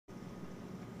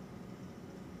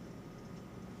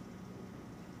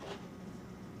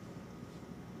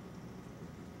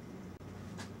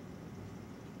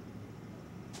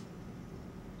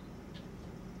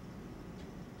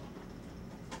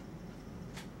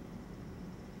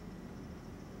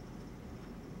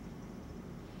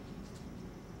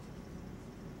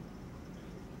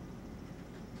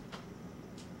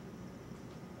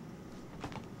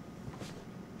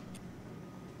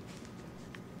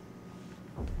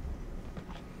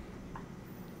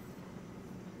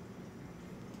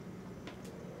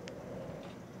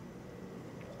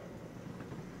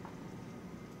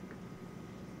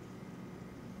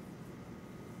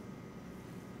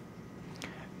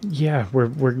Yeah, we're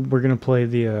gonna play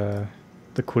the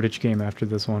Quidditch game after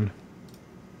this one.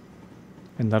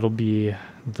 And that'll be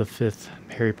the 5th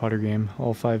Harry Potter game.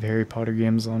 All 5 Harry Potter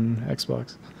games on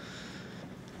Xbox.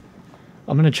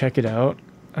 I'm gonna check it out.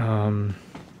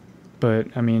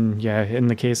 But, I mean, yeah, in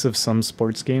the case of some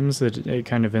sports games, it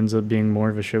kind of ends up being more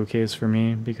of a showcase for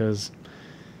me, because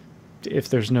if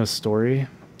there's no story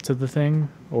to the thing,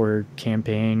 or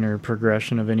campaign, or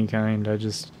progression of any kind,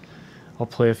 I'll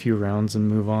play a few rounds and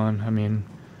move on. I mean,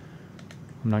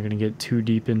 I'm not gonna get too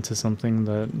deep into something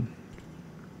that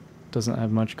doesn't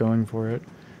have much going for it.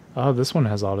 Oh, this one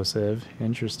has autosave.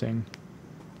 Interesting.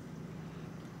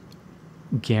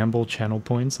 Gamble channel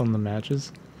points on the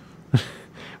matches.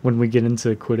 When we get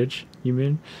into Quidditch, you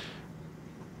mean?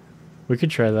 We could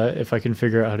try that if I can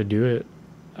figure out how to do it.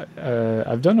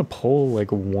 I've done a poll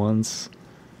like once.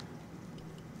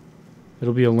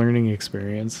 It'll be a learning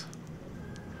experience.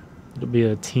 It'll be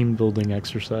a team building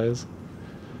exercise.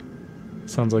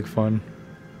 Sounds like fun.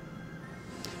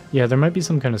 Yeah, there might be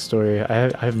some kind of story.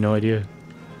 I have no idea.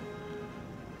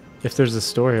 If there's a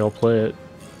story, I'll play it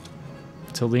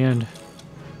till the end.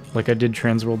 Like I did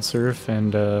Transworld Surf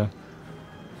and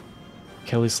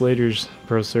Kelly Slater's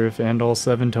Pro Surf and all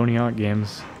 7 Tony Hawk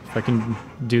games. If I can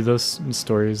do those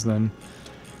stories, then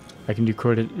I can do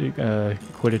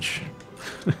Quidditch.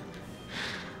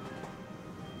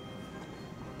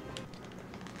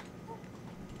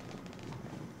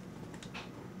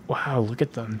 Wow, look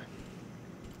at them.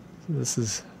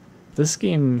 This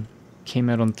game came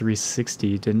out on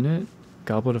 360, didn't it?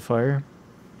 Goblet of Fire?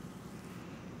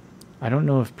 I don't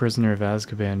know if Prisoner of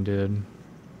Azkaban did.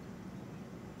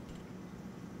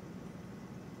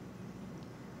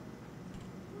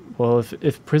 Well,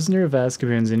 if Prisoner of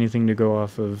Azkaban's anything to go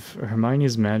off of,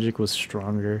 Hermione's magic was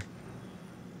stronger.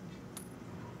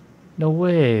 No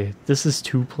way! This is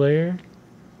 2-player?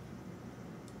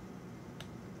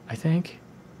 I think?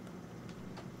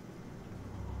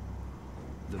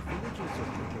 The villagers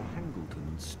of Little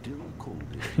Hangleton still called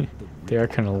it the They are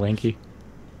kind of lanky.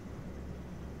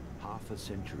 half a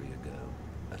century ago.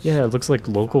 Yeah, it looks like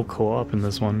local co-op in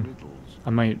this one. I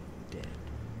might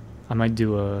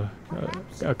do a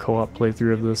co-op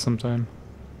playthrough of this sometime.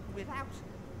 Without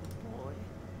boy,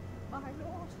 my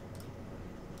lord.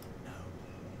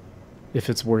 If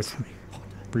it's worth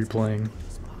replaying.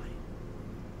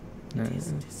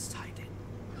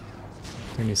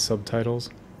 Any subtitles?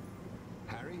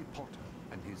 Harry Potter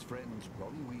and his friends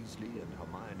Ron Weasley and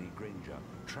Hermione Granger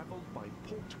travelled by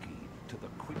portkey to the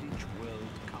Quidditch World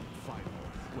Cup final,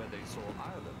 where they saw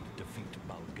Ireland defeat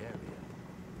Bulgaria.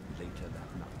 Later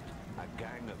that night, a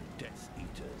gang of Death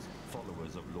Eaters,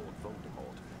 followers of Lord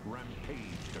Voldemort,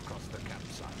 rampaged across the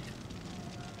campsite.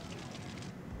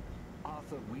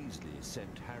 Arthur Weasley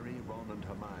sent Harry, Ron and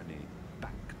Hermione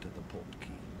back to the portkey.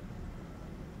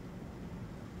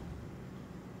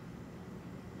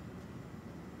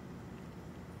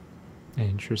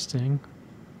 Interesting.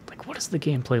 Like, what does the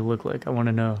gameplay look like? I want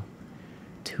to know.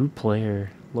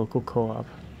 2-player local co-op.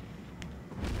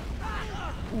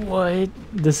 What?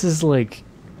 This is like...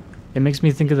 It makes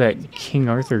me think of that King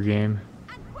Arthur game.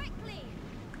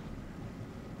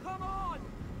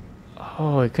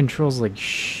 Oh, it controls like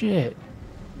shit.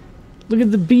 Look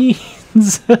at the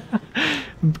beans!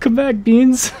 Come back,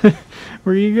 beans!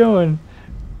 Where are you going?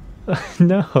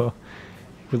 No.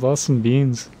 We lost some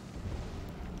beans.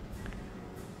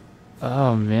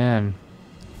 Oh man.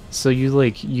 So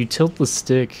you tilt the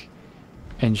stick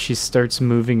and she starts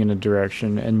moving in a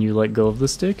direction, and you let go of the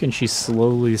stick and she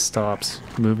slowly stops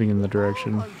moving in the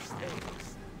direction.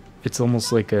 It's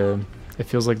almost like it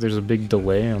feels like there's a big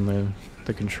delay on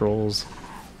the controls.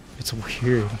 It's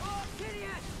weird.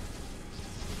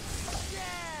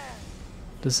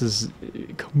 This is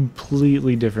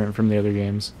completely different from the other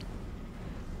games.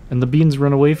 And the beans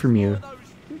run away from you.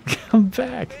 Come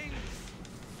back.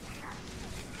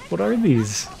 What are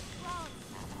these?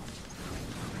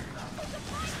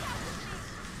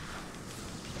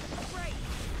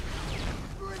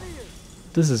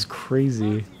 This is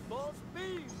crazy.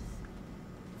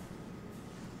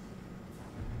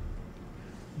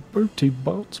 Bertie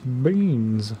Bott's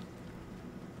beans.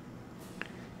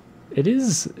 It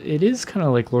is kind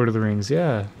of like Lord of the Rings,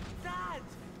 yeah.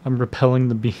 I'm repelling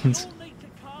the beans.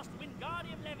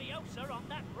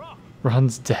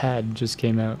 Ron's dad just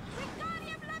came out.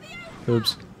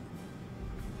 Oops.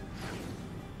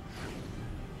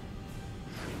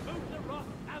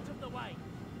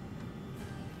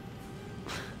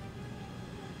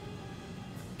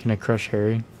 Can I crush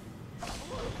Harry?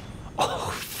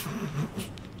 Oh.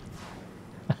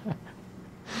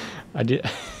 I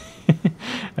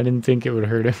didn't think it would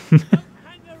hurt him.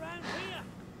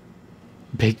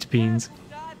 Baked beans.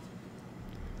 I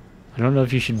don't know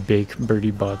if you should bake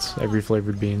birdie butts, every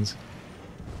flavored beans.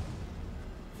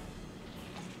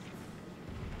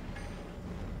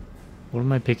 What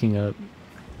am I picking up?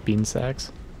 Bean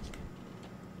sacks?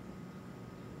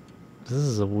 This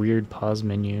is a weird pause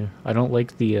menu. I don't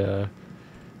like the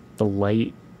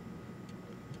light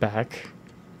back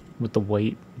with the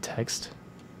white text.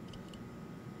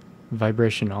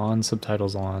 Vibration on,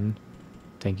 subtitles on.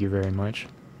 Thank you very much.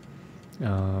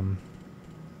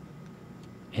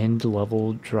 End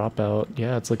level dropout.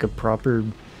 Yeah, it's like a proper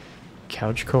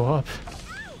couch co-op.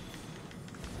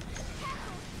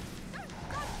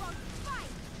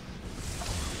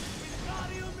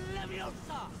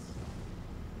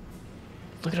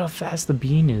 Look at how fast the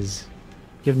bean is.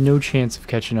 You have no chance of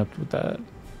catching up with that.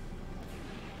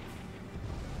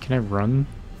 Can I run?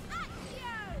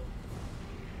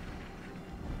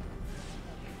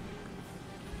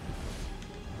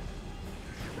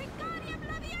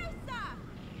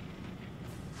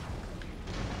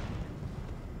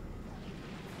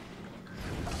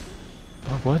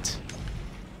 Oh, what?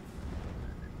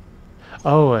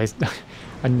 Oh, I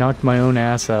knocked my own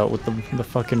ass out with the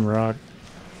fucking rock.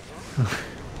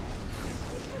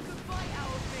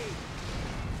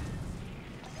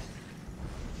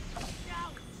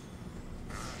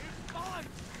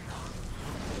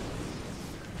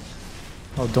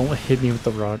 Oh, don't hit me with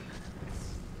the rock.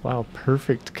 Wow,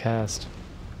 perfect cast.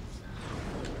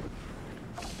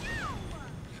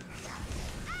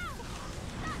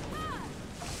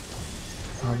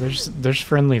 Oh, there's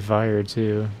friendly fire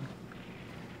too.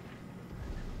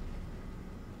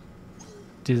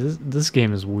 Dude, this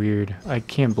game is weird. I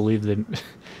can't believe that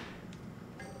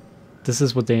this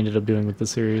is what they ended up doing with the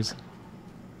series.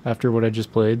 After what I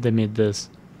just played, they made this.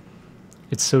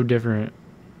 It's so different.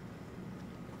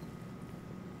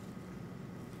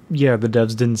 Yeah, the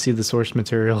devs didn't see the source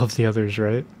material of the others,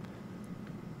 right?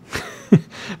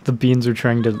 The beans are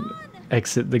trying to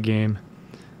exit the game.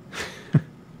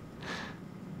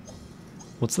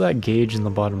 What's that gauge in the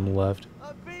bottom left?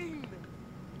 A bean!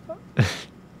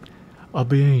 A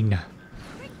bean.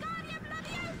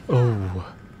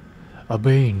 Oh, a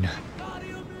bean.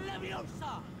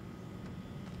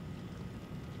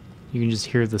 You can just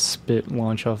hear the spit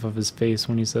launch off of his face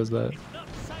when he says that.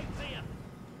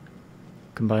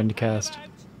 Combined cast.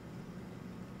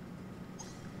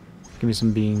 Give me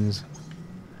some beans.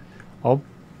 All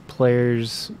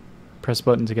players press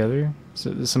button together. So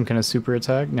there's some kind of super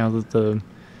attack now that the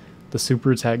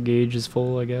super attack gauge is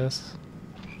full, I guess.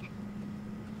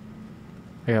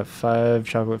 I got 5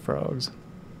 chocolate frogs.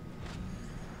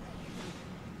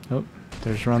 Oh,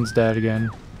 there's Ron's dad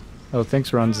again. Oh,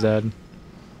 thanks, Ron's dad.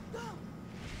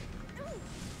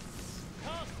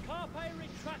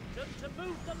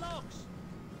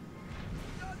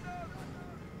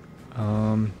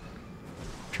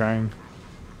 Trying.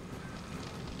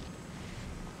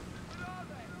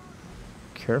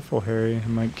 Careful, Harry. I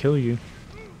might kill you.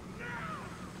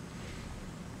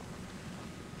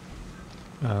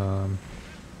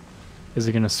 Is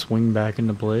it gonna swing back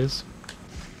into place?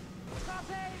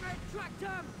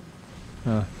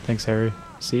 Thanks, Harry.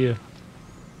 See ya.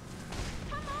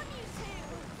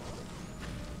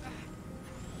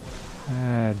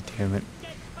 Ah, damn it.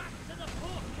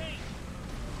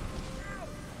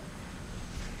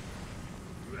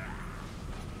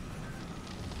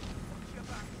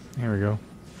 There we go.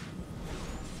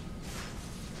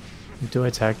 Do I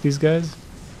attack these guys?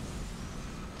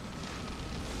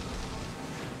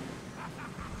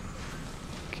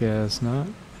 Guess not.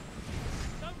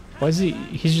 Why is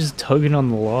he's just tugging on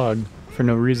the log for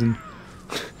no reason.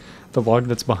 The log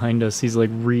that's behind us, he's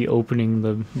like reopening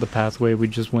the pathway we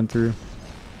just went through.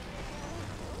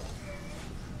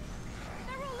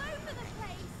 They're all over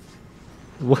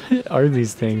the place. What are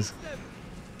these things?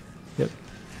 Yep.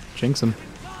 Jinx them.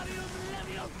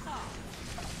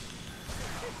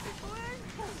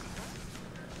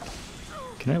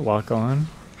 Can I lock on?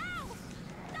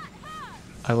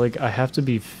 I have to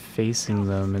be facing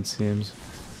them, it seems,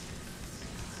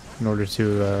 in order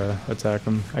to attack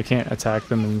them. I can't attack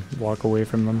them and walk away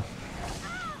from them,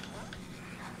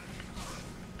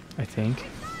 I think.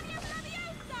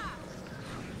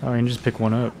 Oh, I can just pick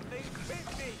one up.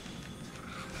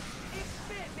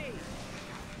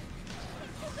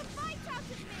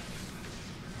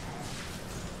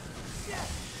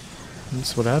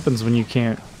 That's what happens when you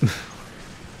can't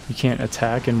you can't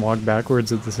attack and walk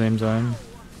backwards at the same time.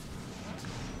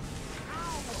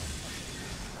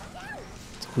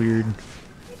 It's weird.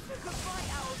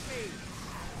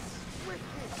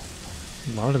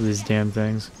 A lot of these damn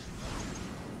things.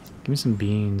 Give me some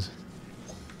beans.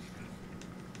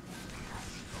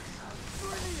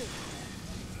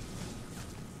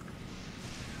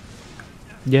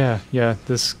 Yeah, yeah.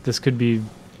 This could be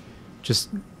just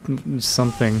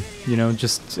something, you know,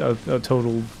 just a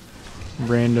total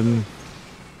random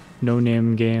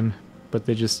no-name game, but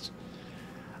they just,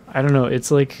 I don't know,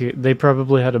 it's like they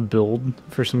probably had a build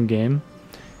for some game,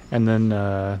 and then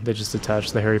they just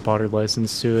attached the Harry Potter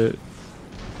license to it.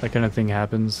 That kind of thing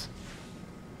happens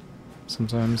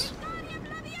sometimes.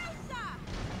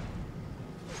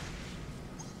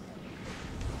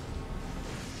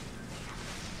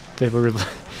 They were,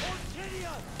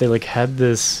 they like had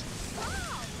this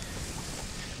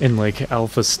in like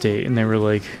alpha state, and they were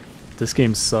like, this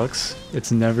game sucks,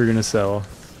 it's never gonna sell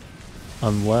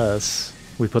unless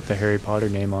we put the Harry Potter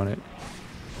name on it.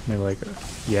 And they're like,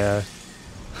 yeah.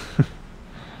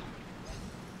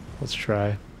 Let's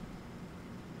try.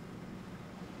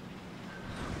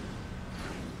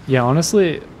 Yeah,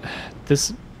 honestly,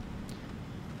 this,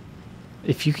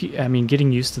 if you, I mean,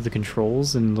 getting used to the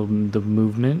controls and the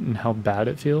movement and how bad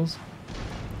it feels.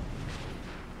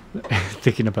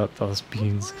 Thinking about those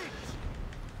beans.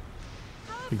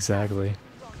 Exactly.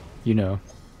 You know.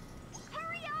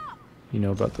 You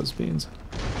know about those beans.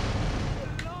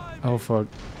 Oh fuck.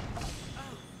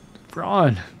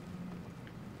 Ron!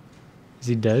 Is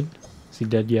he dead? Is he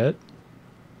dead yet?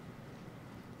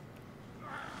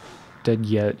 Dead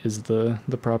yet is the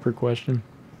proper question.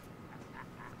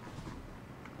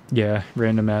 Yeah,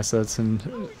 random assets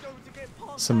and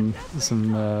some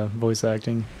voice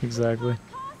acting, exactly.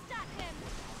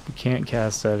 We can't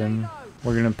cast at him.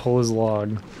 We're gonna pull his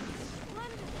log.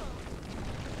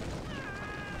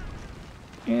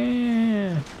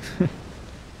 Yeah.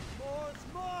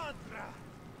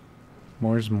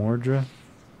 Mors Mordra?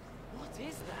 What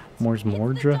is that? Mors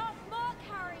Mordra? It's the dark mark,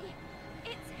 Harry.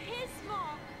 It's his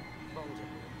mark.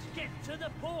 Get to the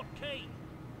port key.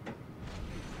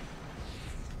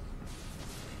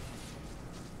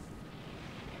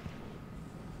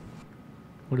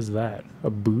 What is that?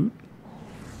 A boot?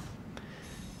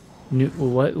 New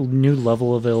what? New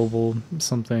level available?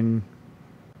 Something.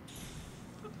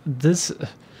 This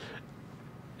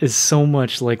is so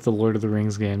much like the Lord of the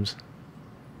Rings games.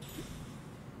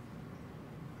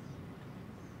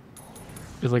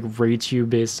 It like rates you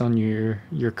based on your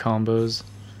combos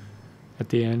at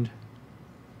the end.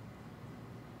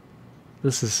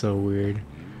 This is so weird.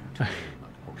 Hogwarts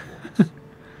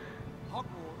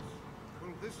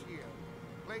will this year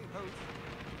play host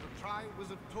to the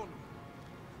Tri-Wizard Tournament.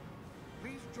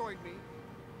 Please join me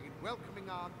in welcoming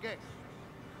our guests,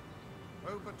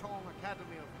 Beaubaton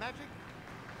Academy of Magic,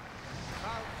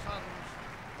 proud sons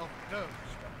of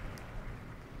Durmstrang.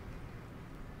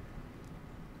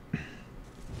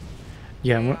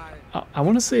 Yeah, I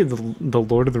want to say the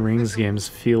Lord of the Rings games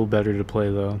feel better to play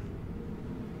though.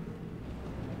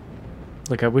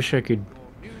 Like I wish you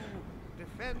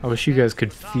guys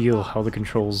could feel how the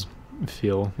controls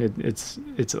feel. It's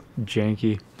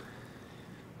janky.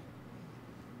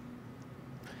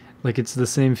 Like it's the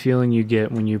same feeling you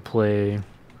get when you play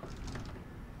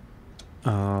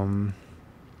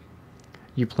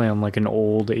you play on like an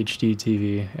old HD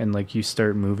TV and like you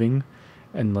start moving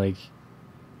and like,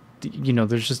 you know,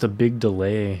 there's just a big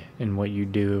delay in what you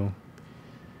do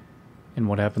and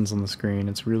what happens on the screen.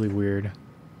 It's really weird.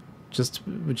 Just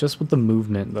with the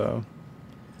movement though.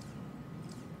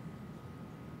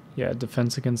 Yeah,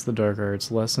 defense against the dark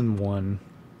arts, lesson 1.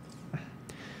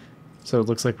 So it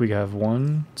looks like we have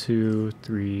 1, 2,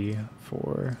 3,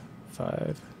 4,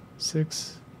 5,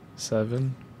 6,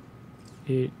 7,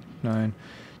 8, 9,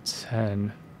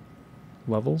 10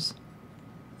 levels.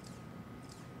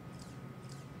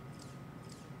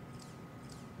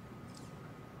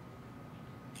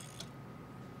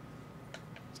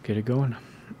 Let's get it going.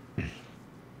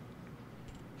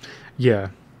 Yeah.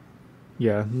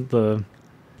 Yeah,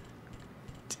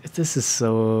 this is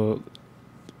so,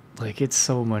 like, it's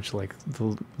so much like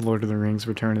the Lord of the Rings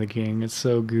Return of the King. It's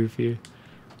so goofy.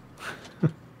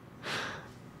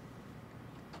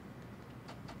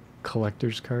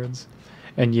 Collector's cards.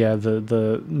 And yeah,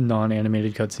 the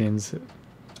non-animated cutscenes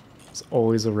is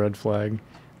always a red flag.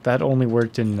 That only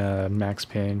worked in Max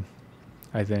Payne,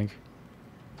 I think.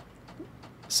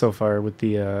 So far with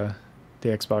the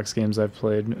Xbox games I've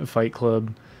played. Fight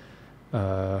Club,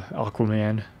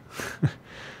 Aquaman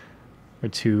are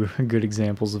 2 good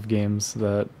examples of games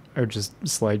that are just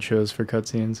slideshows for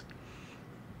cutscenes.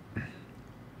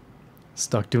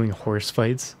 Stuck doing horse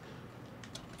fights.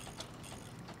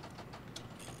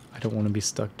 I don't want to be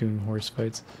stuck doing horse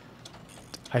fights.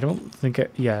 I don't think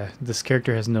yeah, this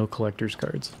character has no collector's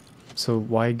cards. So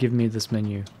why give me this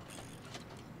menu?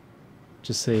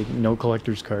 Just say no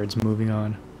collector's cards, moving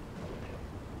on.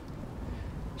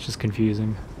 It's just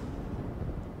confusing.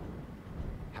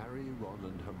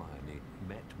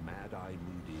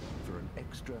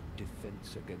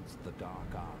 race against the dark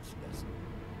arts lesson.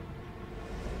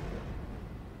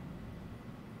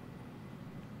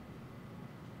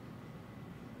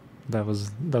 That was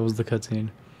the cutscene.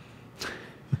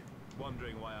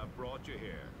 Wondering why I brought you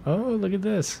here. Oh, look at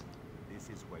this. This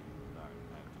is where you learn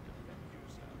how to defend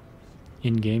yourselves.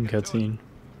 In-game Get to it. cutscene. And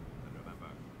remember,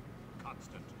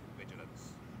 constant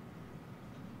vigilance.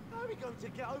 How are we going to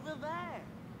get over there?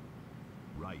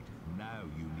 Right, now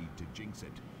you need to jinx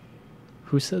it.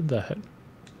 Who said that?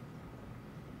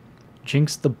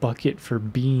 Jinx the bucket for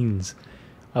beans.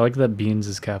 I like that beans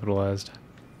is capitalized,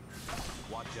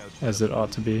 Watch out for as the it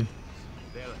ought to be.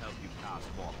 They'll help you cast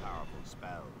more powerful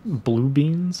spells. Blue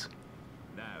beans?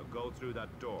 Now go through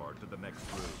that door to the next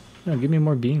room. No, give me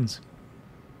more beans.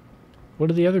 What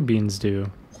do the other beans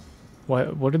do? What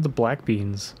are the black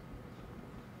beans?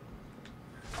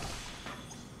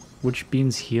 Which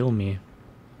beans heal me?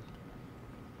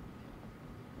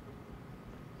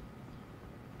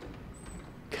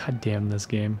 God damn this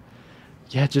game.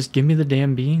 Yeah, just give me the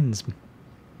damn beans.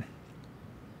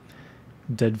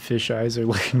 Dead fish eyes are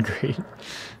looking great.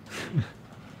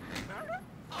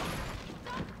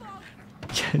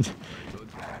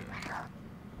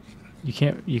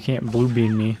 You can't blue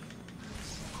bean me.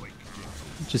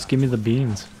 Just give me the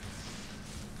beans.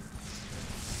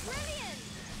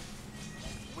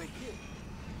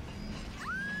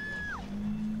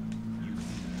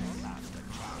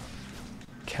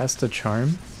 Cast a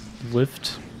charm?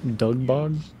 Lift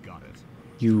Dugbog? Got it.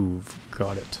 You've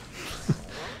got it.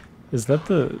 Is that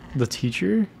the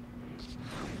teacher?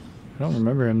 I don't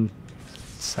remember him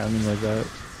sounding like that.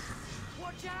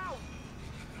 Watch out!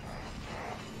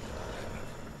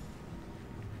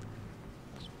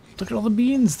 Look at all the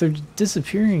beans! They're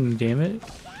disappearing, damn it.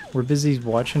 We're busy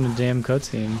watching a damn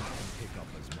cutscene.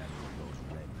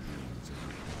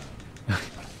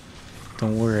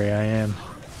 Don't worry, I am.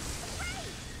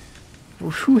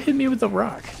 Who hit me with a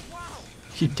rock?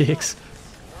 You dicks.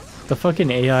 The fucking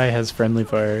AI has friendly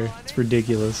fire. It's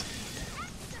ridiculous.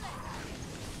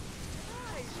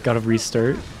 Gotta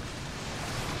restart.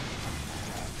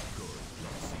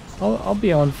 I'll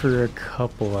be on for a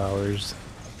couple hours,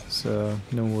 so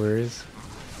no worries.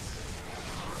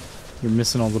 You're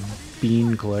missing all the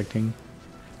bean collecting.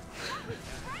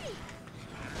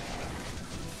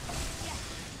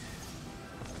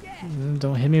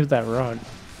 Don't hit me with that rock.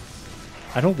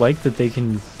 I don't like that they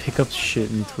can pick up shit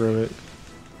and throw it.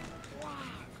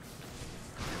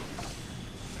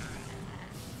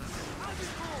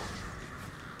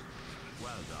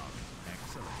 Well done.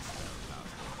 Excellent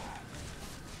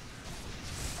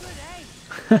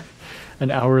spell.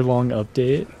 An hour-long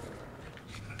update.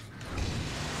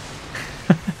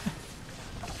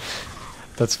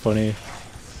 That's funny.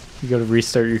 You go to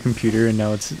restart your computer and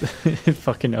now it's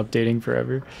fucking updating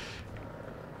forever.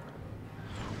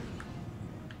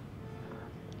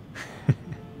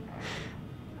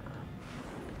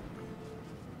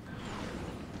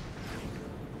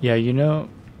 Yeah, you know,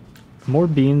 more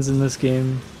beans in this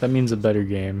game, that means a better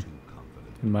game,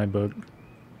 in my book.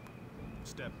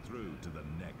 Step through to the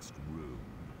next room.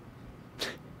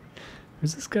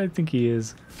 Who's this guy think he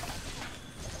is?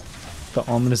 The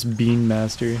ominous bean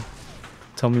master.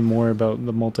 Tell me more about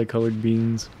the multicolored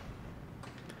beans.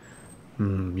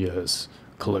 Yes.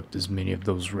 Collect as many of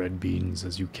those red beans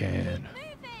as you can.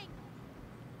 Moving!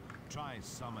 Try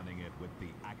summoning it with the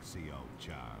Axio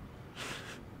charm.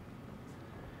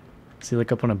 Is he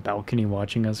like up on a balcony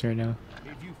watching us right now?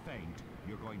 If you faint,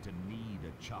 you're going to need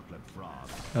a chocolate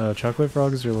frog. Chocolate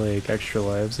frogs are like extra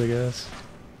lives, I guess.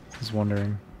 Just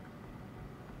wondering.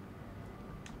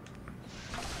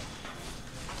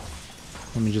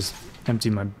 Let me just empty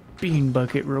my bean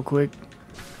bucket real quick.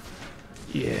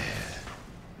 Yeah.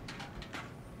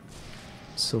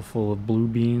 So full of blue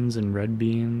beans and red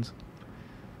beans.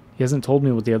 He hasn't told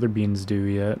me what the other beans do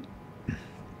yet.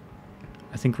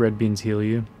 I think red beans heal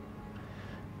you.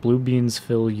 Blue beans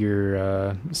fill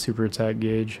your super attack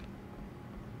gauge.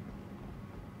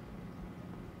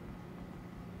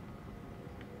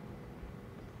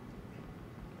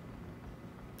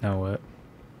 Now what?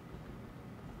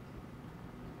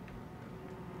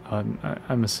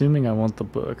 I'm assuming I want the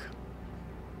book.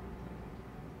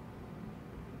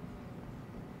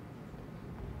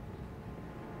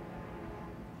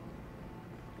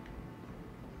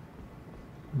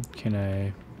 Can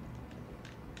I...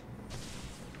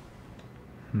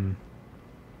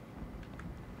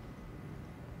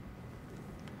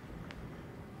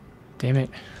 Damn it.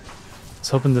 I was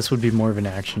hoping this would be more of an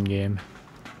action game.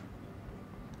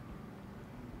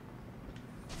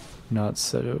 Not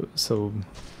so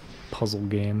puzzle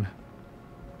game.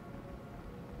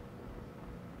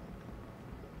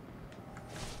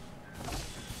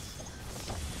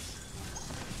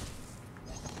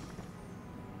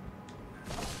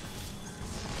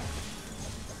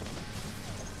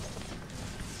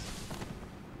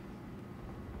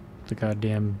 the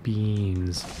goddamn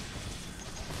beans.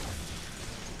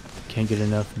 Can't get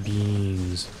enough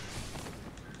beans.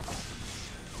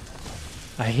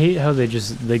 I hate how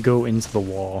they go into the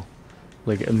wall,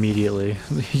 like, immediately.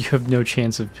 You have no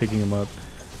chance of picking them up.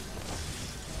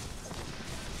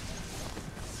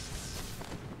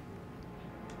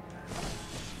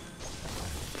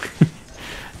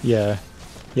 Yeah.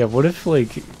 Yeah, what if,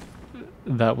 like,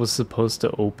 that was supposed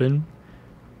to open,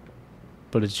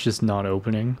 but it's just not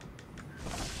opening?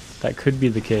 That could be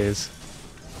the case.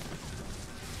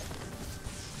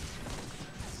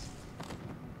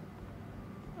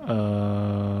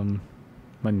 Am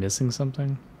I missing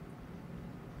something?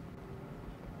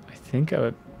 I think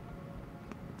I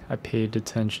paid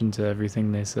attention to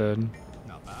everything they said.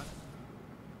 Not bad.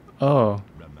 Oh.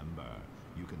 Remember,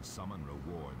 you can summon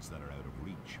rewards that are out of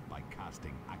reach by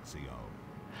casting Axio.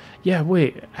 Yeah,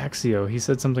 wait, Axio. He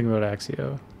said something about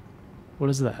Axio.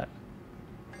 What is that?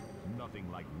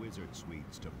 Nothing like wizard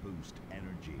sweets to boost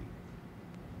energy.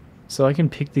 So I can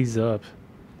pick these up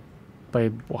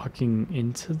by walking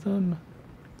into them?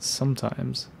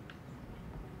 Sometimes.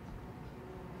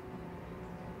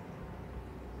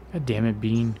 God damn it,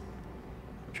 Bean.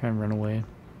 Try and run away.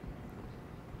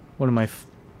 What am I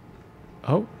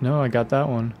Oh, no, I got that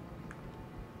one.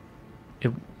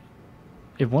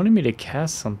 It wanted me to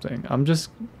cast something. I'm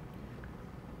just...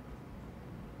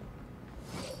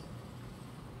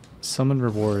 Summon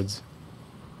rewards.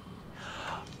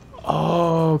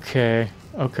 Oh, okay.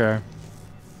 Okay.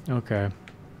 Okay.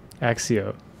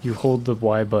 Axio. You hold the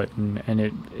Y button and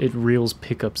it reels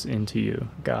pickups into you.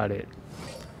 Got it.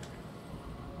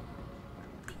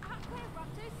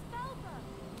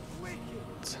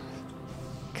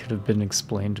 Could have been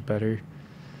explained better.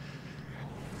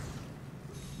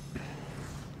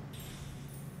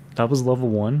 That was level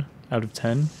 1 out of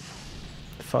 10.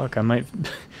 Fuck, I might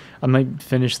I might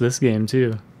finish this game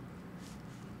too.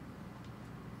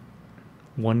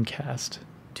 1 cast,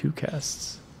 2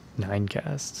 casts, 9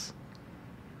 casts.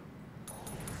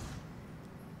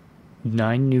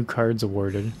 9 new cards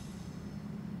awarded.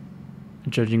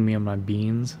 Judging me on my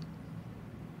beans.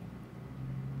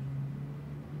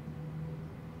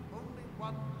 Only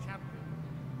one champion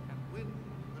can win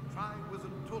the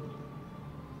Tri-Wizard Tournament.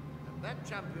 And that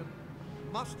champion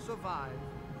must survive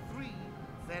 3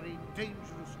 very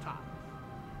dangerous times.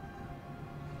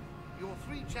 Your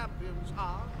 3 champions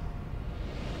are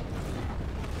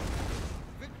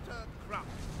Victor Kraut,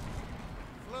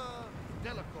 Fleur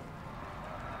Delacour,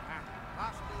 and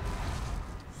lastly,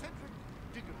 Cedric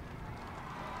Diggory.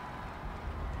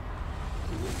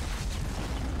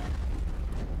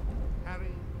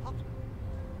 Harry Potter.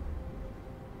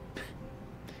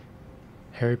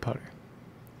 Harry Potter.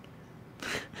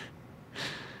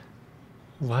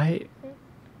 Why?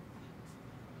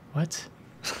 What?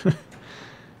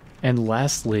 And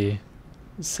lastly,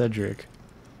 Cedric.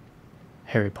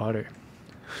 Harry Potter.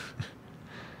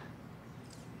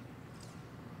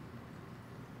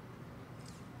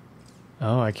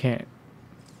 Oh, I can't.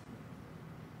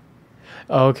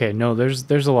 Oh, okay, no, there's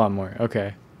a lot more.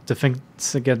 Okay.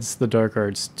 Defense Against the Dark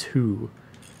Arts 2.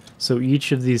 So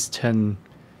each of these 10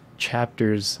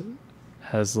 chapters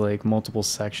has like multiple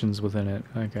sections within it.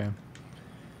 Okay.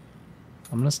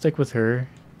 I'm gonna stick with her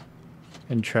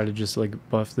and try to just like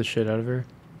buff the shit out of her.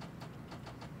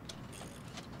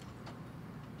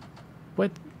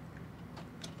 What?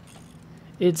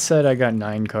 It said I got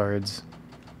 9 cards.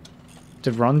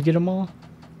 Did Ron get them all?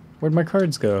 Where'd my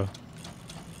cards go?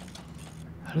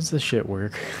 How does this shit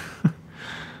work?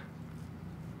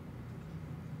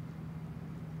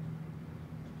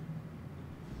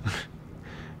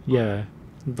 Yeah,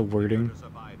 the wording.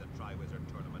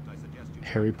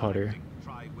 Harry Potter.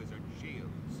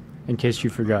 In case you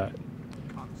forgot,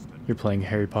 you're playing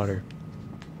Harry Potter.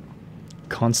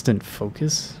 Constant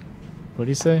focus? What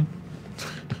do you say?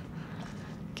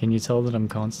 Can you tell that I'm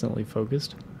constantly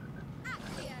focused?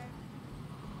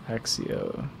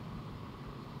 Axio.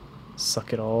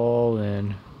 Suck it all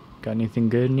in. Got anything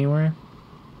good anywhere?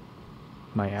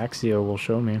 My Axio will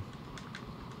show me.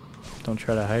 Don't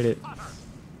try to hide it.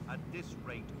 At this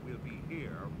rate, we'll be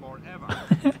here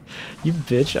forever. You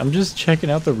bitch, I'm just checking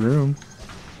out the room.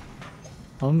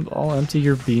 I'll empty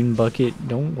your bean bucket,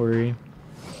 don't worry.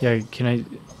 Yeah,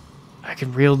 I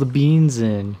can reel the beans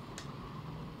in.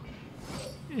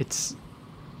 It's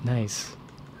nice.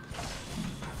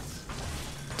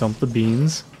 Dump the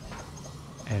beans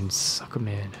and suck them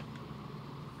in.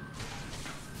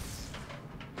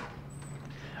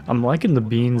 I'm liking the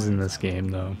beans in this game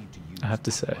though, I have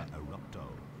to say.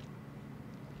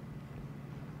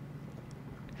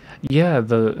 Yeah,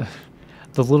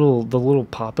 the little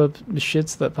pop-up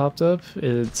shits that popped up,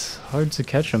 it's hard to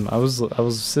catch them. I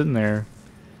was sitting there,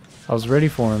 I was ready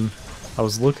for him, I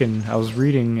was looking, I was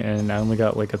reading, and I only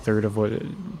got like a third of what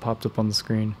popped up on the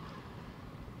screen.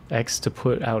 X to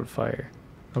put out fire.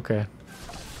 Okay.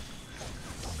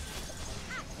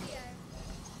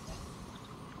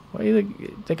 Why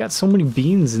they got so many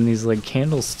beans in these like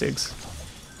candlesticks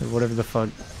or whatever the fuck.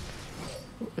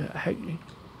 I'm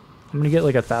gonna get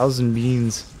like 1,000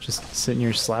 beans just sitting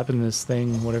here slapping this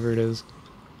thing, whatever it is.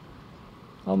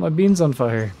 Oh, my beans on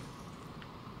fire.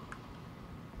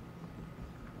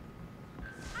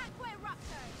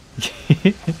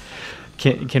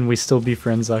 Can we still be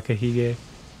friends, Akahige?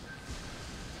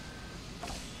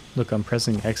 Look, I'm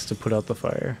pressing X to put out the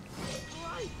fire.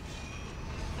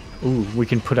 Ooh, we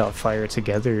can put out fire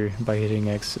together by hitting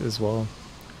X as well.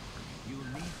 You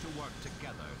need to work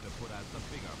together to put out the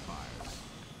bigger fires.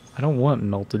 I don't want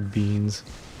melted beans.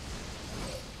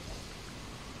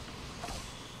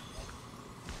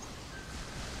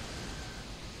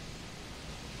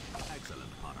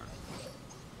 Excellent, Potter.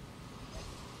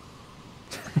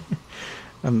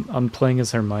 I'm playing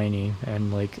as Hermione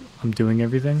and like I'm doing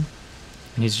everything,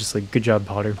 and he's just like, "Good job,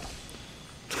 Potter."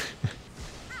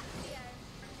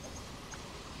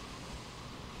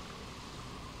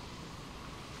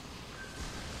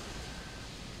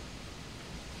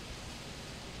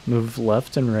 Move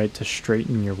left and right to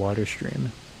straighten your water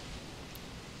stream.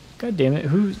 God damn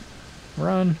it,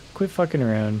 Ron, quit fucking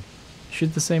around.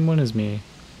 Shoot the same one as me.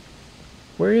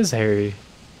 Where is Harry?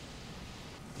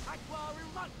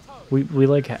 We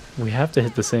have to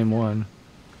hit the same one,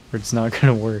 or it's not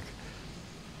gonna work.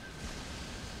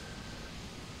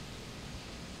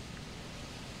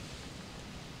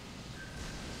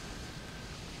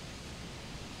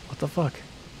 What the fuck?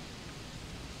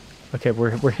 Okay,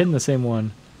 we're hitting the same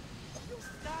one. You're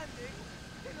standing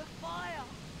in a fire.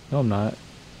 No, I'm not.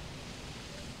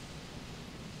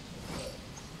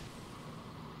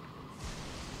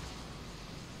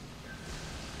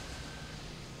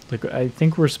 Like, I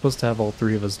think we're supposed to have all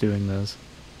three of us doing this.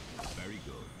 Very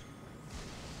good.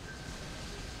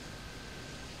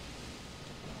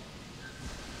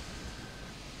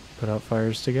 Put out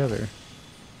fires together.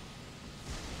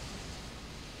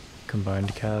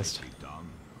 Combined cast. Nicely done.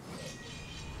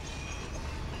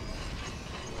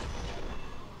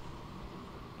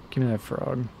 Give me that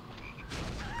frog.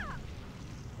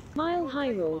 Mile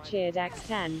Hyrule cheered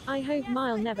X10. I hope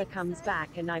Mile never comes back,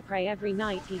 and I pray every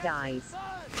night he dies.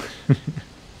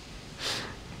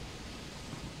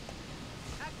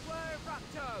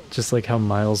 Just like how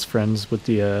Miles friends with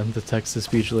the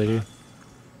text-to-speech lady.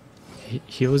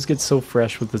 He always gets so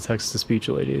fresh with the text-to-speech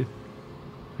lady.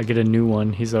 I get a new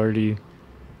one, he's already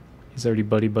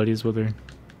buddy buddies with her.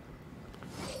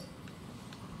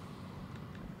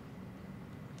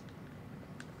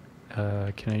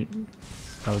 Can I?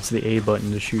 Oh, it's the A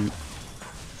button to shoot.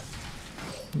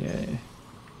 Yeah.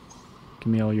 Give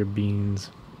me all your beans.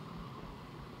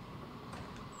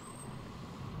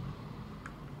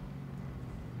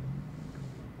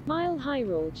 Mile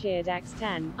Hyrule cheered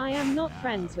X10. I am not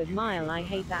friends with Mile, I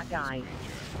hate that guy.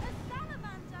 A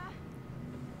salamander.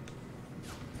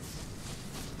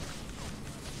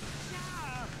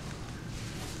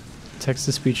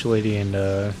 Text-to-speech lady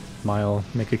and Mile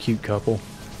make a cute couple.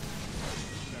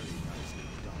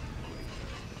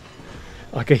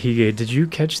 Akahige, did you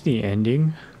catch the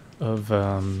ending of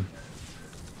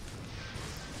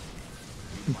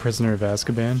Prisoner of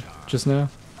Azkaban just now?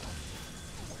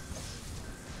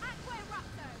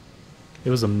 It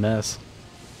was a mess.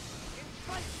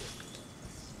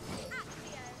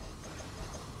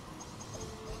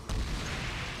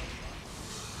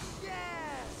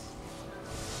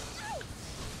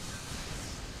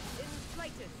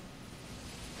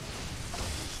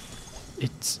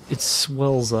 It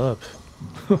swells up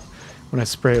when I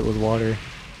spray it with water,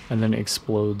 and then it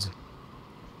explodes.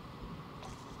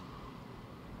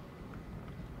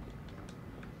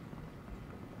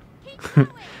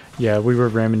 Yeah, we were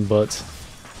ramming butts.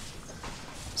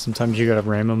 Sometimes you gotta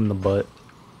ram them in the butt.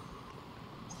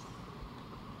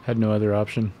 Had no other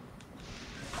option.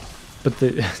 But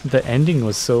the ending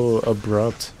was so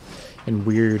abrupt and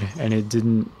weird, and it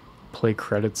didn't play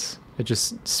credits. It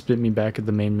just spit me back at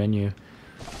the main menu.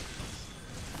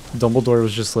 Dumbledore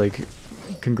was just like,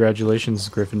 "Congratulations,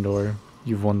 Gryffindor,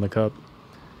 you've won the cup."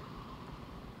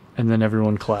 And then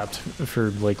everyone clapped for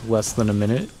like less than a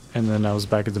minute, and then I was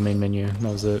back at the main menu, and that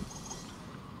was it.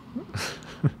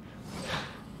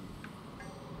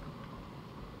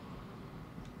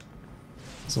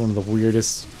 It's one of the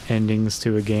weirdest endings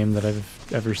to a game that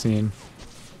I've ever seen.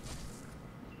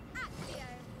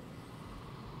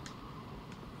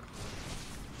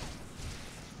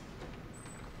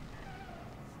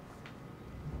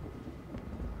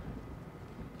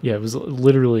 Yeah, it was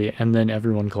literally, and then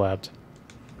everyone clapped.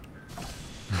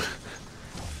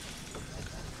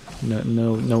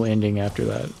 No ending after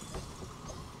that.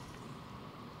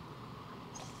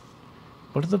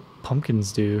 What do the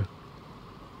pumpkins do?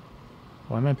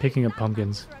 Why am I picking up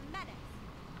pumpkins?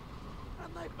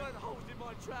 And they burnt holes in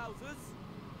my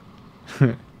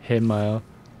trousers. Hey, Mile.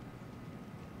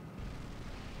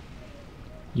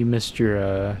 You missed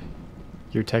your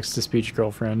text-to-speech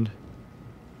girlfriend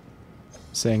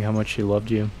saying how much she loved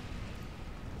you.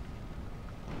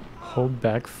 Hold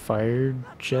back fire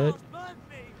jet?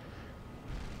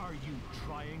 Are you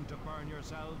trying to burn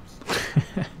yourselves?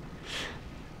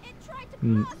 It tried to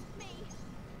blast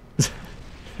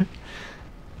me.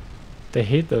 They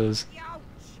hate those. Ouch!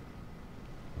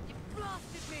 You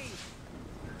blasted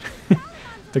me!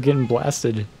 They're getting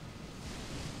blasted.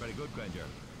 Very good, Granger.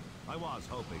 I was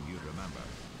hoping you'd remember.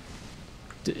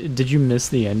 Did you miss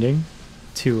the ending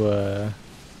to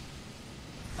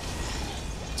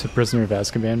Prisoner of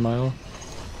Azkaban, Mile?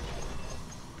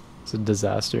 It's a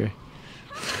disaster.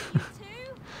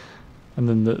 And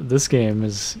then this game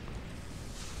is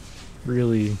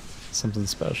really something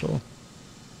special.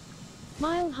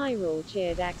 Mile Hyrule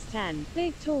cheered X10.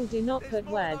 Big tall, do not put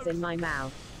words in my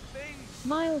mouth.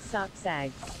 Mile sucks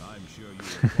eggs. I'm sure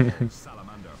you all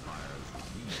salamander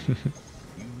fires.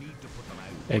 You need to put them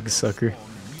out. Egg sucker. Spawn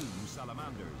new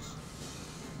salamanders.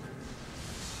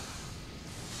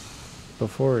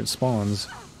 Before it spawns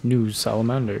new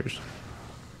salamanders.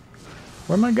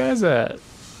 Where my guys at?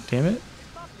 Damn it.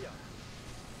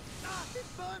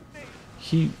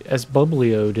 He as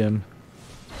Bubblio'd him.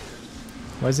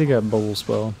 Why's he got bubble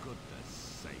spell? Goodness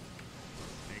sake.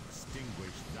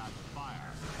 Extinguish that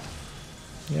fire.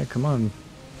 Yeah, come on,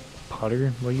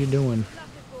 Potter. What are you doing?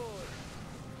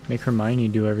 Make Hermione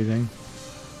do everything.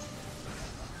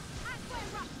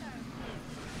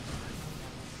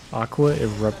 Aqua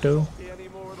Erupto? Any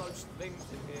more of those things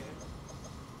in here?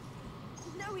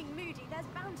 Knowing Moody, there's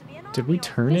bound to be an Did we army of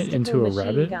turn it into a Mystical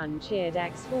machine rabbit? gun cheered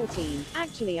X14.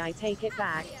 Actually, I take it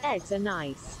back. Eggs are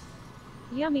nice.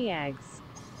 Yummy eggs.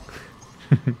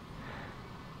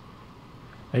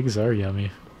 Eggs are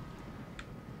yummy.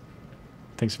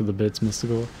 Thanks for the bits,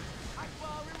 Mystical.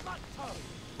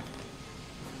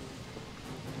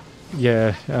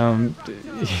 Yeah,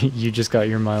 you just got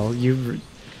your mile. You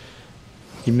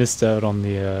missed out on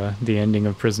the ending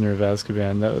of Prisoner of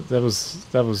Azkaban.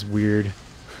 That was weird.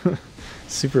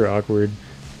 Super awkward.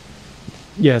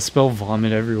 Yeah, spell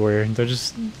vomit everywhere. They're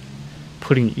just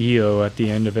putting EO at the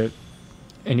end of it.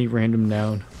 Any random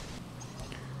noun.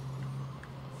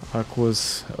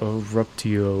 Aquas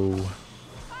Eruptio.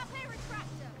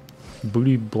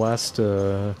 Booty blast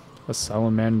a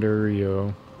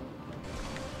salamanderio.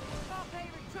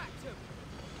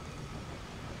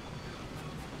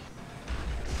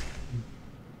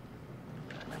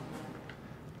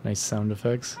 Nice sound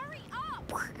effects. Every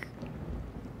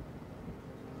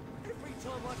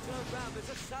time I turn round, there's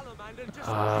a salamander just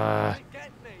Ah. trying to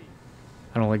get me.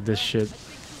 I don't like this shit. I think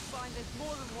you'll find there's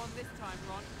more than one this time,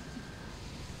 Ron.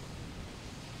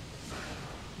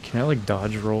 Can I like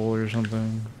dodge roll or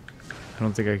something? I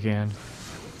don't think I can.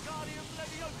 Guardian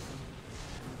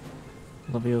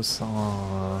Leviosa.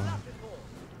 Leviosa.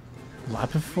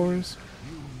 Lapifors?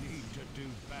 You need to do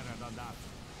better than that.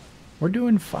 We're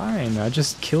doing fine. I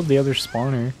just killed the other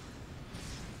spawner.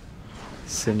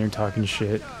 Sitting there talking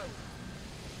shit.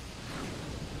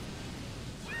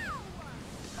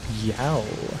 Yow.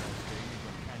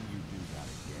 Can you do that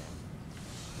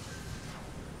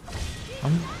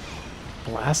again? I'm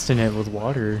blasting it with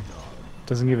water.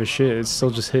 Doesn't give a shit. It's still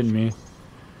just hitting me.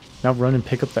 Now run and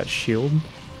pick up that shield.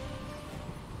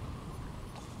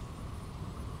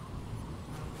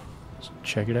 Let's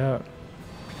check it out.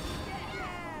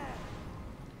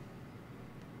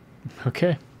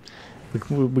 Okay.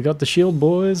 We got the shield,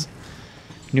 boys.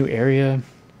 New area.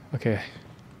 Okay.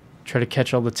 Try to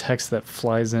catch all the text that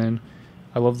flies in.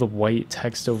 I love the white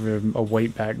text over a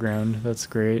white background. That's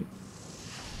great.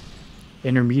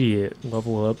 Intermediate.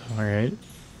 Level up. Alright.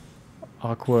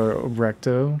 Aqua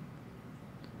Recto.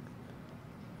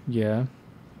 Yeah.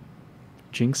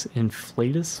 Jinx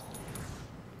Inflatus.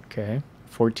 Okay.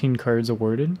 14 cards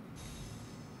awarded.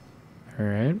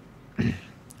 Alright.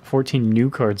 14 new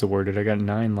cards awarded. I got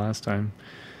 9 last time.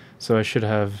 So I should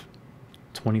have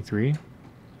 23.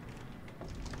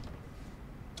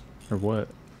 Or what?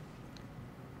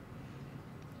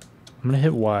 I'm gonna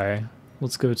hit Y.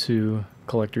 Let's go to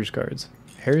collector's cards.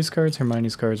 Harry's cards,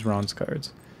 Hermione's cards, Ron's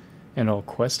cards. And all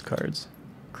quest cards.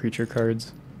 Creature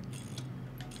cards.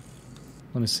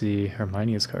 Let me see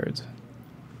Hermione's cards.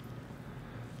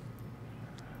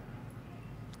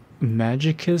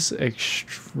 Magicus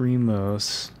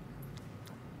Extremos.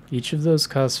 Each of those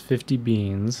costs 50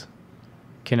 beans.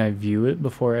 Can I view it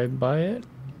before I buy it?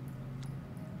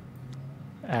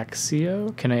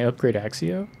 Axio? Can I upgrade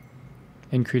Axio?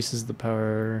 Increases the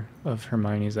power of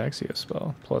Hermione's Axio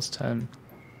spell. Plus 10.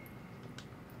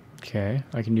 Okay,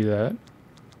 I can do that.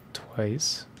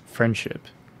 Twice. Friendship.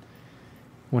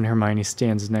 When Hermione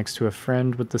stands next to a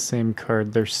friend with the same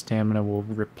card, their stamina will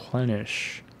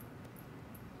replenish.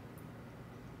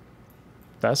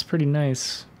 That's pretty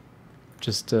nice.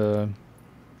 Just a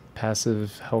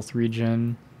passive health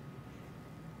regen.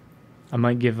 I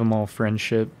might give them all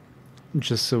friendship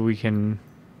just so we can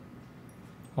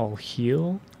all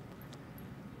heal,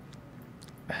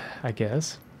 I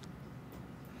guess.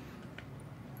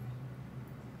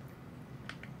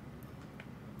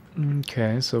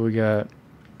 Okay, so we got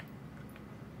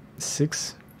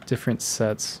 6 different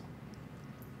sets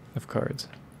of cards.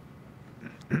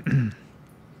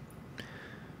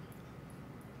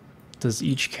 Does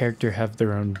each character have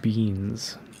their own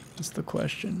beans? Is the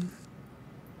question.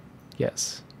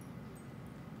 Yes.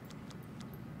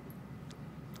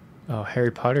 Oh,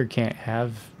 Harry Potter can't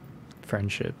have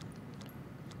friendship.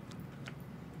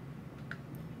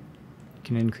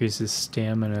 Can increase his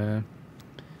stamina,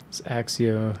 his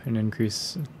Axio, and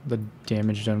increase the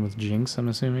damage done with Jinx, I'm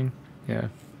assuming. Yeah.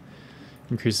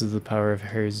 Increases the power of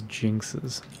Harry's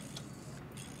Jinxes.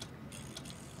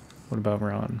 What about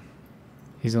Ron?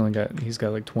 He's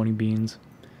got like 20 beans.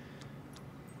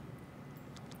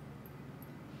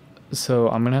 So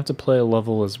I'm gonna have to play a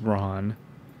level as Ron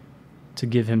to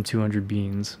give him 200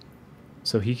 beans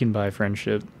so he can buy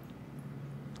friendship.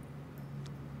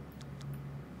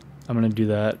 I'm gonna do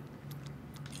that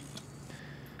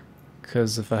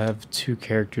because if I have 2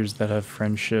 characters that have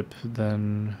friendship,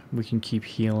 then we can keep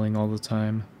healing all the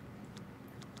time.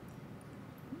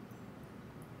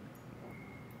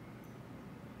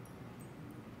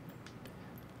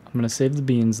 I'm gonna save the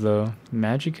beans though.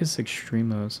 Magicus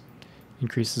Extremos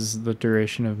increases the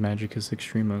duration of Magicus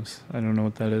Extremos. I don't know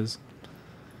what that is.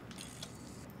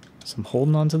 So I'm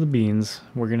holding on to the beans.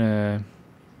 We're gonna...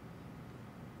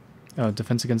 Oh,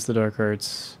 Defense Against the Dark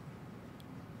Arts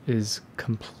is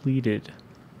completed.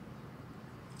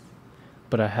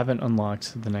 But I haven't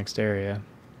unlocked the next area.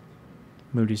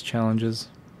 Moody's Challenges.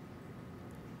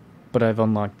 But I've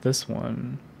unlocked this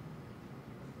one.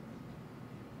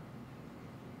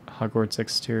 Hogwarts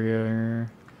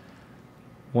Exterior.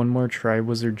 One more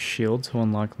Triwizard Shield to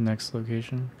unlock the next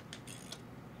location.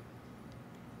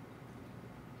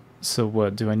 So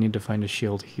what, do I need to find a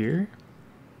shield here?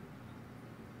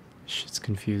 Shit's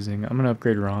confusing. I'm gonna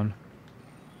upgrade Ron.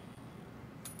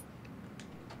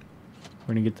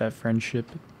 We're gonna get that friendship.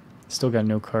 Still got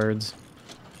no cards,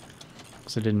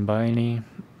 because I didn't buy any.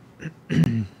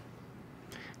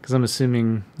 Because I'm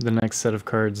assuming the next set of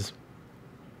cards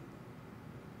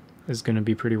is going to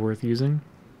be pretty worth using.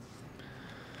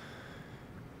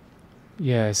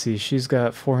 Yeah, I see. She's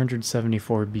got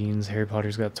 474 beans. Harry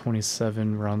Potter's got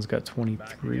 27. Ron's got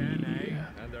 23. Again,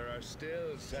 and there are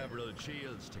still several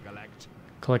shields to collect.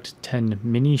 Collect 10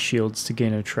 mini shields to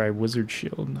gain a Triwizard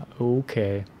Shield.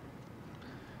 Okay.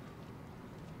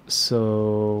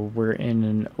 So we're in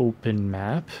an open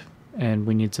map, and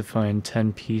we need to find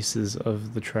 10 pieces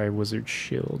of the Triwizard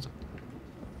Shield,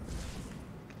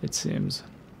 it seems.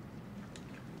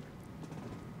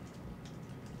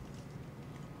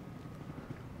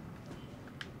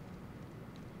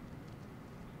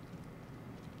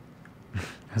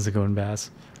 How's it going,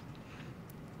 Bass?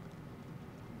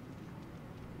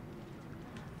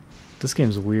 This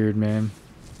game's weird, man.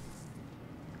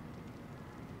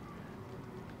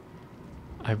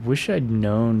 I wish I'd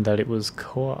known that it was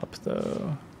co-op,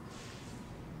 though.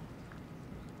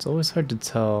 It's always hard to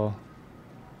tell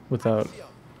without,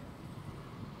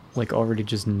 like, already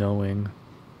just knowing.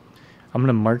 I'm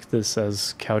gonna mark this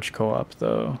as couch co-op,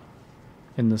 though,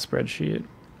 in the spreadsheet.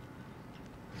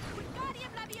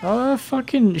 Oh,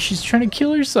 fucking, she's trying to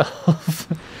kill herself.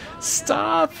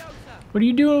 Stop. What are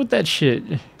you doing with that shit?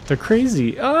 They're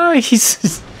crazy. Oh,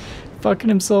 he's fucking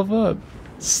himself up.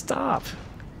 Stop.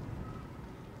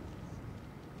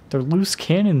 They're loose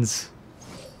cannons.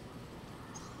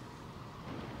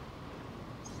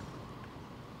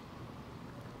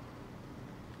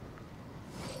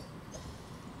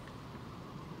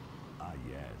 Ah,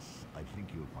 yes. I think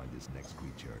you'll find this next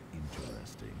creature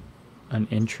interesting. An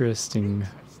interesting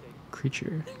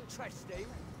creature. Interesting.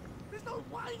 There's no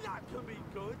way that could be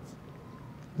good.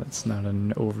 That's not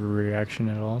an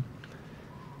overreaction at all.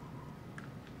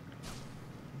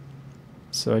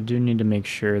 So I do need to make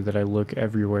sure that I look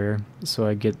everywhere so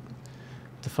I get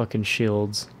the fucking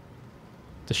shields.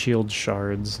 the shield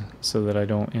shards so that I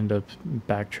don't end up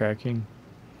backtracking.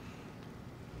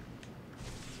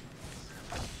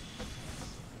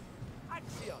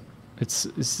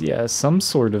 It's yeah, some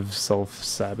sort of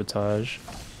self-sabotage.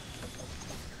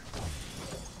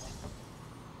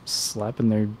 Slapping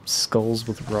their skulls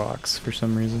with rocks for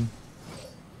some reason.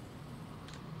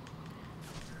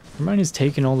 Hermione's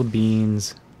taking all the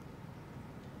beans.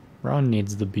 Ron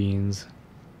needs the beans.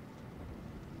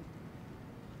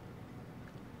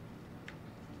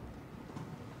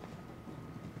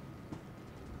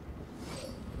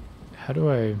 How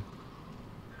do I...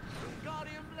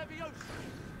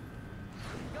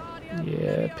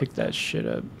 Yeah, pick that shit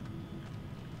up.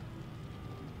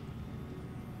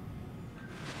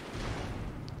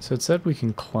 So it said we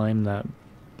can climb that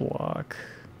block.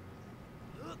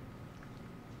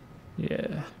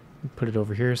 Yeah, put it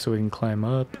over here so we can climb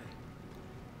up.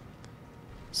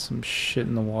 Some shit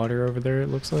in the water over there, it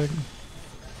looks like.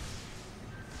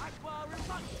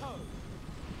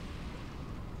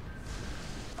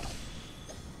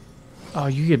 Oh,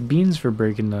 you get beans for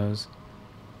breaking those.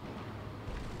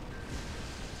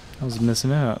 I was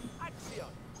missing out.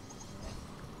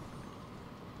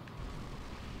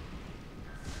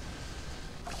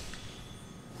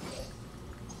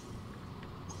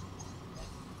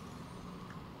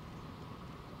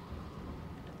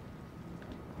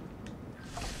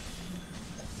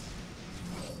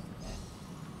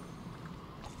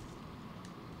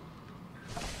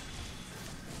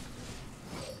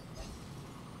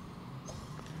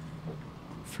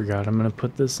 Forgot I'm gonna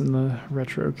put this in the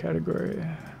retro category.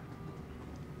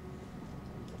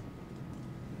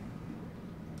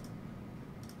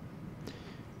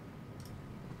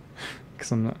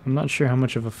 Because I'm not sure how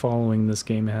much of a following this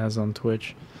game has on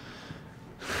Twitch.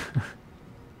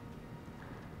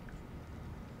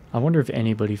 I wonder if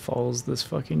anybody follows this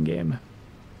fucking game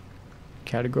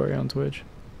category on Twitch.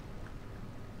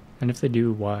 And if they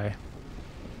do, why?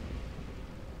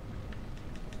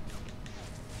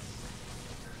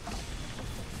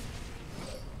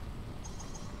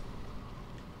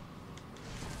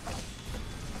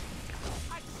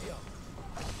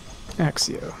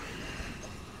 Axio.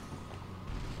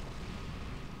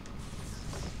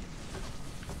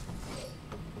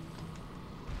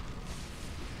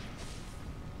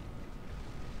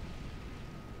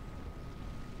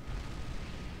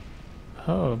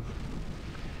 Oh.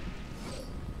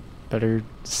 Better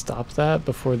stop that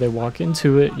before they walk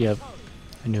into it. Yep.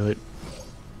 I knew it.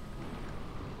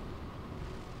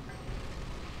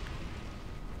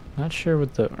 Not sure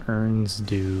what the urns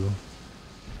do.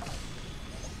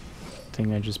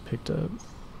 Thing I just picked up.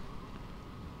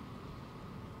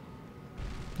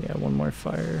 Yeah, one more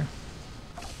fire.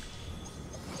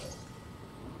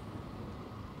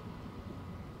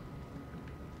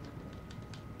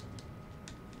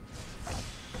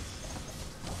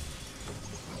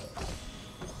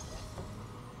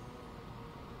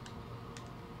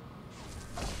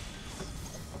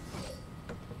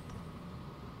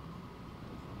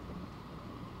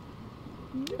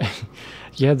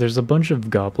 Yeah, there's a bunch of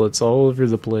goblets all over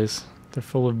the place. They're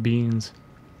full of beans.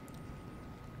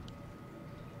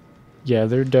 Yeah,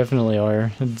 there definitely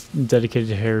are. It's dedicated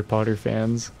to Harry Potter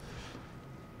fans.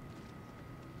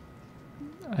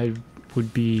 I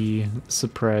would be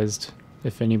surprised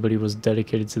if anybody was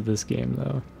dedicated to this game,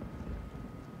 though.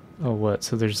 Oh, what?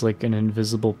 So there's like an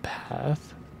invisible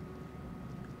path?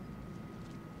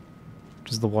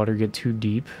 Does the water get too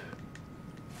deep?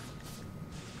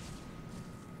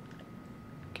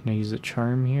 Can I use a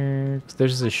charm here? 'Cause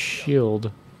there's a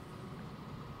shield.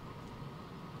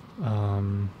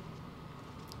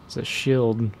 There's a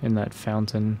shield in that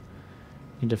fountain.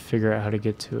 Need to figure out how to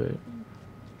get to it.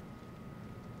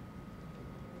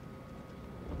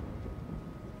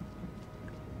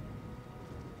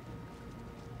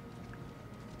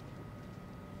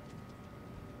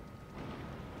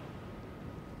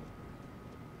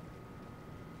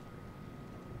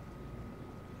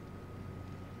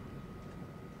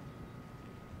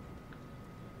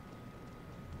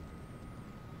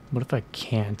 What if I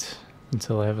can't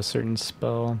until I have a certain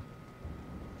spell?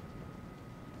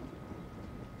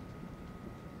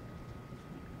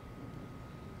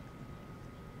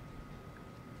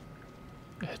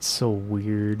 It's so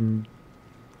weird and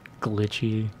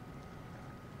glitchy.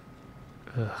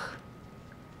 Ugh.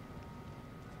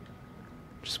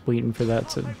 Just waiting for that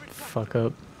to fuck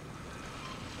up.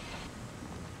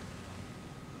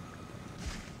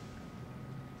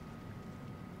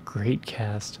 Great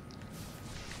cast.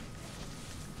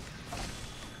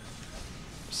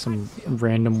 Some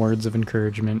random words of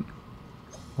encouragement.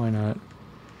 Why not?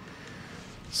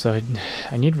 So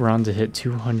I need Ron to hit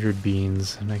 200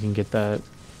 beans, and I can get that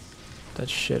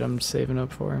shit I'm saving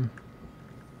up for him.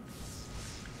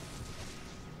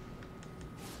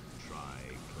 Try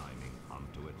climbing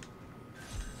onto it.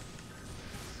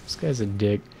 This guy's a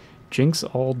dick. Jinx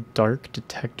all dark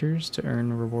detectors to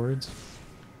earn rewards.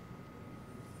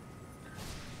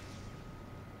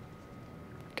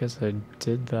 Guess I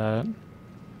did that.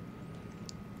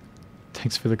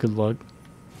 Thanks for the good luck.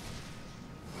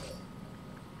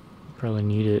 Probably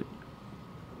need it.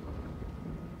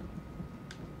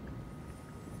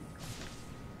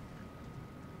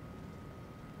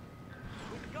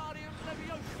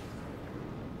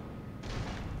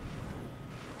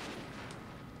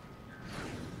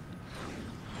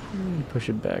 Push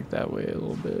it back that way a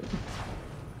little bit.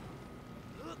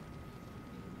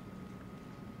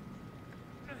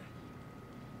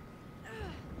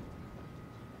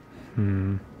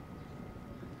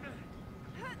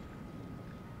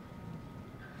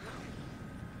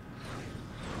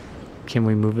 Can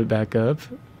we move it back up?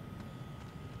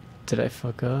 Did I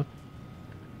fuck up?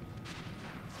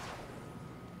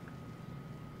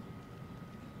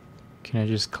 Can I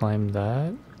just climb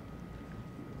that?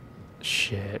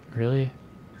 Shit, really?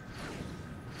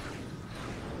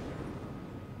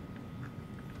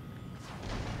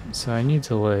 So I need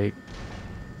to like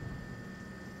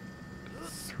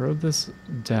throw this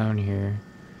down here,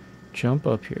 jump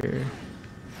up here.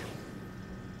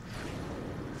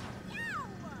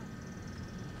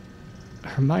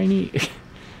 Hermione,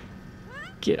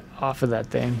 get off of that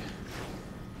thing.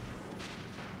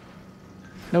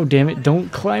 No, damn it, don't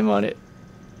climb on it.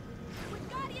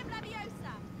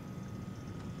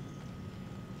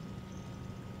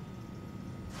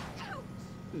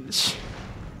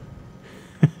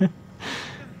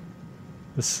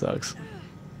 This sucks.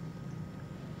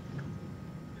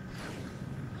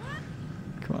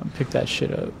 Come on, pick that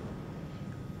shit up.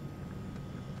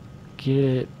 Get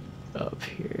it up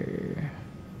here.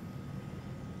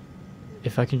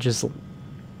 If I can just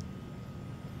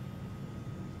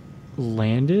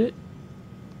land it.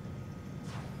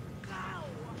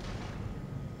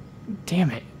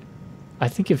 Damn it. I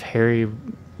think if Harry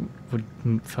would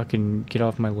fucking get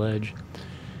off my ledge.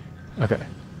 Okay.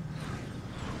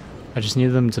 I just need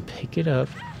them to pick it up.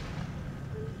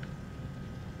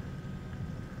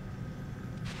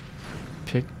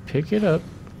 Pick it up.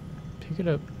 Pick it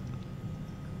up.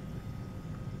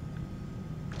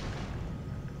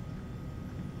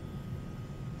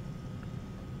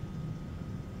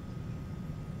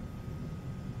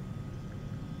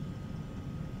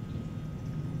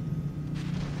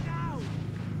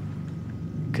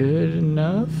 Good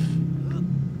enough?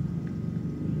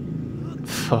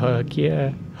 Fuck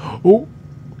yeah. Oh!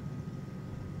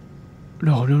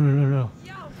 No, no, no, no, no.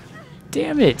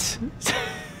 Damn it!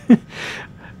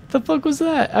 The fuck was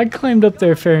that? I climbed up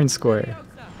there fair and square.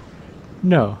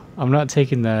 No, I'm not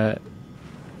taking that.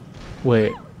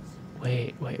 Wait.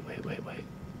 Wait.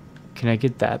 Can I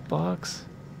get that box?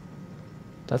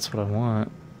 That's what I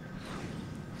want.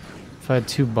 If I had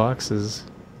 2 boxes,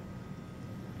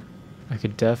 I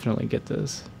could definitely get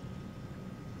this.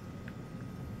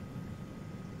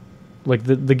 Like,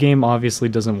 the game obviously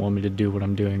doesn't want me to do what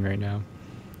I'm doing right now.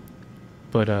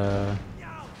 But,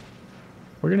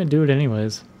 we're gonna do it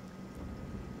anyways.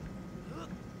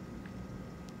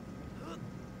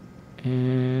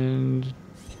 And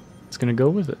it's gonna go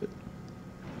with it.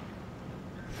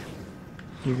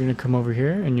 You're gonna come over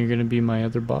here and you're gonna be my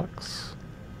other box.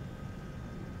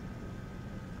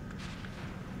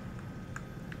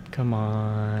 Come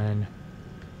on.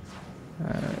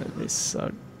 They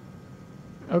suck.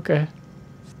 Okay.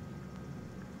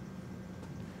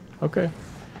 Okay.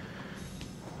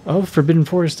 Oh, Forbidden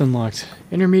Forest unlocked.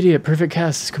 Intermediate, perfect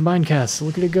cast, combined cast.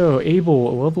 Look at it go.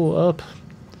 Able, level up.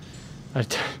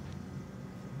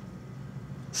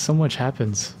 So much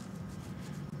happens.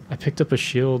 I picked up a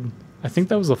shield. I think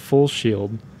that was a full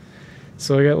shield.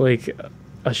 So I got like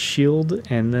a shield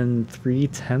and then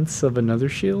 3/10 of another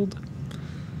shield.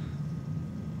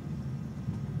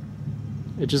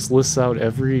 It just lists out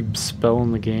every spell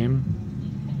in the game.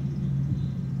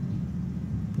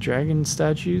 Dragon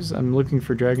statues? I'm looking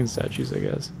for dragon statues, I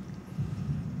guess.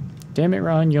 Damn it,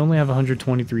 Ron, you only have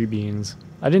 123 beans.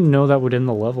 I didn't know that would end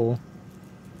the level.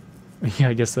 Yeah,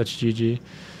 I guess that's GG.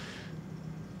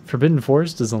 Forbidden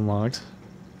Forest is unlocked.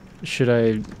 Should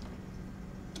I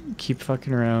keep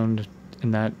fucking around in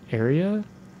that area?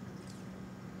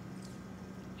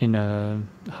 In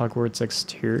Hogwarts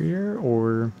exterior?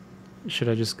 Or should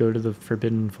I just go to the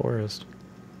Forbidden Forest?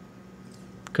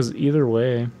 Because either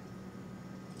way...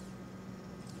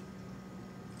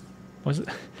 Was it?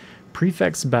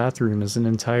 Prefect's bathroom is an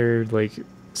entire, like,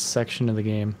 section of the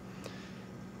game.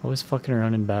 Always fucking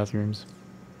around in bathrooms.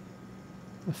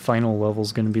 The final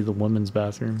level's gonna be the women's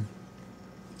bathroom.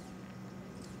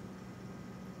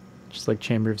 Just like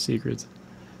Chamber of Secrets.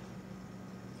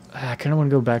 I kinda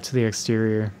wanna go back to the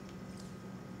exterior.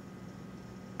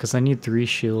 Because I need 3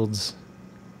 shields.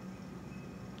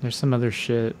 There's some other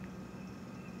shit.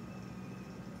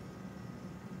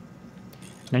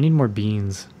 And I need more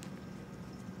beans.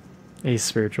 Hey,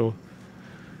 spiritual.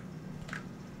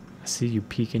 I see you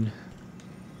peeking.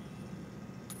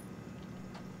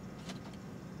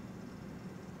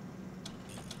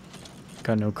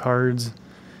 Got no cards.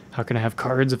 How can I have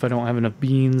cards if I don't have enough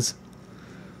beans?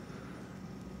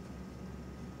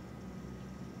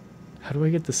 How do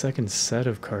I get the second set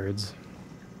of cards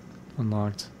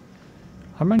unlocked?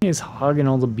 Hermione is hogging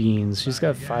all the beans. She's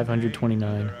got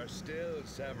 529. There are still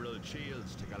several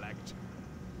shields to collect.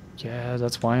 Yeah,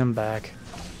 that's why I'm back.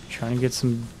 Trying to get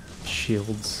some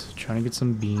shields. Trying to get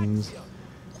some beans.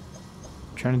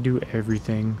 Trying to do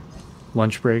everything.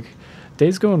 Lunch break.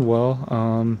 Day's going well.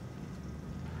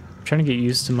 Trying to get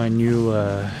used to my new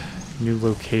new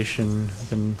location. I've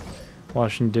been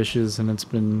washing dishes and it's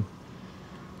been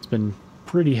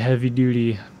pretty heavy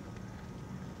duty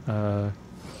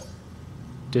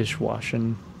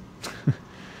dishwashing.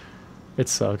 It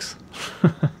sucks.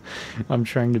 I'm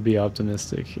trying to be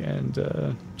optimistic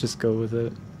and just go with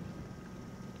it.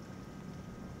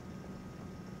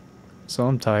 So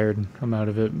I'm tired. I'm out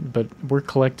of it. But we're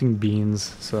collecting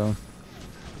beans, so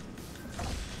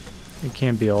it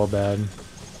can't be all bad.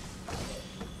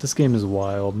 This game is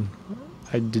wild.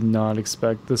 I did not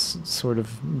expect this sort of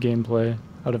gameplay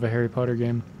out of a Harry Potter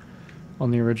game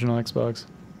on the original Xbox.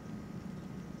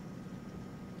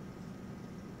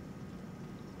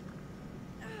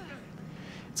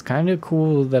 It's kind of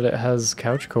cool that it has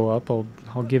couch co-op.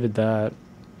 I'll give it that.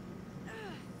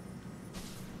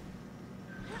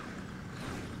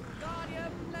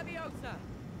 Guardian Leviosa.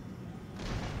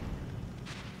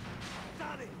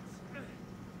 Done it.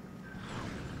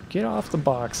 Get off the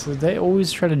box. They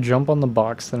always try to jump on the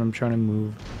box that I'm trying to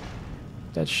move.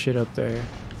 That shit up there.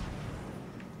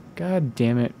 God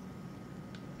damn it.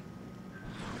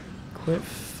 Quit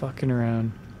fucking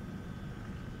around.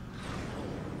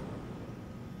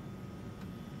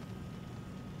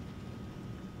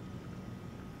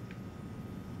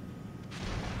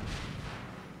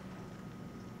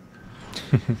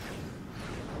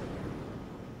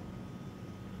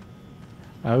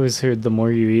 I always heard the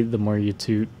more you eat, the more you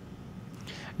toot.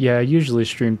 Yeah, I usually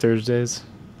stream Thursdays.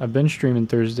 I've been streaming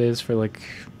Thursdays for like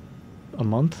a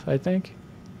month, I think.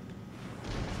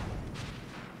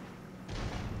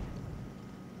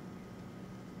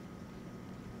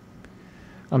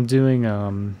 I'm doing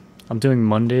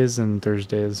Mondays and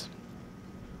Thursdays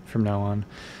from now on.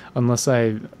 Unless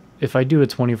if I do a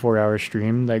 24-hour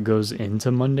stream that goes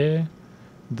into Monday,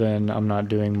 then I'm not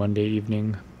doing Monday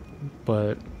evening.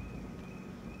 But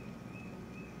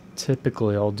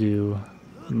typically I'll do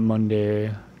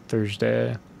Monday,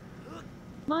 Thursday,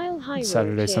 Mile High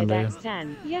Saturday, Sunday.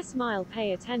 X10. Yes, Mile,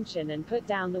 pay attention and put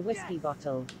down the whiskey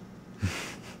bottle.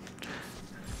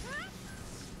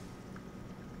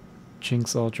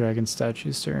 Jinx all dragon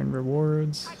statues to earn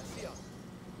rewards.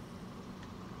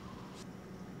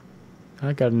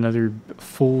 I got another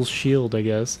full shield, I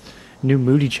guess. New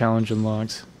Moody challenge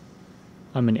unlocked.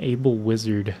 I'm an able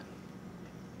wizard.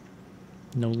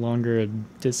 No longer a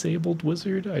disabled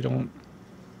wizard. I don't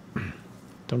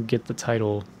get the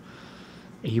title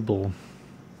able.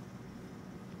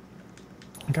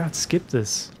 God, skip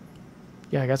this.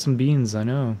 Yeah, I got some beans, I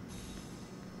know.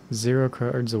 0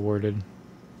 cards awarded.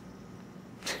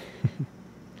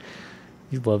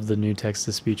 You love the new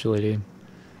text-to-speech lady.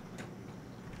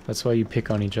 That's why you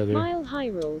pick on each other. Mile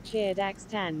Hyrule cheered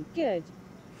X10. Good.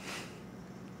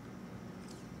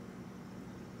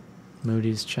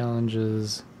 Moody's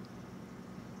challenges.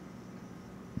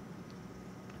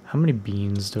 How many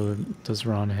beans does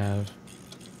Ron have?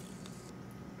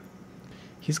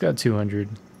 He's got 200.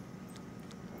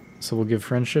 So we'll give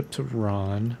friendship to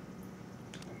Ron.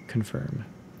 Confirm.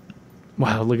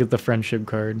 Wow, look at the friendship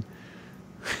card.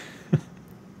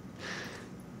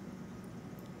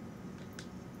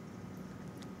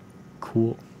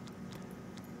 Cool.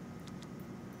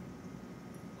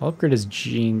 I'll upgrade his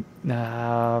gene.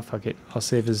 Nah, fuck it. I'll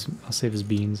save his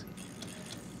beans.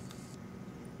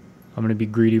 I'm gonna be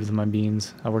greedy with my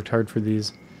beans. I worked hard for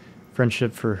these.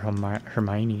 Friendship for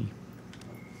Hermione.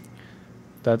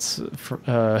 That's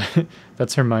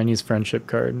that's Hermione's friendship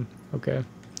card. Okay.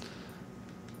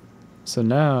 So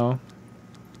now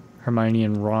Hermione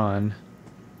and Ron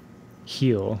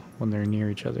heal when they're near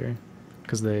each other.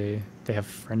 because they have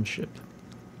friendship.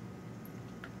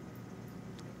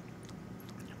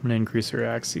 I'm gonna increase her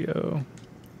Axio. I'm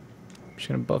just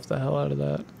gonna buff the hell out of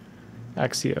that.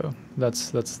 Axio.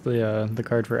 That's the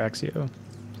card for Axio.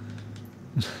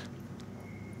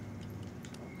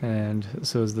 And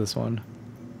so is this one.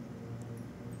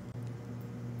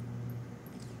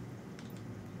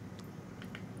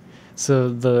 So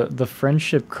the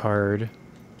friendship card,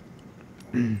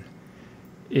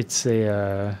 it's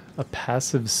a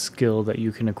passive skill that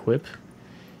you can equip.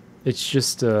 It's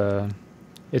just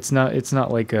it's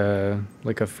not like a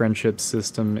friendship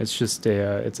system. It's just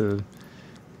it's a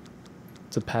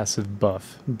passive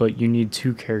buff, but you need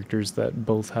two characters that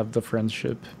both have the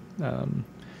friendship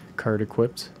card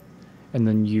equipped, and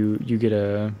then you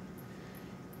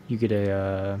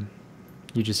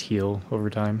just heal over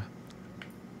time.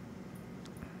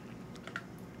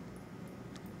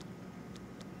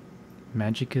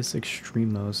 Magicus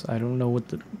Extremos. I don't know what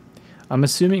the... I'm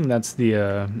assuming that's the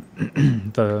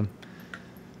the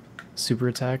super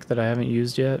attack that I haven't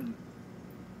used yet.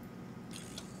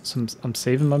 So I'm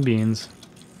saving my beans.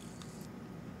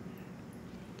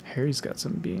 Harry's got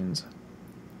some beans.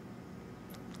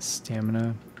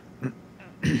 Stamina.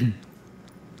 You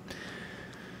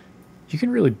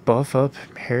can really buff up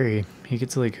Harry. He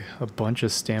gets like a bunch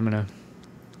of stamina.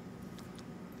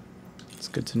 It's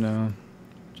good to know.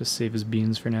 Just save his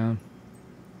beans for now.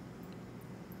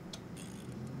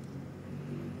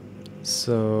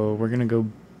 So we're gonna go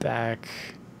back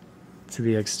to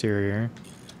the exterior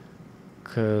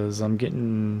because I'm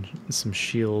getting some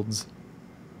shields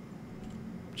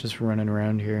just running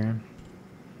around here.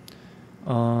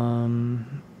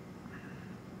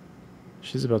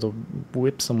 She's about to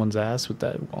whip someone's ass with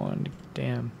that wand.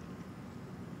 Damn.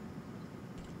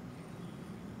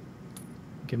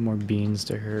 Give more beans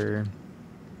to her.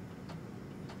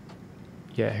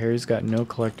 Yeah, Harry's got no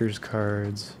collector's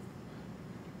cards.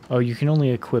 Oh, you can only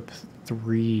equip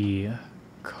 3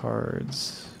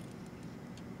 cards.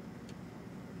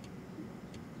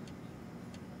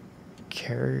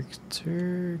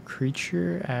 Character,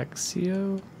 creature,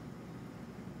 Axio.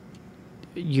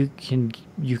 You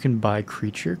can buy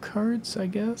creature cards, I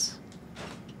guess.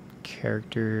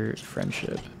 Character,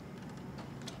 friendship,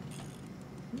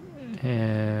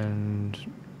 and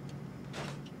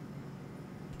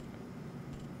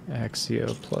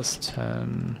Axio plus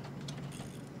 10.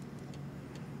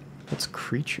 What's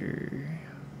creature?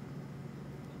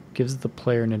 Gives the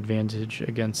player an advantage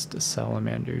against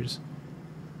salamanders.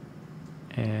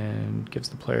 And gives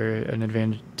the player an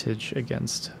advantage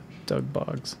against dug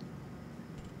bogs.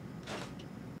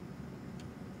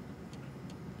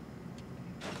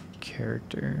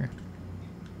 Character.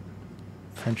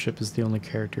 Friendship is the only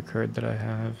character card that I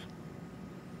have.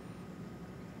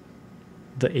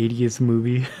 The 80th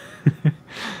movie.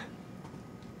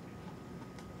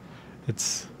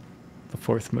 It's the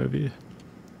 4th movie.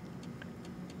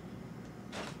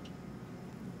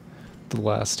 The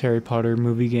last Harry Potter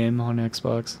movie game on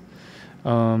Xbox.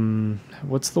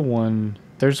 What's the one?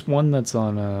 There's one that's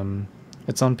on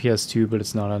it's on PS2, but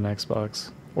it's not on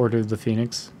Xbox. Order of the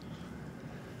Phoenix.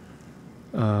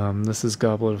 This is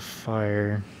Goblet of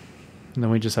Fire. And then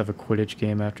we just have a Quidditch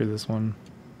game after this one.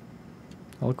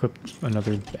 I'll equip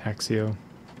another Axio.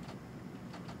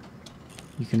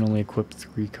 You can only equip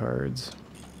 3 cards.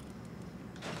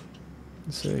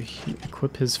 So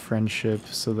equip his friendship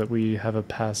so that we have a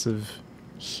passive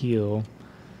heal,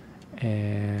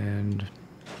 and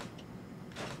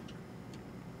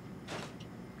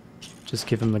just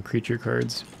give him the creature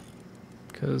cards,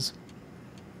 because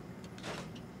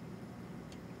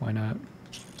why not?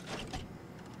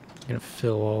 I'm gonna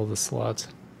fill all the slots.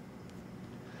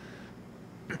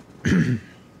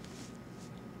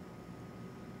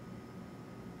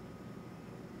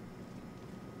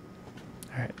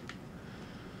 Alright.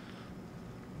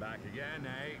 Back again,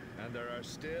 eh? And there are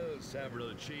still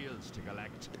several shields to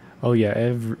collect. Oh yeah,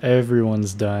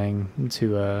 everyone's dying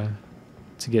to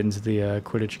get into the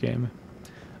Quidditch game,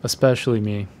 especially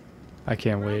me. I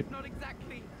can't wait. Not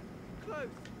exactly close,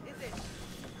 is it?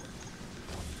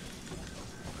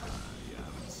 You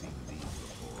haven't seen these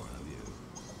before, have you?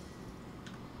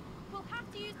 We'll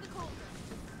have to use the cauldron.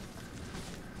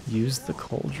 Use the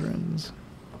cauldrons.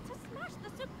 To smash the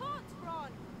supports,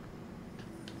 Ron.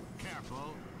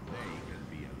 Careful, they can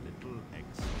be a little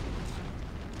explosive.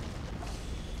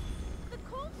 The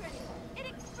cauldron! It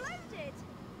exploded!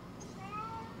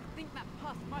 I think that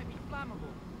pus might be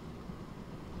flammable.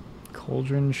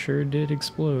 Cauldron sure did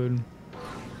explode.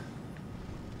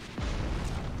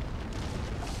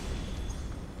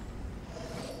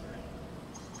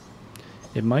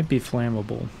 It might be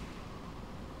flammable.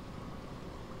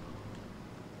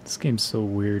 game's so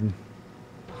weird.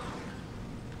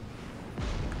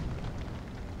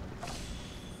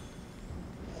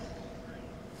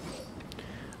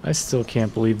 I still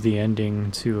can't believe the ending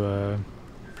to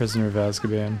Prisoner of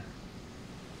Azkaban.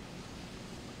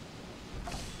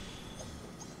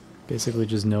 Basically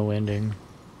just no ending.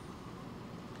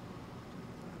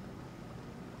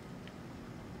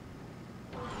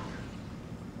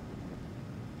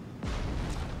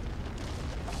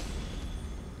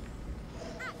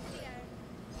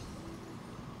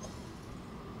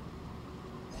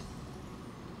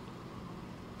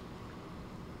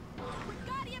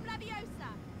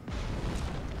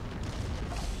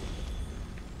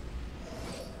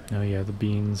 Oh yeah, the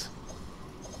beans.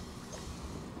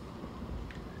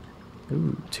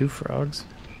 Ooh, 2 frogs.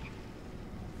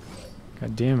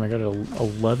 God damn, I got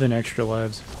 11 extra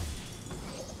lives.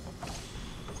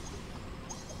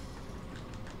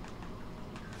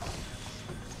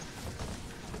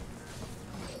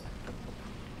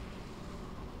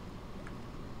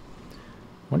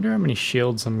 Wonder how many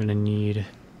shields I'm gonna need.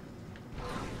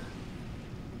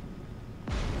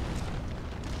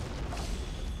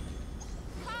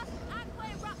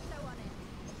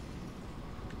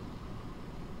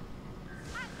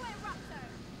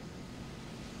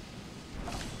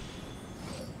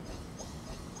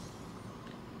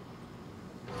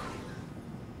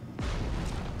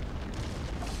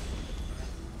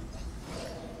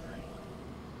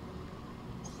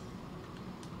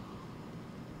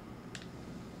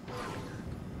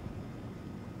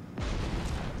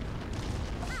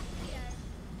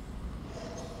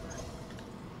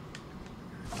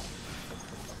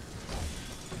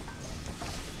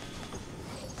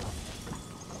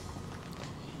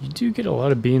 You do get a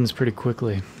lot of beans pretty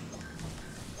quickly.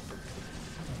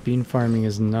 Bean farming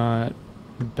is not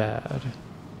bad,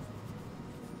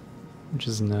 which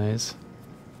is nice.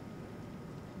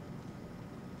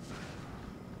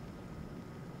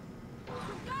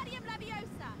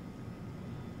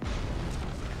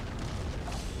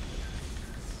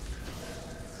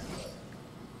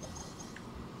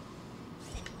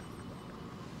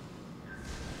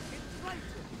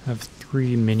 I have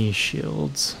 3 mini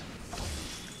shields.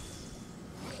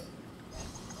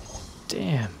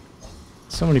 Damn.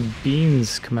 So many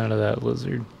beans come out of that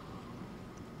lizard.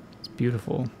 It's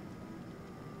beautiful.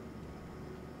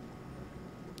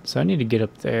 So I need to get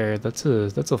up there. That's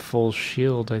a full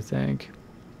shield, I think.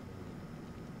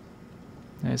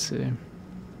 I see.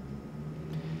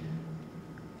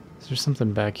 Is there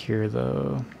something back here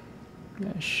though?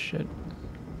 Ah, shit.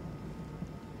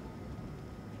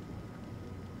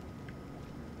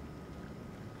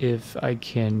 If I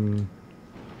can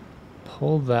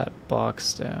pull that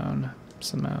box down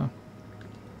somehow.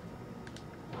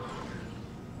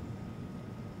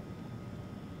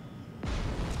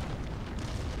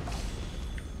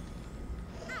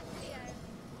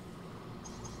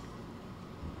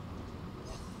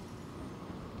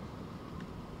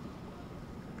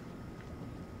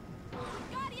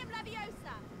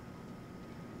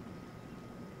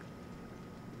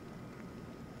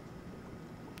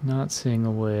 Not seeing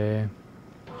a way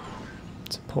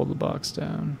to pull the box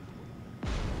down.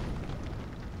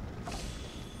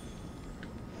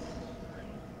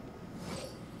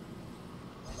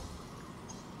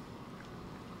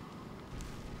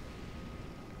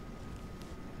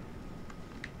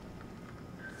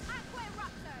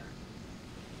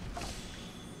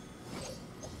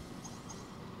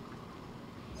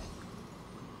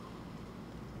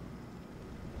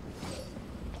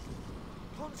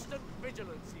 Constant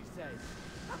vigilance, he says.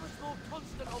 How much more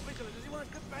constant or vigilant does he want us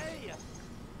to be?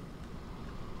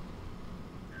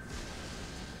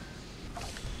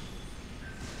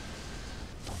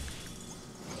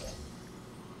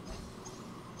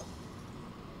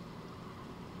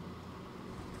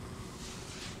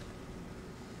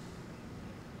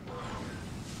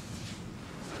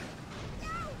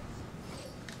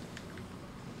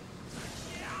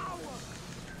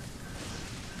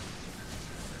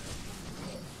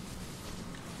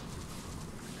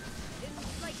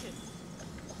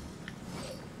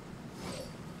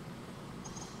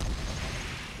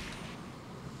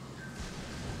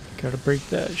 Gotta break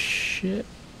that shit.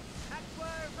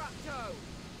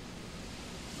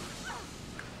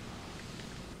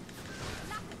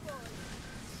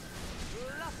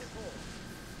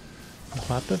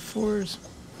 Lapifors?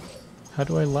 How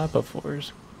do I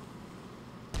Lapifors?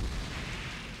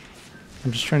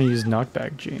 I'm just trying to use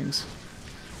knockback genes.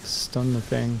 Stun the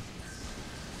thing.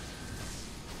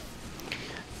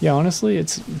 Yeah, honestly,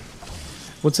 it's...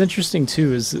 What's interesting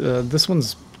too is this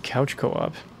one's couch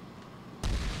co-op.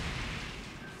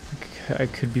 I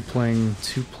could be playing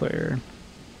 2-player.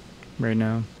 right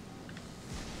now.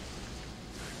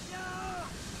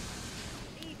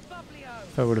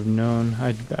 If I would have known,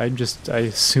 I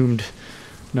assumed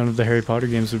none of the Harry Potter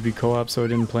games would be co-op, so I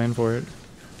didn't plan for it.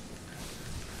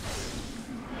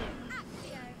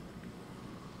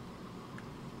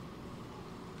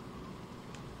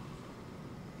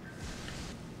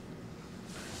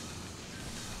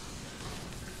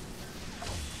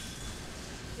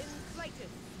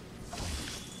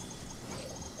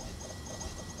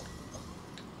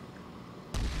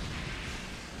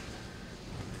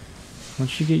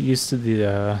 Once you get used to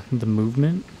the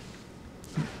movement,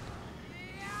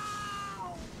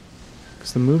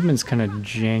 because the movement's kind of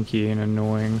janky and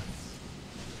annoying.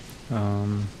 I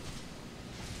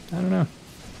don't know.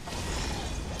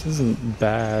 This isn't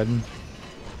bad.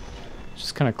 It's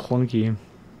just kind of clunky.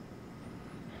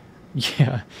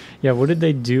 Yeah, yeah. What did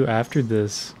they do after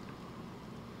this?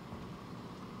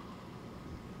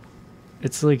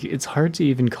 It's like, it's hard to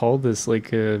even call this like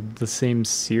the same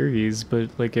series, but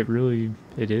like it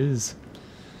is.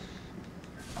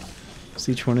 Because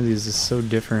each one of these is so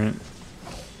different.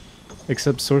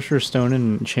 Except Sorcerer's Stone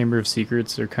and Chamber of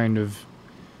Secrets are kind of,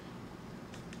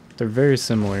 they're very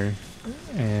similar.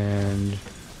 And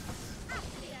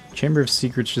Chamber of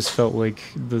Secrets just felt like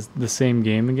the same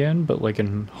game again, but like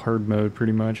in hard mode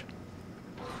pretty much.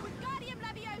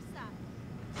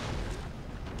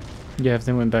 Yeah, if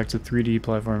they went back to 3D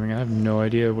platforming, I have no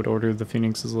idea what Order of the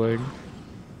Phoenix is like.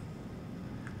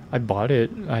 I bought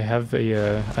it. I have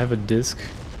a disc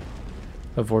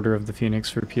of Order of the Phoenix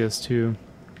for PS2.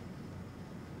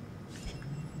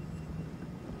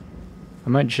 I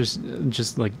might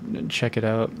just like check it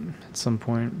out at some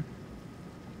point.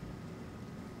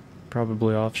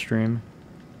 Probably off stream.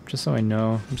 Just so I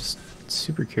know. I'm just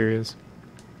super curious.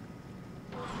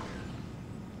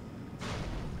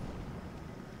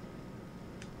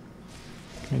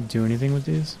 Can I do anything with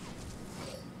these?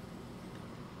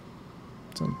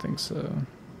 Don't think so.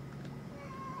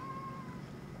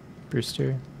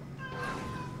 Brewster.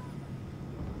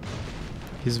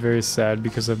 He's very sad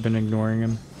because I've been ignoring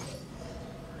him.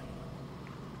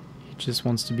 He just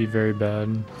wants to be very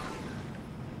bad.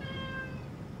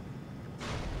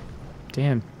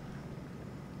 Damn.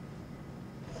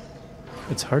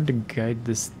 It's hard to guide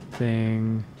this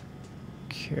thing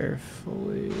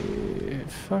carefully.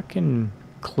 It fucking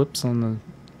clips on the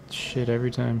shit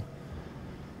every time.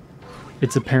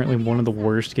 It's apparently one of the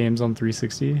worst games on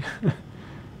 360.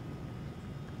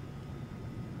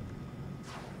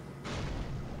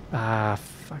 Ah,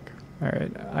 fuck.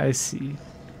 Alright, I see.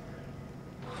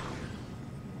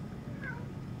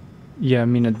 Yeah, I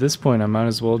mean, at this point, I might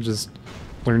as well just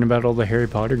learn about all the Harry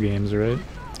Potter games, right?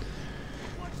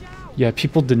 Yeah,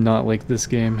 people did not like this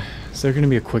game. Is there gonna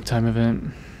be a QuickTime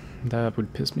event? That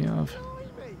would piss me off.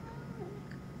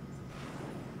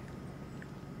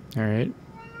 Alright.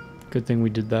 Good thing we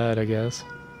did that, I guess.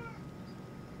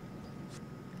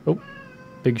 Oh,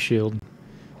 big shield.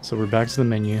 So we're back to the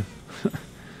menu.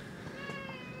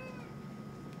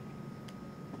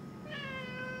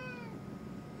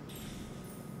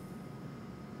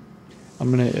 I'm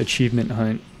gonna achievement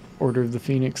hunt Order of the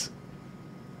Phoenix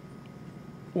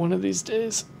one of these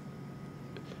days.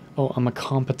 Oh, I'm a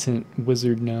competent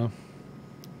wizard now.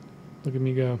 Look at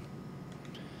me go.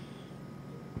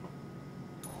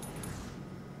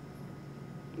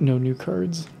 No new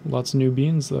cards. Lots of new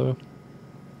beans, though.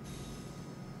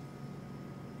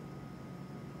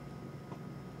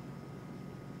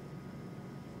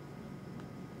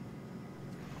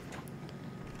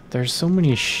 There's so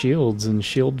many shields and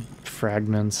shield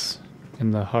fragments in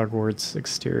the Hogwarts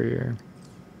exterior.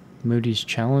 Moody's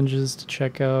Challenges to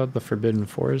check out, the Forbidden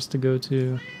Forest to go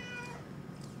to.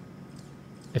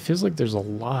 It feels like there's a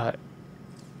lot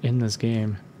in this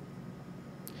game.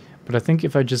 But I think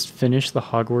if I just finish the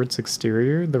Hogwarts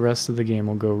exterior, the rest of the game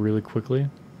will go really quickly.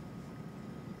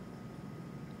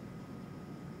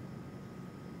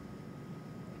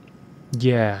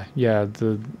 Yeah, yeah,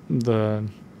 the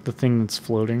thing that's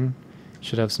floating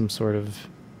should have some sort of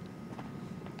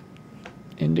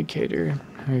indicator.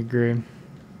 I agree.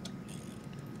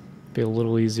 Be a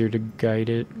little easier to guide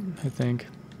it, I think.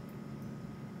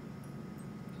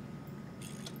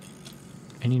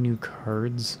 Any new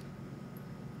cards?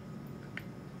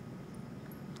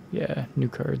 Yeah, new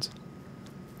cards.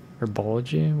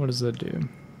 Herbology? What does that do?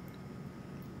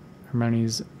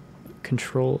 Hermione's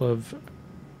control of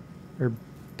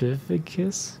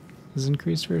Herbivicus is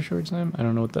increased for a short time. I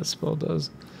don't know what that spell does,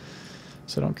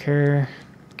 so I don't care.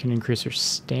 Can increase her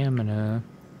stamina.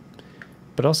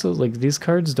 But also, like, these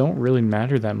cards don't really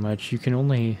matter that much. You can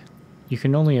only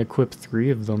equip 3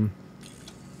 of them.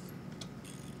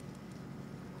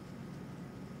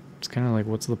 kind of like,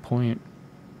 what's the point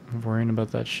of worrying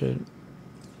about that shit?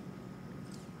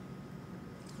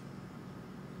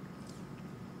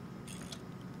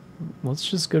 Let's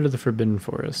just go to the Forbidden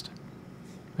Forest.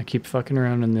 I keep fucking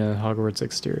around in the Hogwarts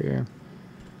exterior.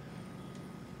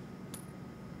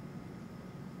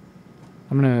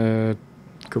 I'm gonna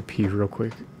go pee real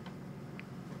quick.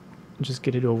 Just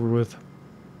get it over with.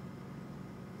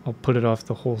 I'll put it off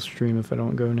the whole stream if I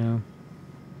don't go now.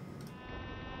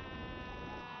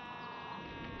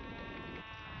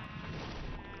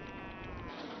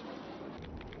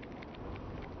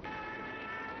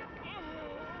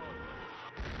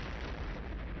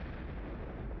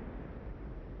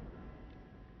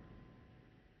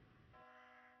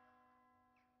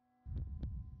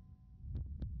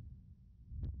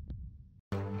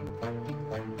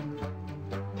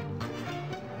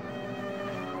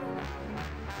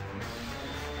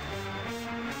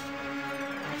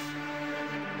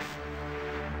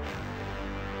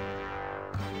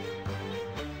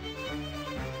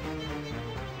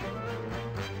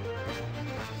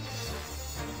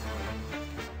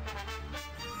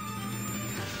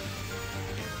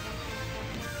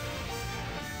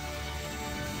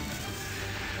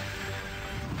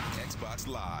 Xbox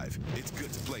Live. It's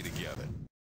good to play together.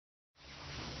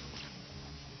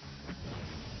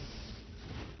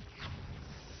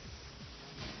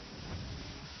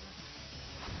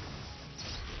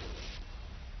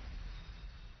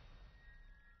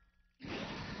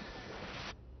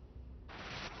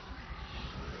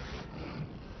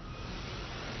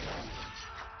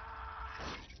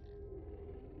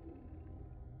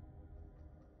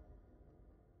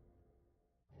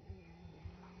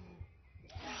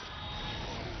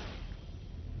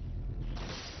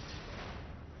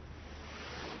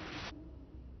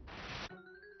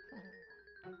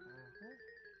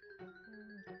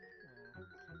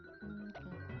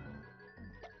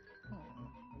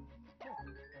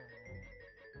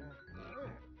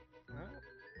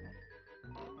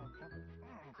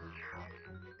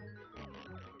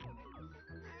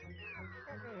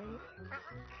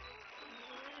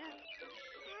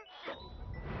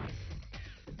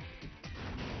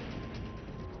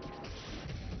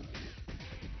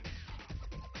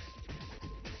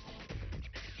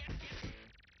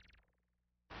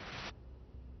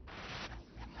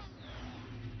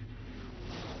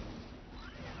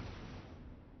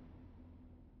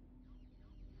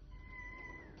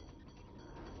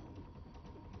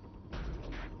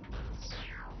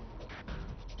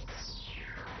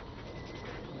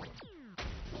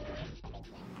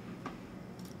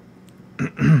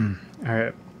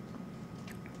 Alright.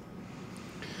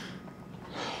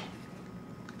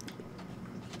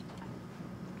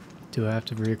 Do I have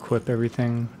to re-equip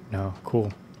everything? No,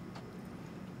 cool.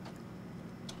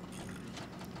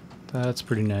 That's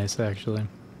pretty nice, actually.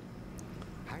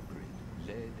 Hagrid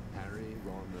led Harry,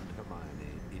 Ron, and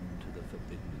Hermione into the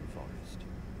Forbidden Forest.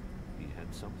 He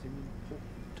had something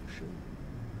important to show them.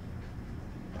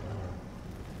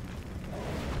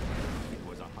 It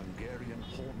was a Hungarian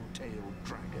horn-tailed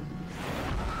dragon.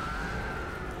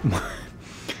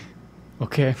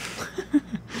 Okay.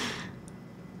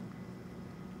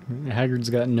 Hagrid's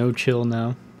got no chill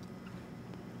now.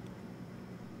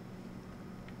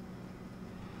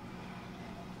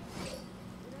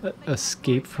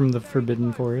 Escape from the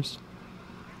Forbidden Forest.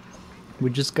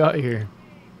 We just got here.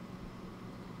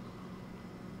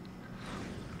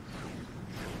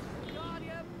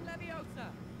 Guardium Leviosa.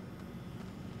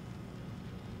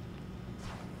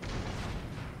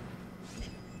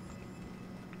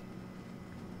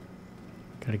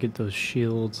 Gotta get those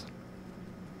shields.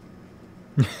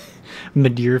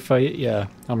 Madeir fight? Yeah,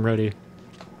 I'm ready.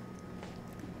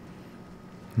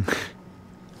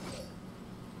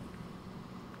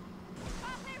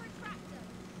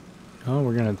 Oh,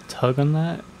 we're gonna tug on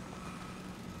that?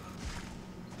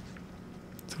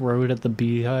 Throw it at the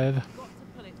beehive? Got to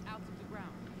pull it out of the ground.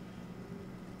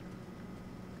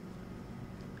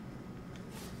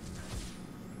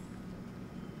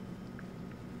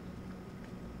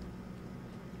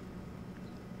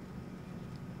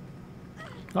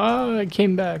 Oh, it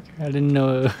came back. I didn't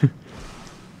know.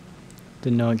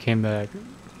 Didn't know it came back.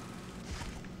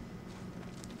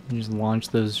 You just launch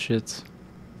those shits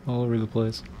all over the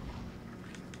place.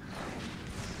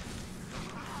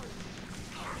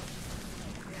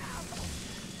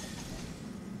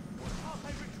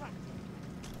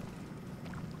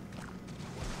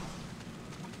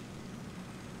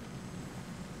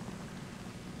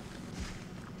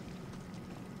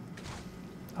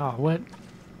 Oh, what?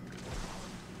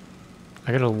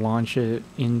 I gotta launch it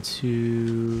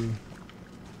into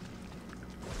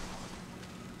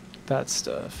that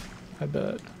stuff, I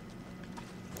bet.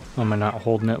 Am I not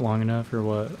holding it long enough or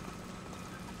what?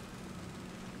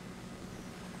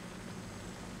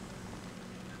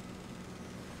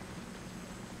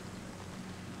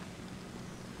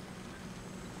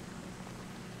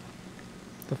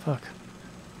 The fuck?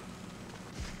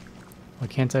 Why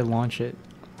can't I launch it?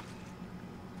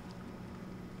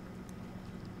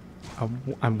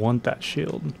 I want that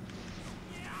shield.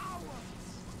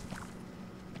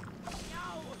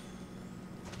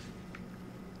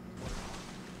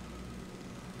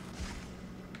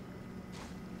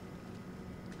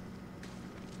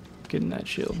 Getting that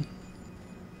shield.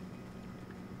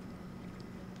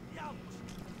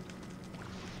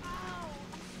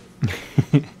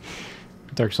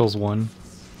 Dark Souls 1.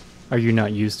 Are you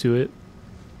not used to it?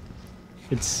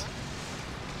 It's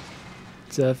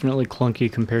definitely clunky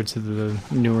compared to the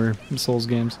newer Souls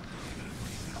games.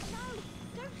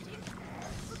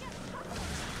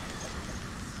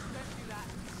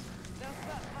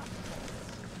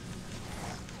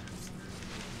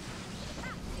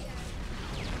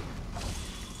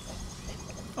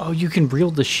 Oh, you can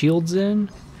reel the shields in?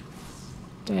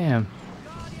 Damn.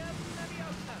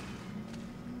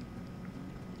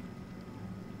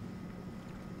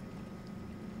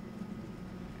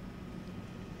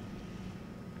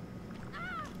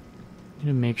 Need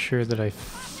to make sure that I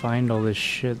find all this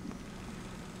shit.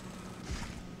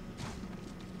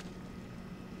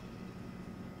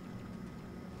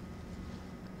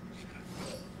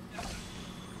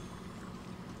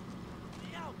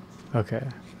 Okay,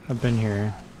 I've been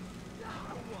here.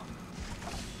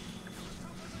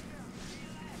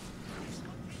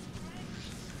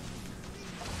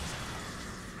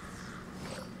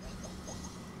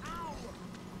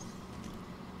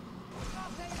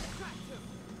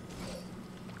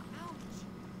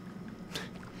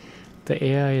 The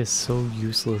AI is so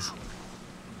useless.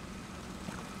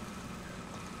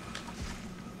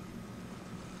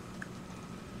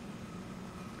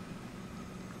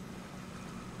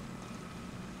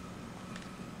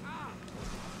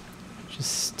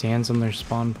 Just stands on their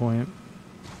spawn point.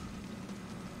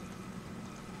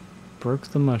 Broke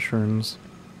the mushrooms.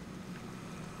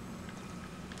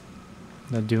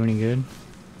 Not do any good.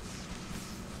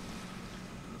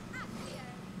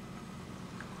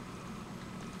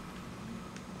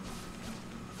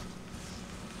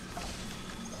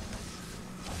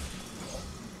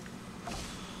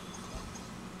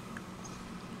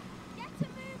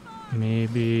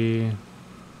 Maybe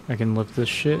I can lift this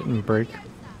shit and break.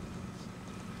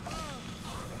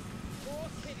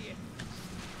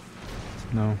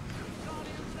 No.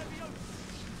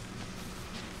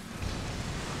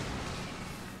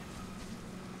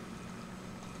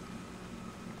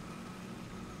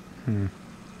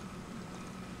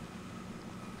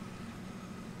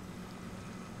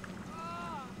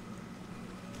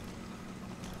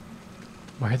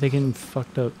 Why are they getting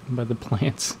fucked up by the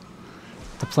plants?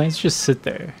 The plants just sit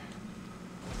there.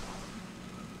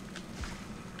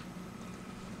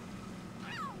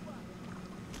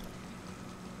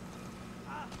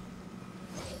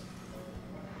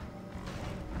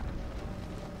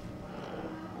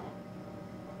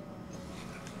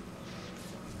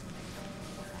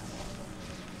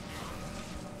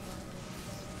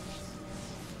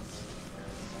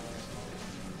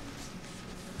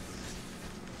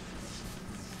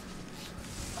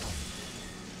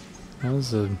 That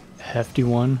was a hefty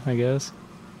one, I guess.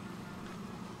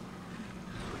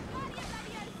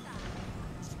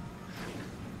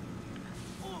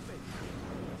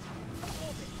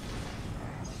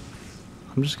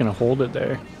 I'm just gonna hold it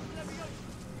there.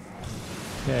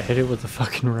 Yeah, hit it with a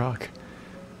fucking rock.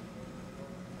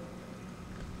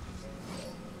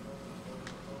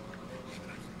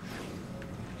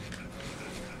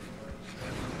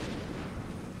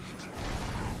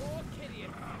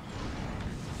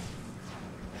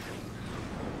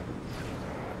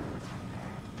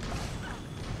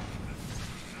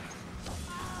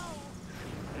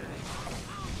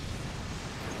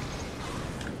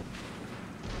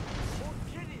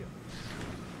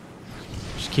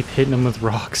 Just keep hitting them with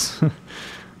rocks.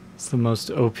 It's the most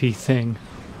OP thing.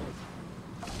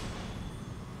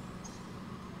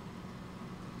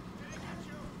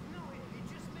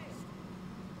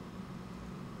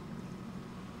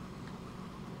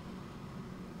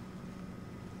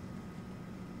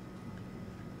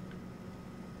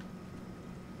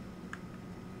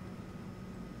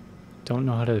 Don't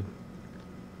know how to...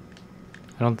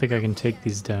 I don't think I can take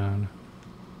these down.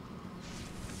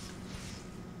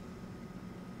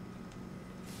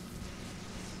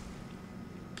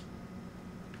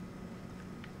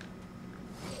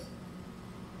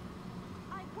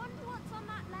 I wonder what's on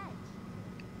that ledge.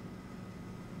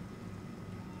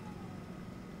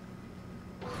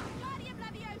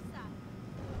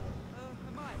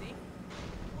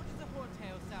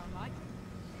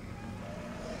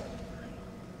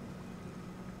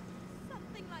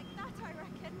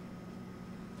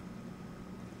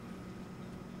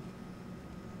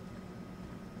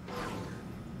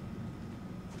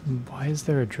 Why is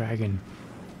there a dragon?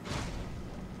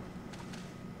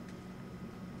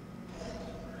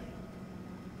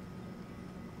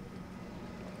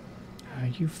 Ah,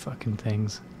 you fucking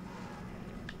things.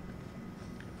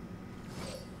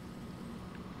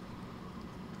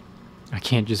 I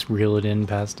can't just reel it in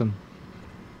past him.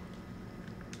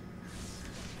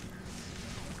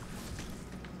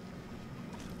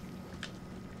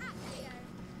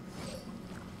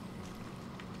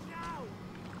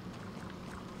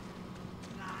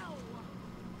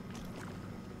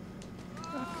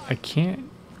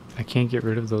 I can't get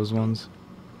rid of those ones.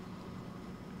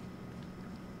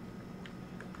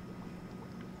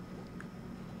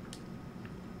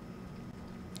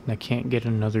 I can't get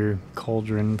another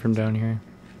cauldron from down here.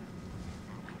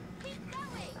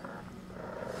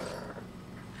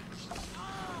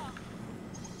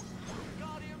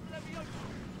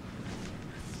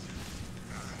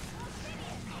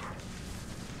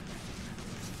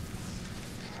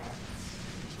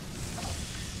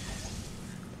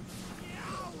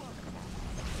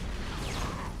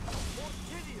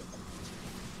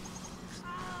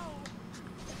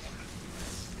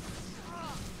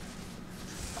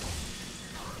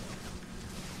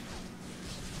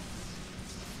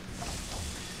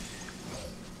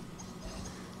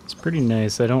 Pretty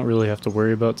nice. I don't really have to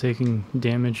worry about taking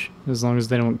damage as long as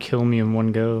they don't kill me in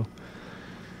one go,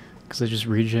 because I just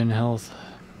regen health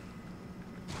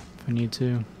if I need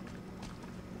to.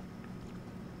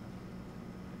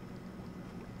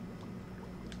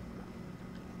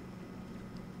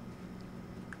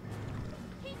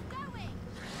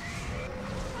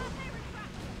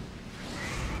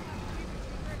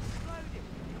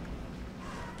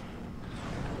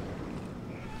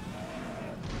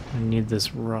 I need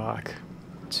this rock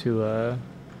to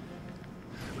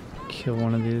kill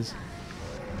one of these.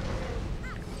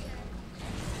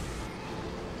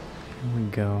 There we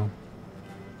go.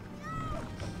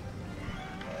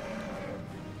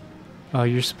 Oh,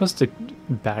 you're supposed to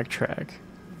backtrack.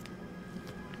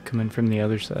 Come in from the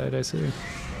other side, I see.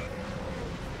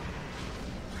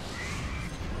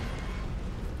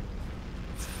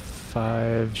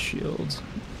 Five shields.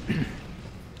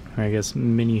 Or I guess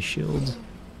mini shields.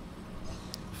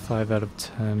 5 out of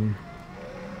 10.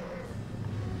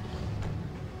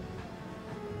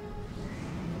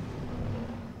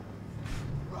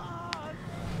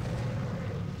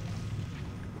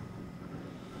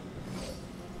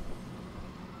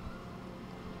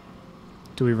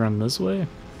 Do we run this way?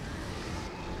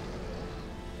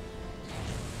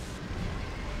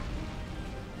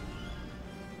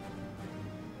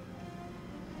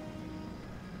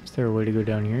 Is there a way to go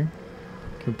down here?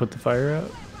 Can we put the fire out?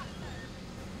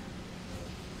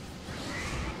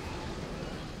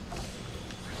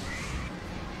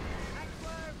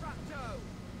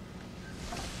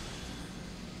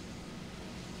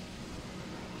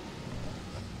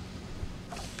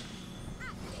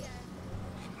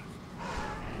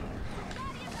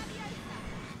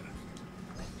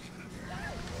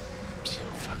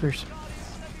 Fuckers.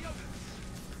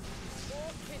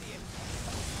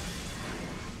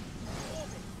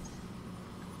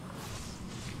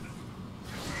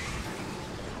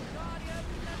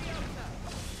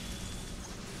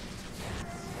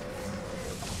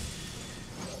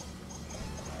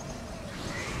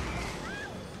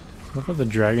 I love how the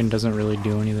dragon doesn't really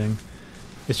do anything.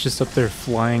 It's just up there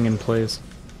flying in place.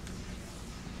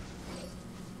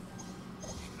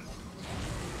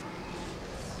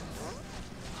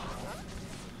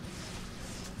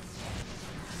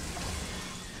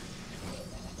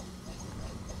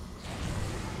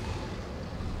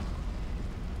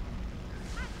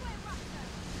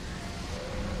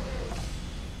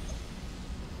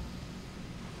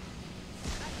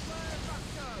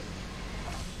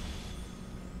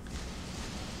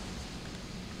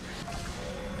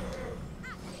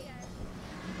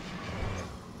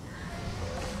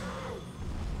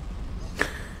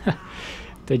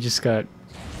 They just got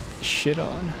shit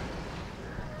on.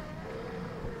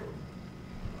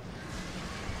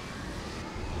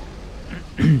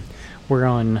 We're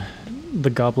on the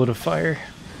Goblet of Fire.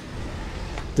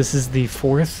 This is the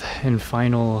 4th and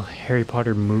final Harry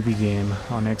Potter movie game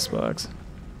on Xbox.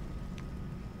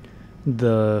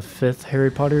 The 5th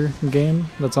Harry Potter game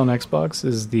that's on Xbox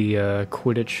is the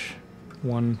Quidditch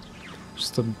one.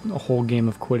 Just a whole game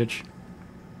of Quidditch.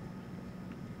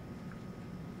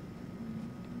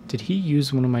 Did he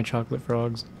use one of my chocolate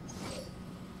frogs?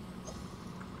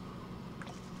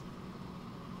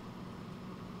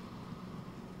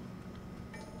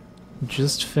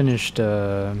 Just finished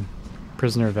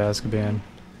Prisoner of Azkaban,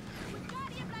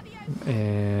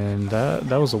 and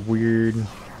that was a weird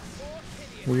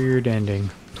ending.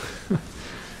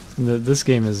 This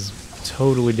game is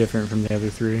totally different from the other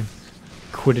three.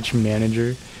 Quidditch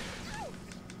Manager.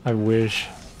 I wish.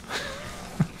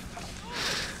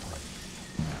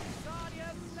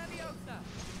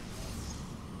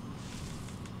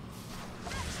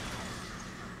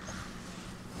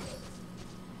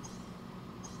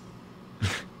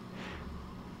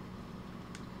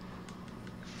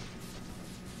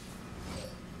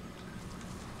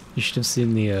 You should have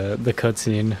seen the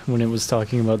cutscene when it was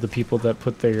talking about the people that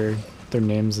put their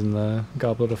names in the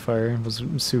Goblet of Fire. It was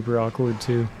super awkward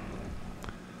too.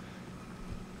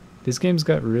 These games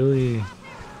got really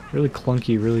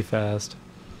clunky really fast.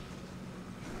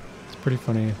 It's pretty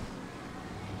funny.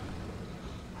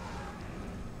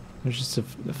 There's just a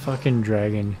fucking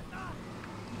dragon.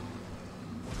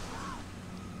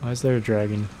 Why is there a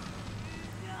dragon?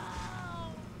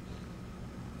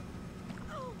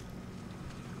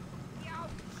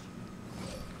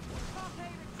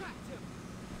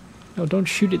 No, don't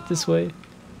shoot it this way.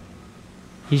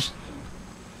 He's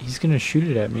gonna shoot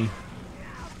it at me.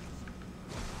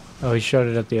 Oh, he shot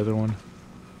it at the other one.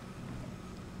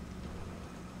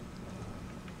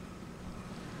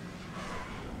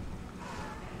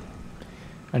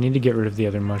 I need to get rid of the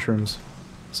other mushrooms.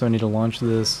 So I need to launch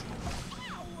this.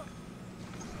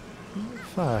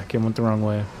 Fuck, it went the wrong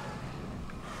way.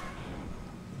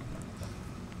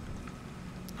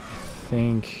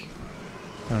 I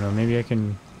don't know, maybe I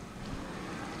can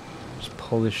just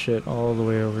pull this shit all the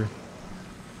way over.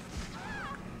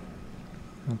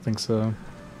 I don't think so.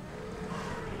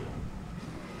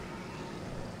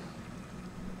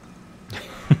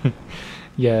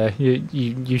 Yeah,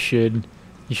 you should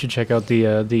check out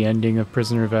the ending of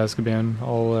Prisoner of Azkaban.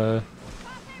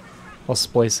 I'll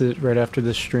splice it right after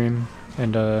this stream,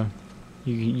 and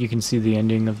you can see the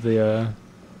ending of the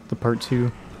part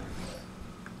 2.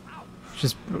 It's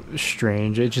just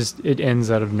strange. It ends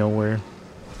out of nowhere.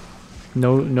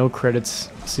 No credits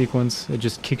sequence. It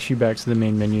just kicks you back to the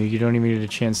main menu. You don't even get a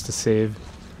chance to save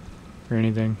or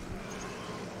anything.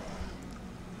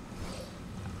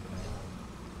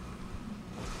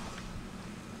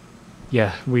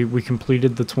 Yeah, we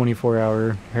completed the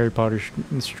 24-hour Harry Potter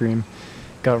stream.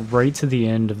 Got right to the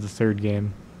end of the 3rd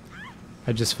game.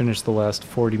 I just finished the last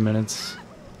 40 minutes.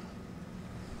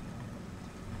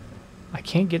 I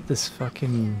can't get this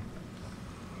fucking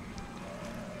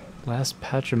last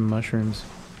patch of mushrooms.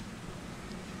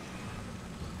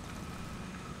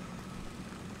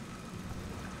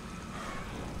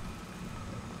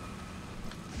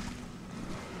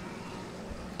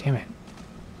 Damn it.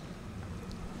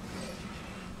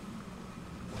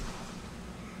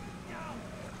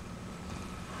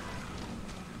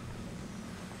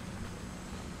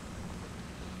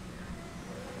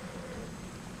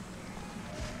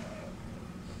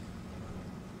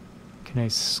 Can I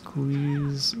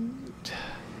squeeze?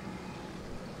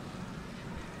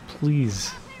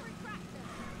 Please.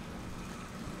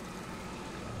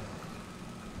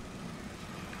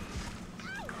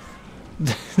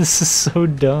 This is so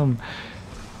dumb.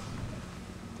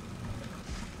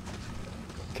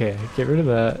 Okay, get rid of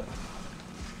that.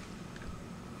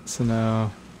 So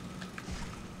now...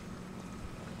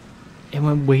 It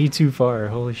went way too far,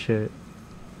 holy shit.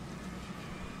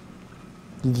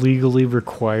 Legally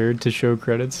required to show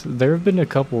credits. There have been a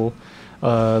couple.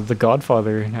 The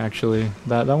Godfather, actually.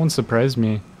 That one surprised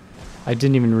me. I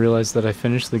didn't even realize that I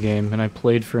finished the game, and I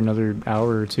played for another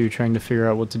hour or two trying to figure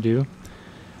out what to do.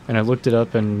 And I looked it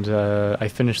up, and I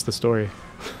finished the story.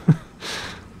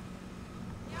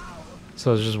 So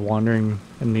I was just wandering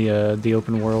in the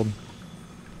open world.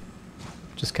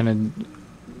 Just kind of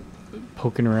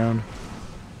poking around.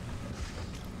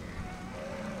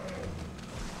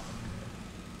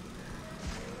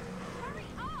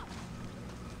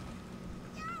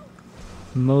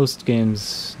 Most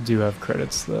games do have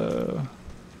credits, though.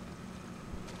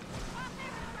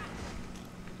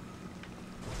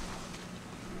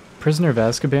 Prisoner of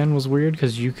Azkaban was weird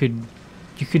because you could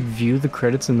view the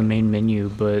credits in the main menu,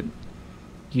 but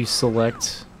you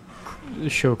select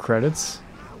show credits,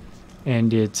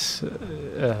 and it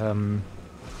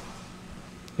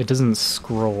doesn't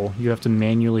scroll. You have to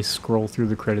manually scroll through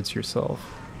the credits yourself.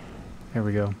 There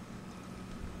we go.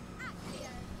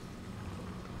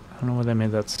 I don't know why they made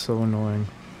that so annoying.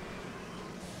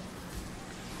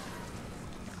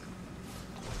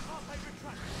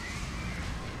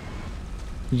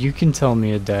 You can tell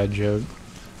me a dad joke.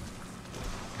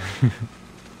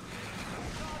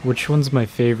 Which one's my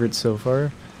favorite so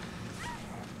far?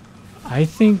 I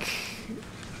think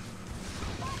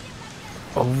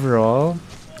overall,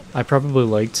 I probably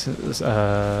liked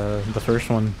the first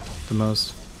one the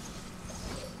most.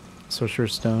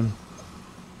 Sorcerer's Stone.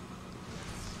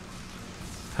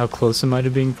 How close am I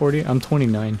to being 40? I'm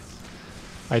 29.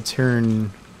 I turn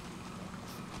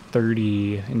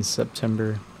 30 in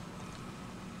September.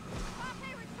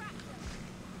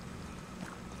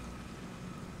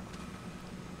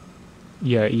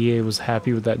 Yeah, EA was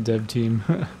happy with that dev team.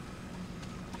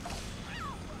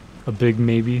 A big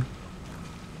maybe.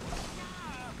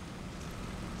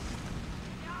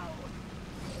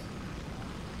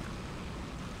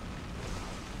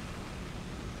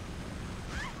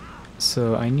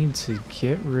 So I need to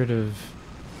get rid of...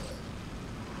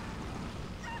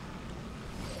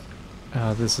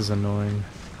 this is annoying.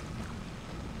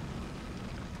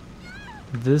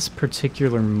 This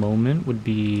particular moment would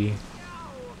be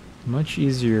much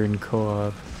easier in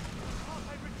co-op.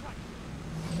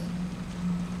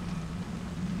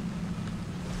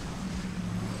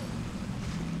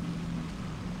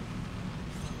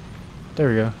 There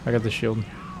we go, I got the shield.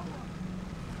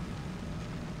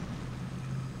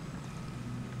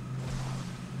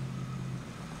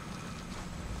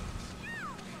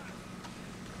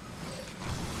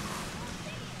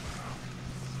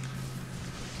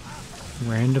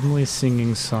 Randomly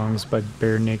singing songs by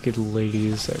bare naked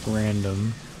ladies at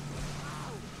random.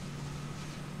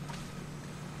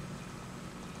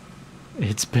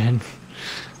 It's been...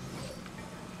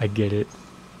 I get it.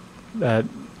 That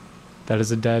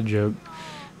is a dad joke.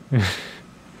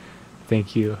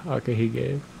 Thank you,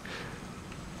 Akahige.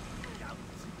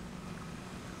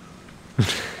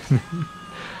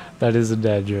 That is a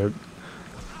dad joke.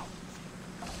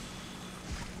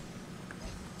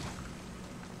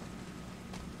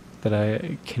 That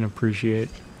I can appreciate.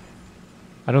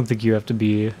 I don't think you have to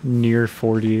be near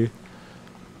 40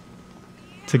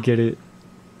 to get it.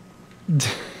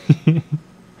 I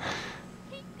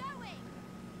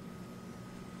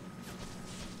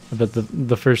bet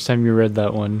the first time you read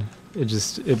that one,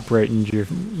 it brightened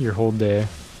your whole day.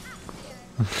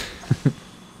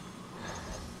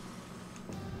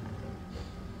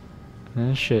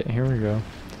 Ah shit, here we go.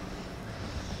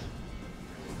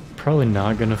 Probably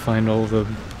not gonna find all the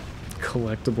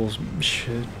collectibles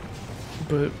shit,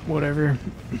 but whatever.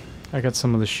 I got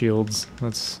some of the shields.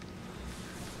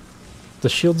 The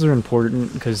shields are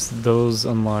important because those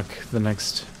unlock the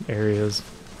next areas.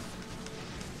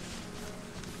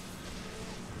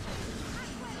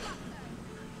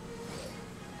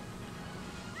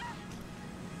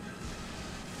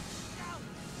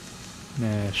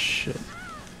 Ah shit. I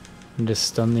need to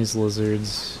stun these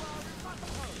lizards.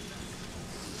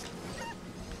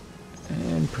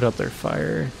 And put out their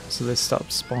fire so they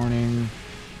stop spawning.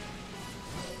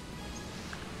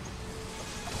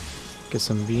 Get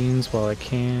some beans while I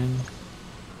can.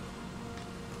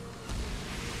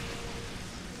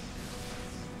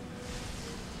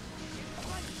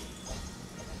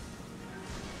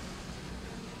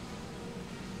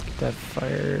 Get that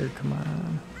fire, come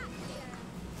on.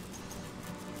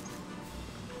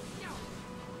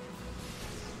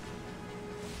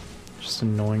 Just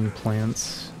annoying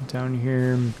plants down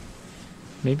here.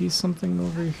 Maybe something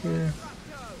over here.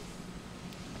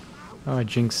 Oh, I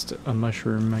jinxed a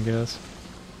mushroom, I guess.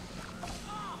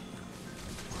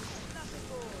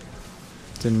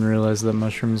 Didn't realize that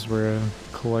mushrooms were a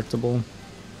collectible.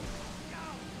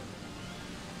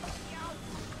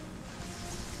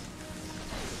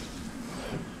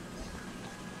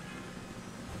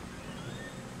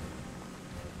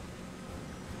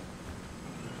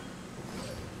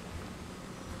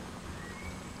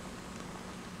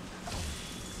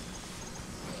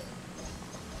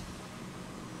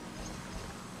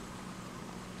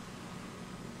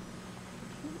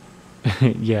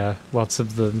 Yeah, lots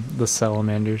of the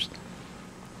salamanders.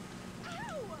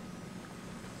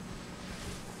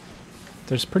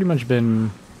 There's pretty much been,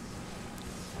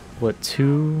 what,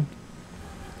 two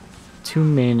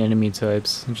main enemy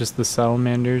types. Just the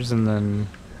salamanders and then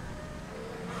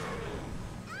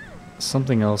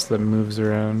something else that moves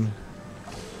around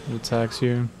that attacks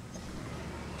you.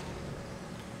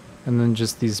 And then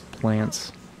just these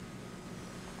plants.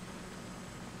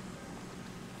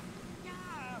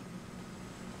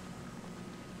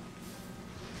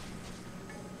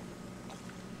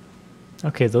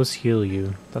 Okay, those heal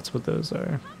you. That's what those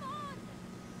are.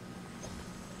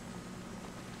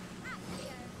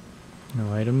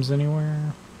 No items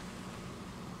anywhere?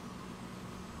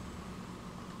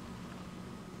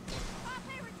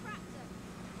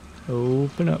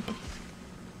 Open up.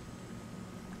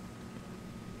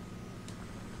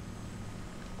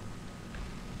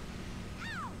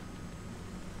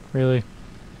 Really?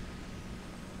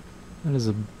 That is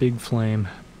a big flame.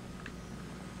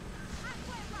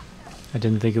 I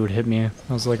didn't think it would hit me.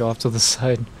 I was like off to the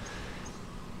side.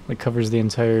 It covers the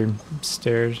entire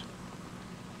stairs.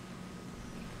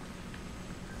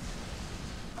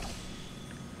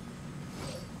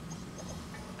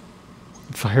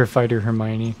 Firefighter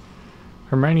Hermione.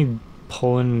 Hermione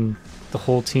pulling the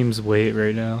whole team's weight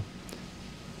right now.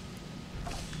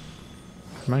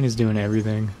 Hermione's doing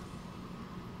everything.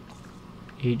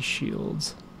 8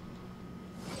 shields.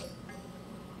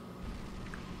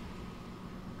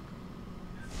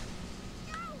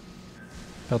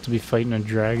 About to be fighting a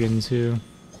dragon too.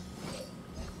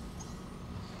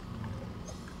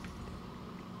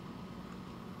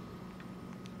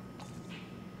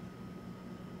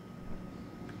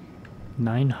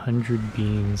 $900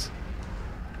 beans.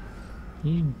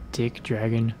 You dick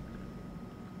dragon.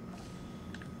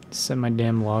 Set my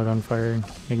damn log on fire.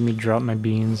 Make me drop my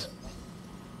beans.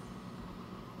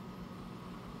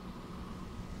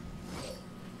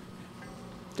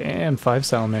 Damn, 5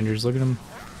 salamanders. Look at them.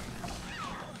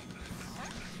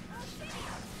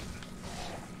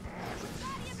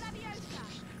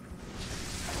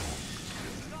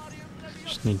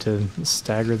 Just need to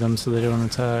stagger them so they don't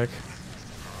attack.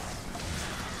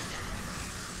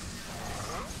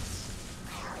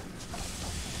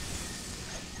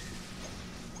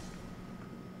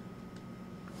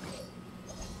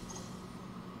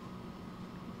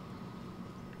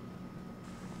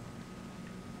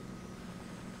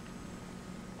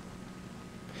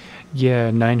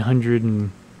 Yeah,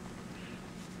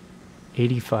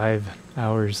 985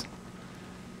 hours.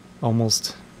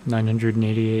 Almost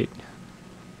 988.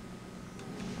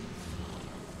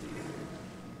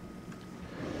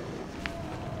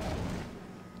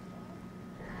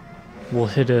 We'll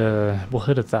hit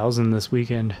 1,000 this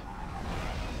weekend.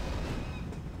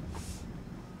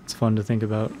 It's fun to think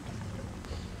about.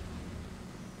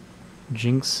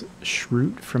 Jinx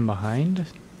Shroot from behind?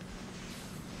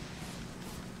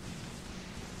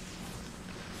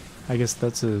 I guess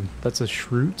that's a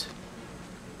shroot.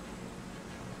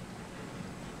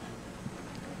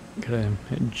 Gotta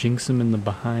jinx him in the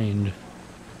behind.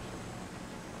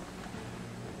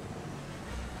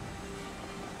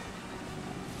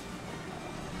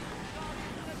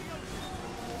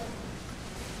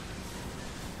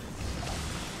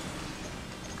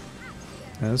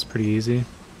 That's pretty easy.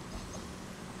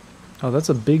 Oh, that's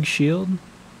a big shield?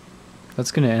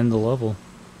 That's gonna end the level.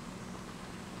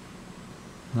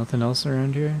 Nothing else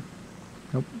around here?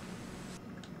 Nope.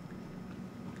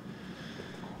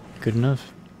 Good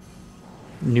enough.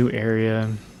 New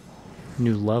area,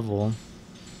 new level.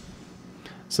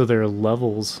 So there are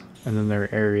levels, and then there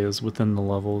are areas within the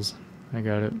levels. I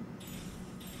got it.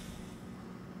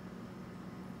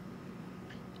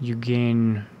 You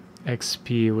gain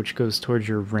XP, which goes towards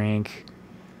your rank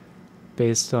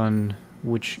based on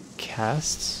which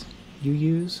casts you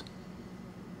use,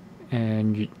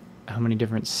 and how many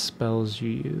different spells you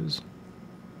use,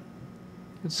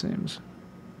 it seems.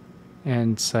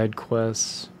 And side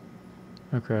quests.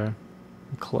 Okay.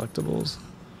 Collectibles.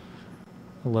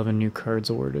 11 new cards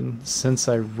awarded. Since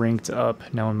I ranked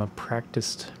up, now I'm a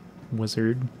practiced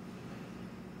wizard.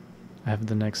 I have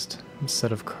the next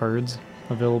set of cards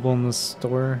available in the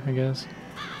store, I guess.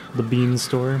 The bean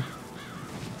store.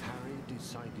 Harry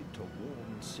decided to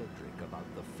warn Cedric about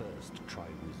the first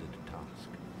Triwizard task.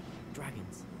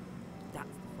 Dragons.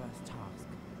 That's the first task.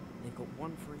 They've got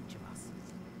one for each of us.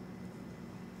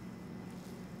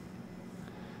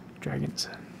 Dragons.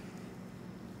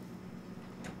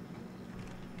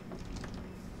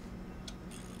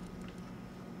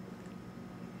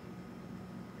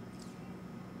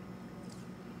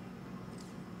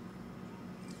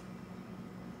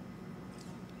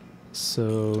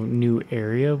 So, new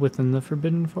area within the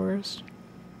Forbidden Forest?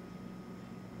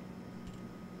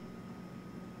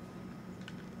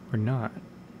 Or not?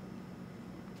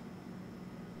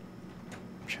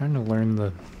 I'm trying to learn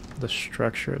the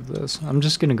structure of this. I'm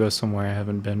just gonna go somewhere I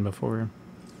haven't been before.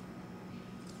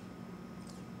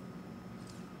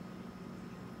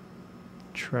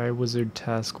 Triwizard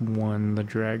Task 1, the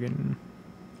dragon.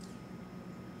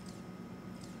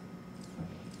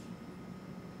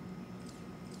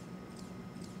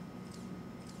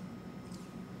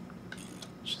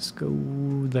 Just go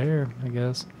there, I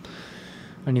guess.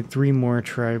 I need 3 more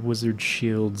Triwizard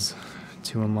shields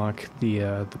to unlock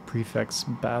the prefect's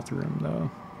bathroom,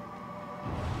 though.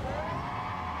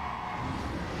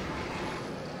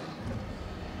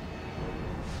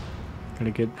 Gotta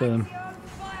get the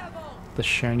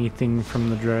shiny thing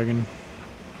from the dragon.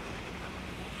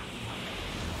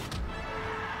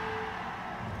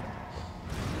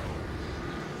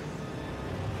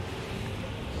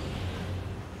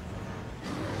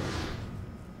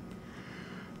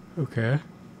 Okay.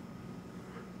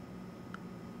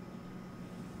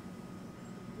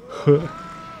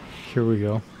 Here we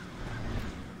go.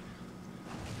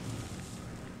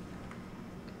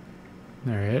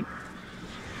 Alright.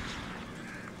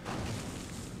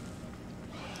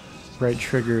 Right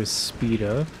trigger is speed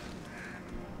up.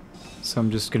 So I'm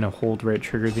just gonna hold right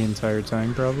trigger the entire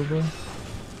time, probably.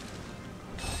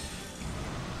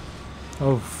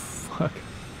 Oh, fuck.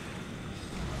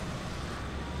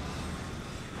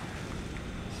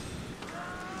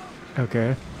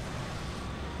 Okay.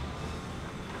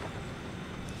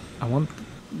 I want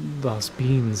those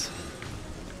beans.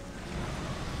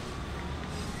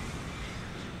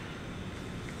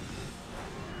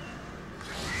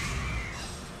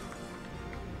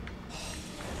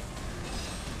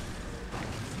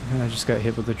 I just got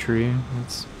hit with a tree.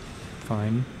 That's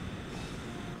fine.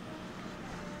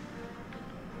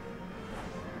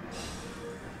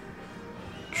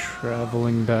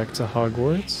 Traveling back to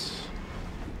Hogwarts.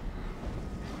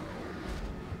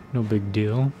 No big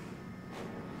deal.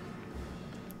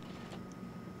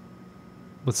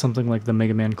 With something like the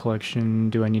Mega Man collection,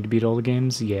 do I need to beat all the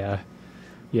games? Yeah.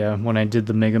 Yeah, when I did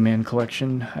the Mega Man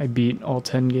collection, I beat all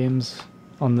 10 games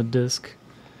on the disc.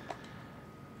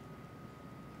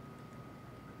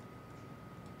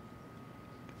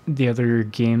 The other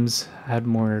games had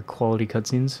more quality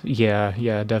cutscenes. Yeah,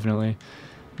 yeah, definitely.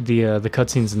 The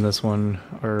cutscenes in this one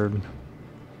are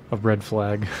a red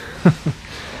flag.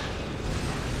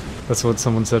 That's what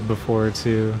someone said before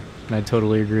too, and I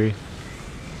totally agree.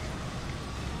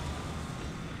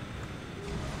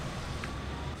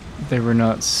 They were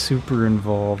not super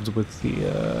involved with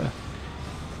the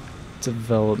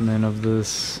development of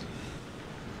this.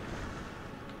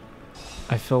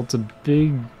 I felt a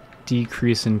big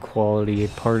decrease in quality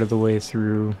part of the way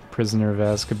through Prisoner of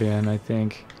Azkaban, I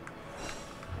think.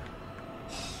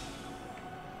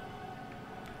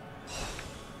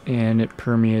 And it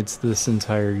permeates this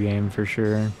entire game for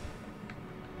sure.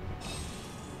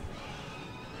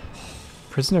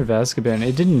 Prisoner of Azkaban,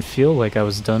 it didn't feel like I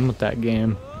was done with that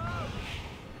game.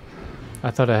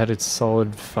 I thought I had a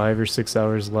solid 5 or 6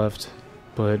 hours left,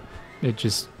 but it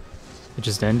just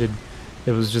ended.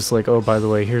 It was just like, oh, by the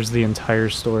way, here's the entire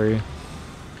story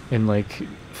in like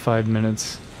 5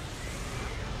 minutes.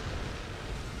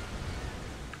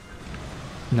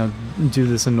 Now do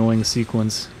this annoying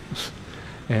sequence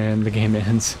and the game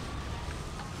ends.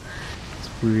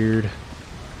 It's weird.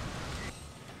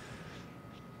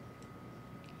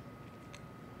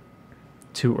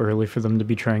 Too early for them to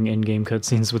be trying in-game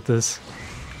cutscenes with this.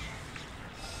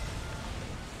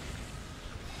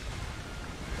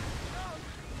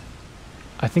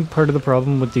 I think part of the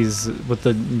problem with these, with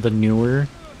the newer,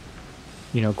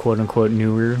 you know, quote-unquote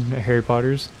newer Harry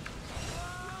Potters,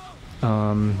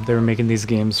 they were making these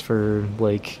games for,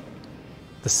 like,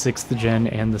 the 6th gen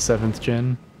and the 7th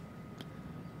gen.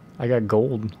 I got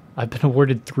gold. I've been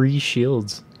awarded 3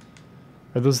 shields.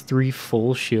 Are those 3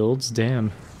 full shields?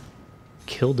 Damn.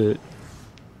 Killed it.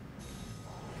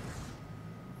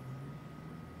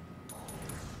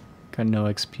 Got no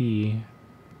XP.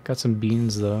 Got some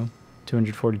beans, though.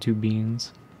 242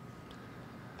 beans.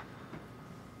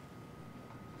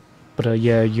 But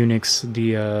yeah, Unix,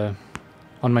 the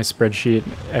on my spreadsheet,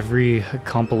 every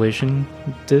compilation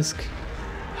disc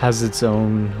has its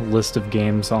own list of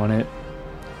games on it.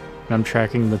 And I'm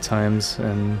tracking the times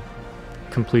and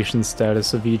completion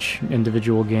status of each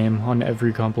individual game on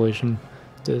every compilation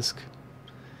disc.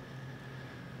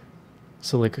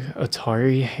 So like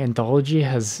Atari Anthology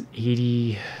has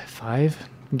 85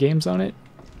 games on it.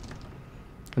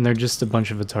 And they're just a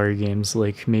bunch of Atari games,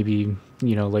 like maybe,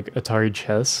 you know, like Atari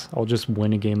Chess. I'll just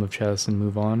win a game of chess and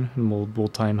move on, and we'll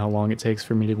time how long it takes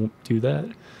for me to do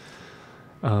that.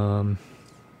 I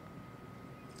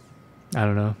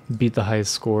don't know, beat the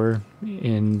highest score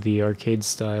in the arcade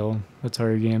style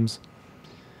Atari games.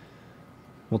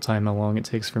 We'll time how long it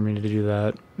takes for me to do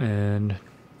that, and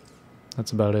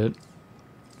that's about it.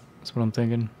 That's what I'm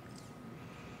thinking.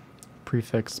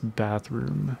 Prefect's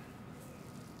bathroom.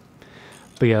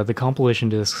 But yeah, the compilation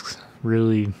discs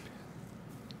really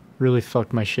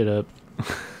fucked my shit up.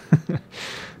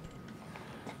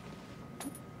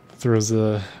 Throws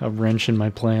a wrench in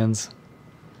my plans.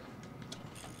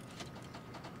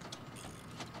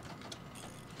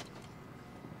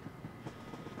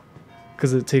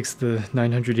 Because it takes the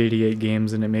 988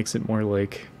 games and it makes it more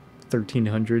like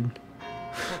 1300.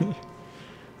 I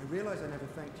realize I never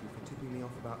thanked you for tipping me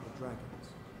off about the dragons.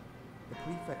 The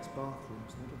prefect's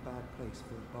bathroom's not a bad place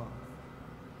for a bath.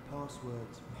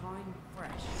 Passwords pine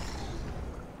fresh.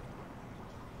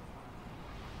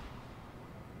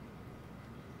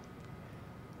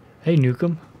 Hey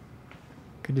Nukem.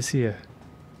 Good to see you.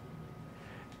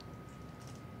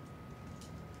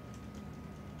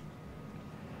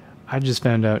 I just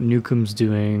found out Nukem's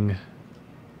doing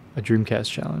a Dreamcast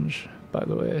challenge, by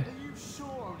the way.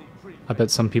 I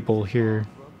bet some people here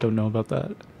don't know about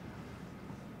that.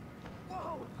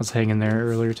 was hanging there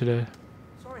earlier today.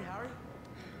 Sorry, Harry.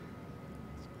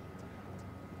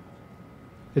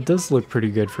 It does look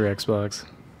pretty good for Xbox.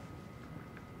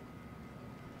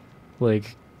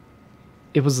 Like,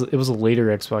 it was a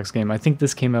later Xbox game. I think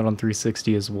this came out on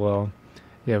 360 as well.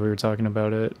 Yeah, we were talking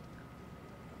about it.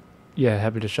 Yeah,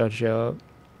 happy to shout you out.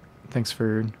 Thanks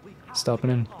for stopping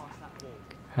in.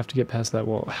 Have to get past that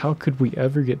wall. How could we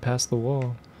ever get past the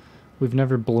wall? We've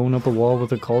never blown up a wall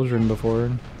with a cauldron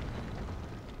before.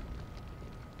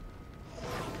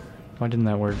 Why didn't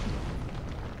that work?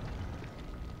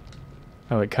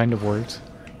 Oh, it kind of worked.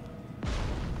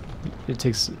 It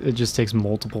just takes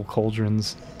multiple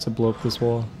cauldrons to blow up this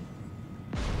wall.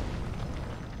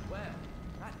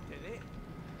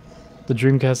 The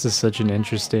Dreamcast is such an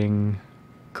interesting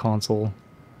console.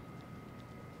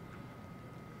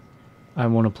 I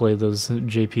want to play those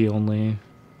JP only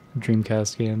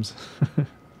Dreamcast games.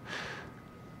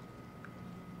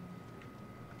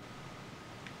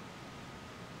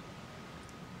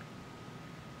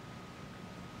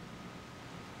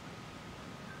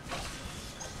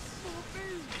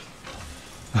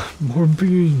 More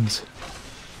beans!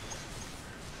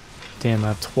 Damn, I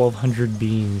have 1,200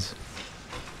 beans.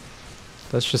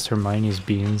 That's just Hermione's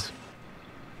beans.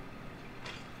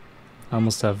 I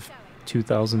almost have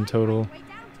 2,000 total.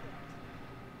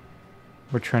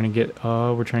 We're trying to get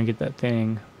that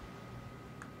thing.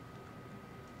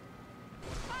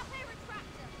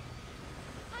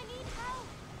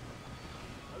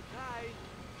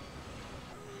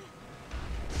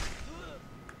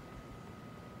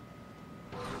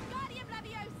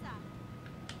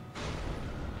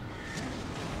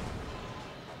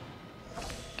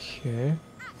 Okay.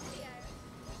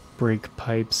 Break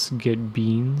pipes, get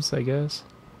beans, I guess.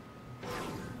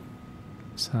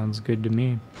 Sounds good to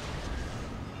me.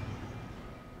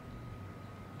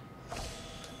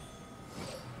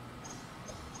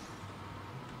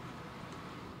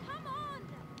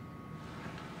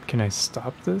 Can I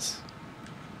stop this?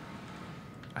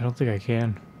 I don't think I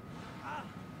can.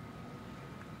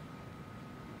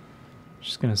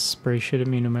 Just gonna spray shit at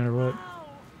me no matter what.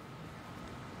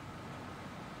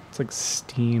 It's like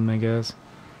steam, I guess.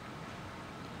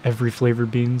 Every flavor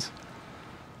beans.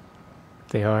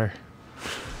 They are.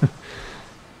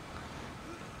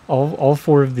 all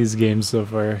 4 of these games so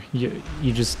far, you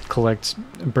just collect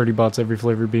Birdie Bot's every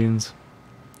flavor beans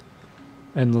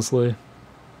endlessly.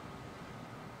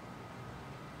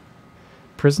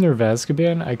 Prisoner of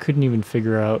Azkaban, I couldn't even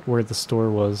figure out where the store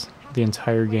was the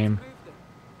entire game.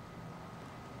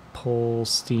 Pull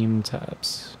Steam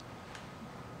taps.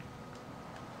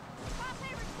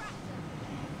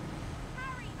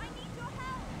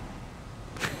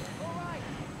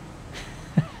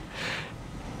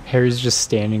 Harry's just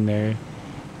standing there.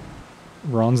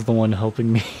 Ron's the one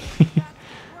helping me.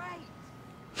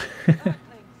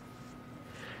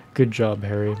 Good job,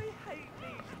 Harry.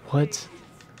 What?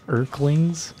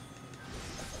 Urklings?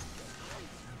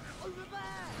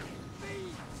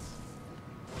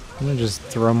 I'm gonna just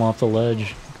throw them off the ledge.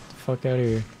 Get the fuck out of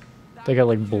here. They got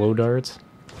like blow darts.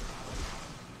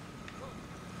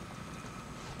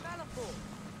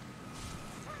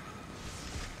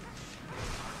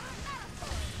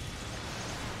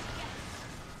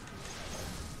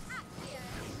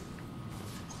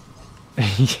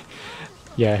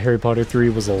 Yeah, Harry Potter 3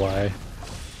 was a lie.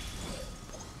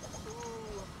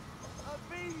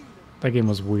 That game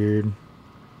was weird.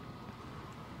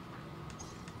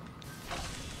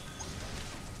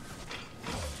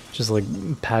 Just like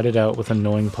padded out with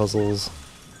annoying puzzles.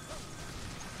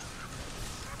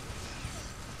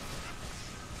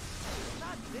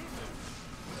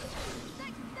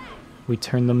 We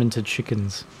turned them into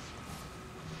chickens.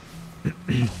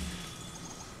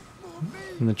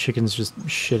 And the chickens just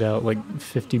shit out like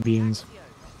 50 beans.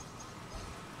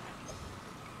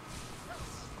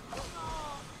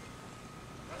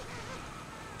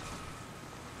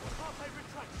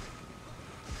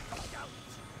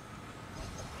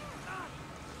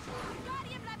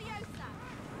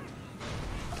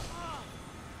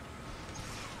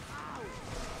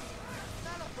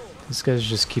 These guys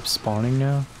just keep spawning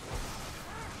now.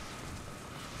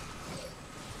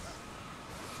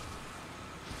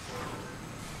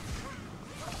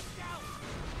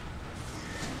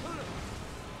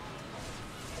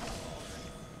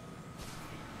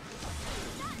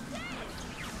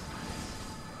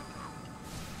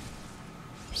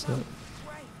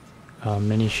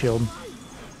 Mini shield.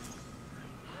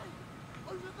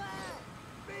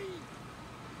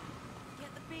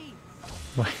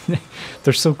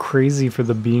 They're so crazy for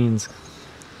the beans.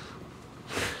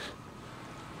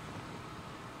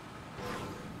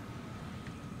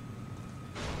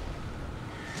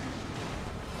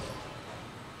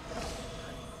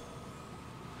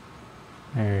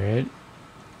 Alright.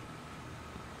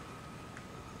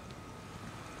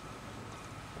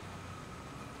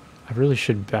 I really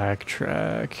should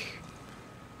backtrack.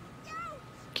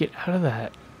 Get out of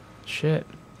that. Shit.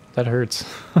 That hurts.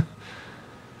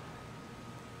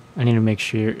 I need to make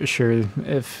sure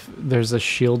if there's a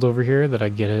shield over here that I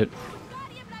get it.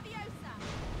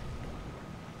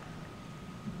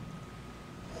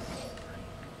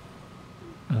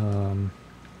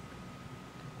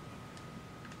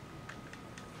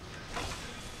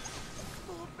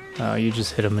 Oh, you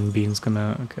just hit him and beans come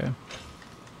out. Okay.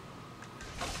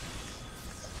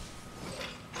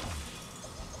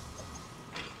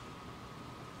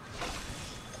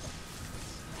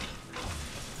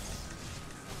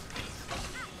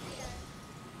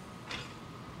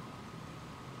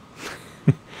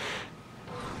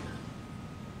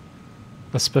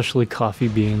 Especially coffee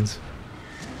beans.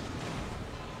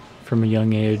 From a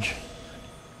young age.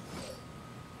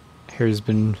 Harry's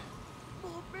been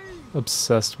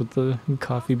obsessed with the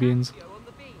coffee beans.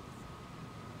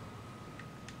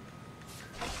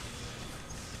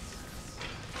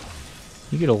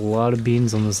 You get a lot of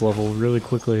beans on this level really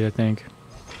quickly, I think.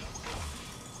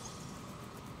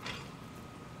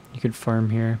 You could farm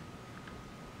here.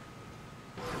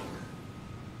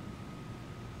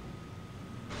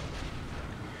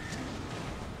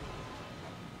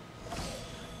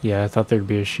 Yeah, I thought there'd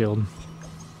be a shield.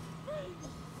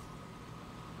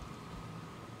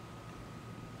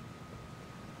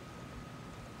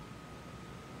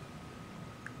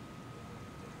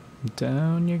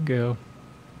 Down you go.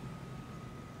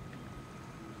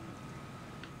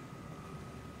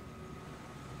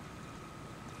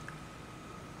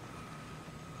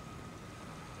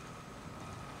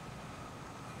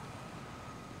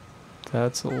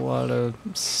 That's a lot of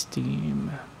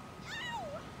steam.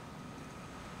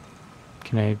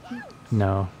 Can I?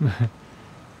 No.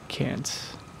 Can't.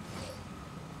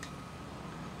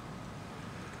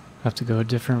 Have to go a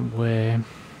different way.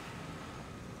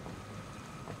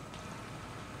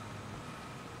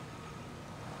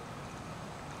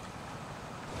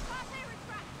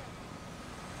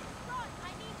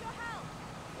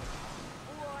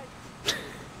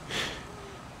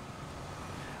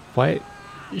 Why?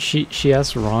 She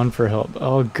asked Ron for help.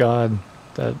 Oh god,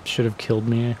 that should have killed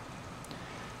me.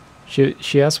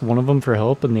 She asked one of them for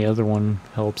help and the other one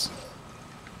helps.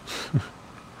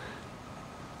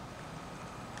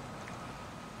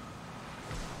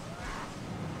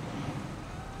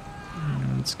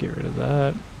 Let's get rid of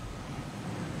that.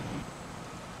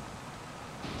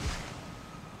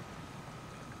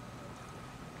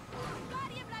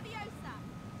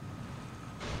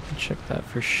 Check that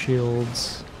for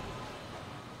shields.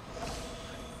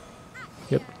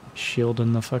 Yep, shield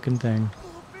in the fucking thing.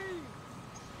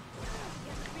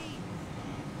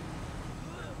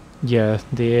 Yeah,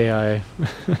 the AI.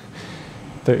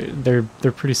 they're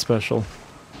pretty special.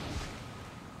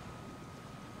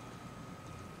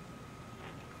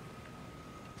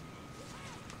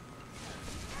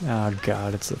 Oh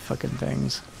god, it's the fucking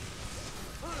things.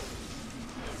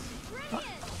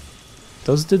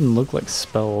 Those didn't look like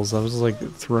spells. I was like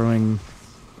throwing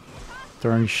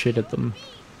shit at them.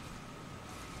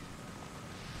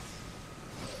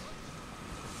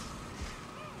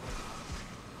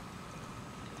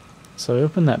 So I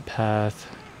opened that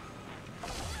path.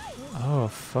 Oh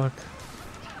fuck.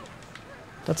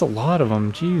 That's a lot of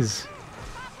them, jeez.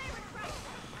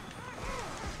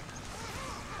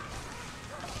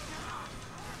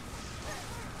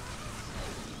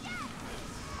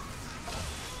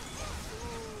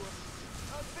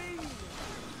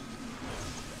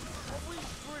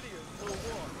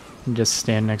 Just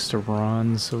stand next to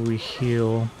Ron so we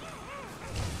heal.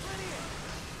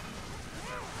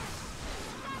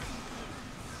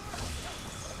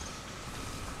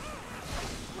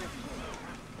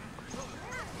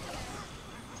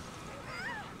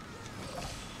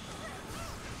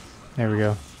 There we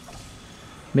go.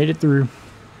 Made it through.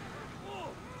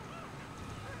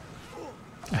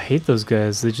 I hate those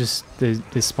guys.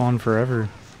 They spawn forever.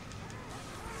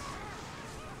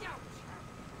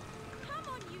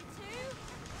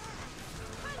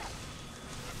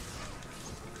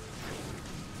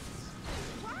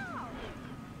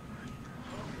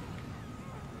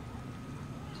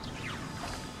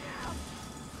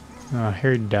 Oh,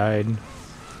 Harry died.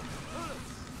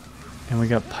 And we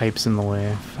got pipes in the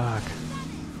way. Fuck.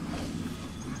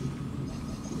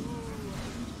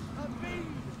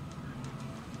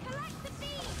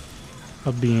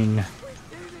 A being.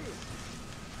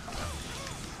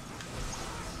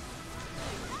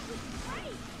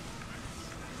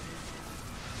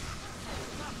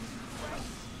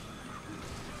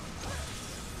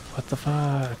 What the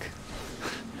fuck?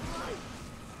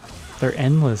 They're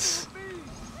endless.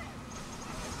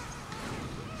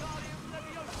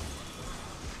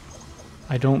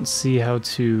 I don't see how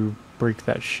to break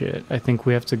that shit. I think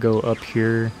we have to go up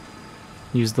here,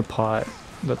 use the pot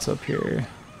that's up here.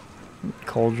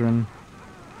 Cauldron.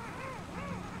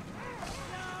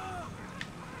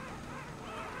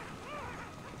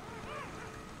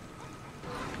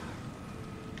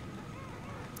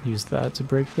 Use that to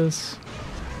break this.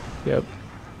 Yep.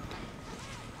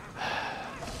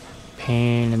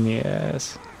 Pain in the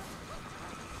ass.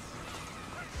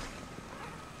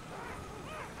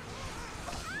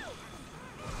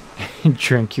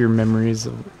 Drink your memories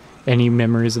of any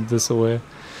memories of this away.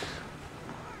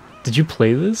 Did you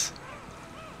play this?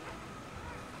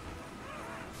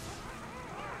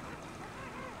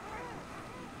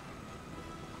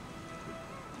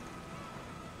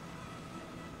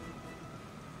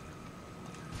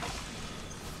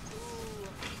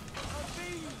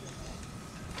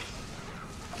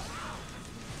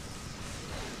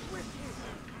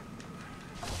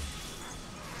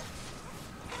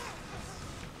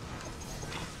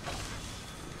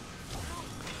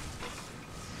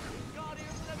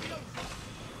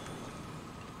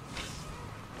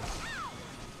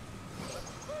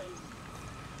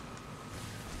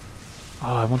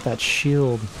 Oh, I want that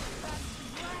shield.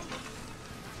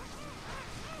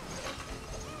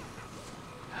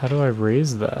 How do I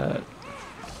raise that?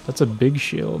 That's a big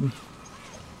shield.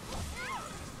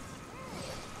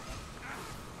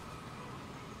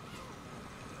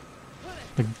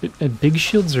 Like, big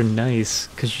shields are nice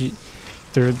because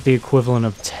they're the equivalent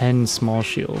of 10 small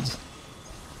shields.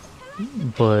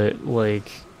 But,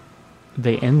 like,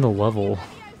 they end the level,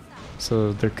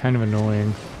 so they're kind of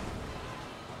annoying.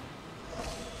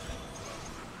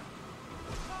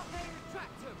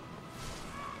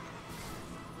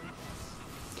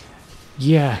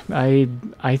 Yeah,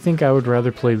 I think I would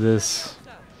rather play this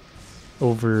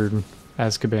over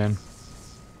Azkaban.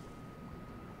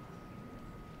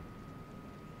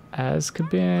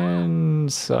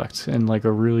 Azkaban sucked in like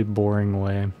a really boring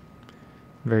way.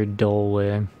 Very dull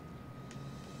way.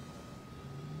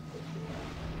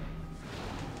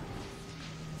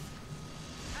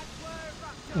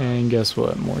 And guess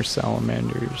what? More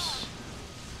salamanders.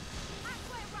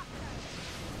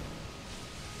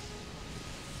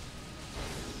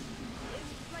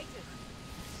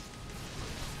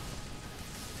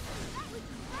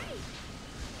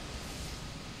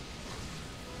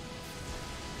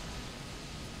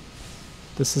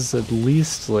 This is at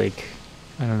least like,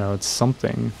 I don't know, it's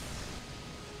something.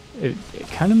 It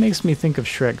kind of makes me think of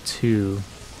Shrek 2.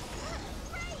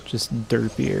 Just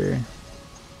derpier.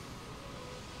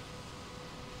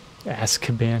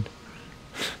 Azkaban.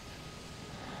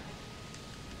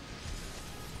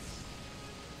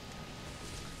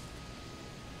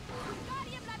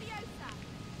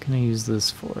 Can I use this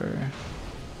for?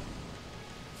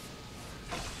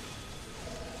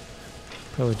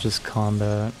 Probably just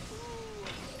combat.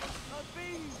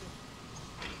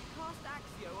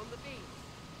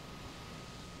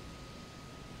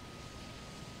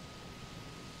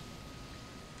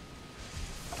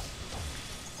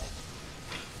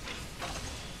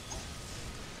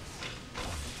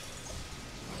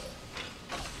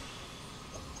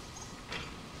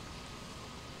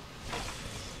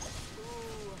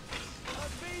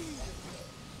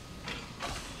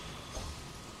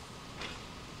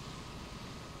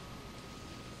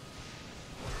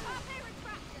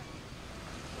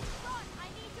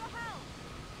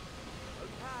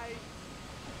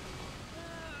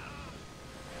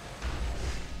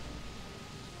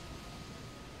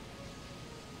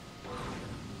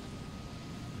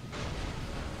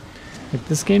 Like,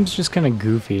 this game's just kind of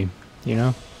goofy, you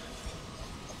know?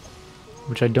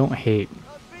 Which I don't hate.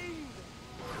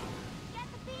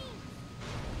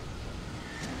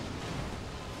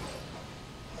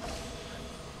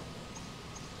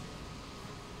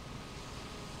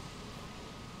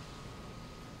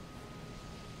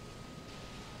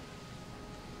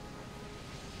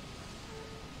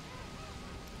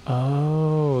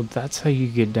 Oh, that's how you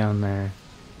get down there.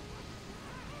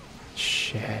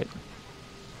 Shit.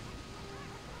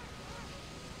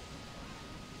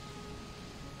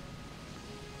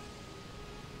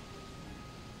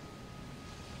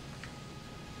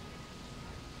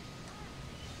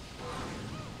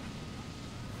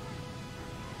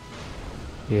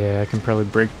 Yeah, I can probably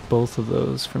break both of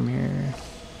those from here.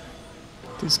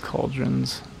 These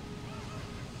cauldrons.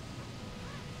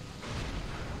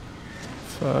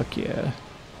 Fuck yeah.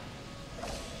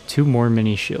 2 more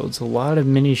mini shields. A lot of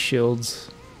mini shields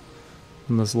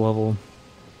on this level.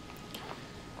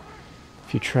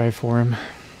 If you try for him.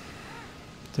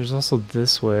 There's also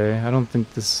this way. I don't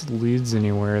think this leads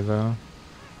anywhere though.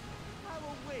 How are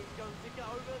we going to get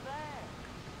over there?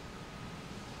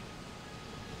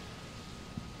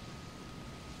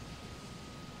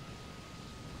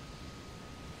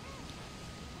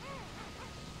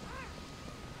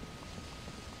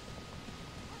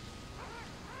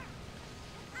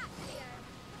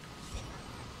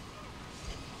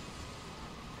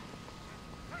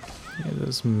 Yeah,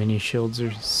 those mini shields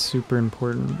are super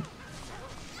important.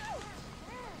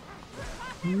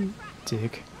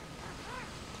 Dick.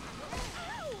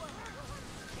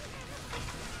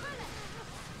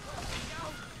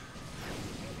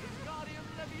 Guardian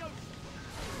Leviosa.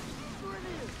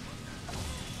 Brilliant.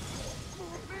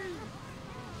 More beams.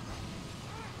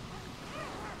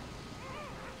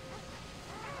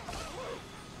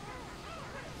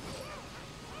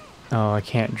 Oh, I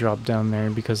can't drop down there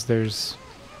because there's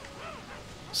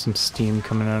some steam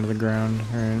coming out of the ground.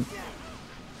 Alright.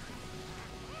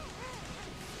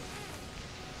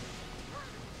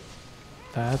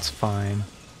 That's fine.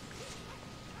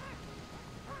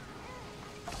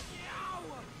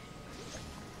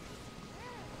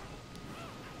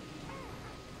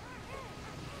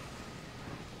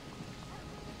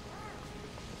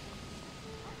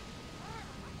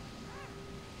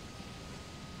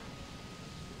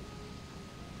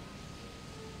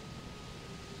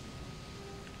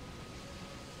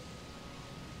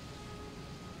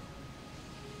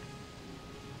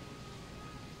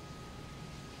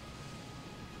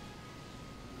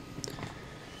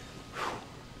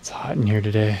 It's hot in here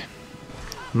today.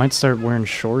 I might start wearing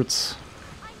shorts.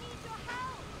 I need your help.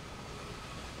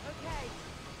 Okay.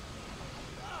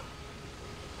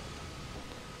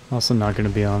 I'm also not going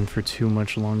to be on for too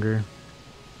much longer.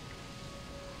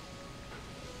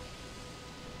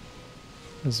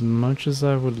 As much as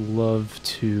I would love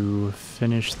to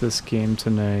finish this game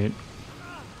tonight,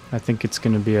 I think it's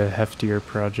going to be a heftier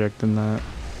project than that.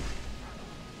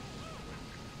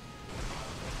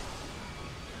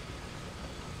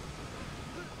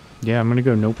 Yeah, I'm gonna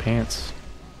go no pants.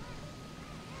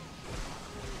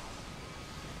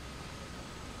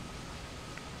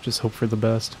 Just hope for the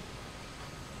best.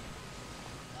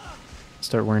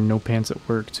 Start wearing no pants at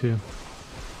work too.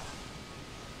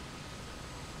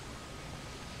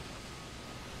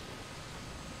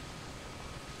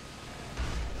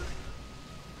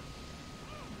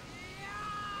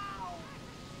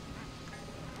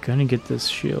 Gonna get this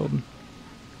shield.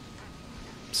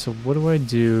 So what do I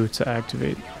do to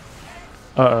activate?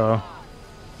 Uh-oh.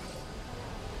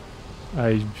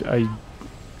 I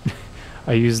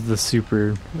I used the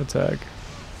super attack.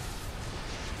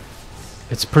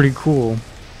 It's pretty cool.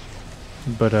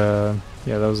 But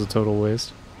yeah, that was a total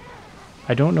waste.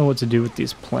 I don't know what to do with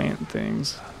these plant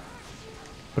things.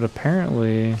 But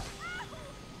apparently...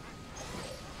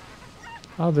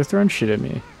 Oh, they're throwing shit at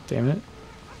me. Damn it.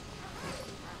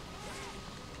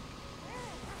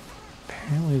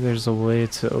 Apparently there's a way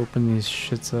to open these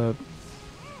shits up.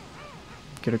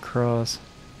 Get across.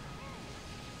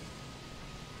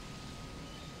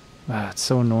 Ah, it's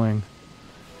so annoying.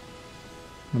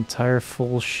 Entire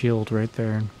full shield right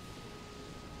there.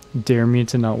 Dare me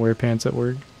to not wear pants at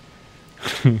work?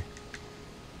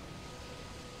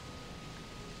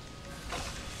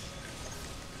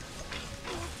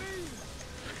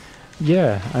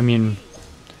 Yeah, I mean,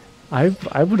 I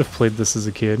would have played this as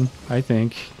a kid, I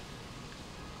think.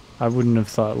 I wouldn't have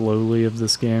thought lowly of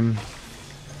this game.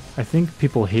 I think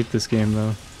people hate this game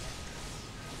though.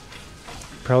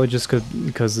 Probably just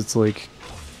because it's like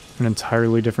an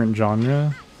entirely different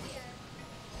genre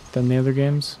than the other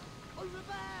games.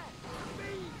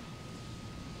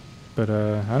 But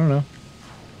I don't know.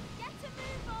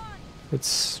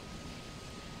 It's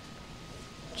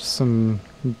just some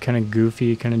kind of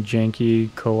goofy, kind of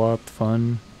janky co-op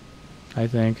fun, I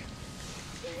think.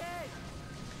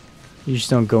 You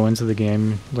just don't go into the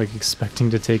game like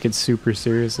expecting to take it super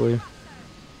seriously.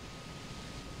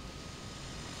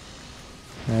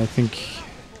 And I think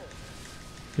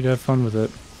you'd have fun with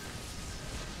it.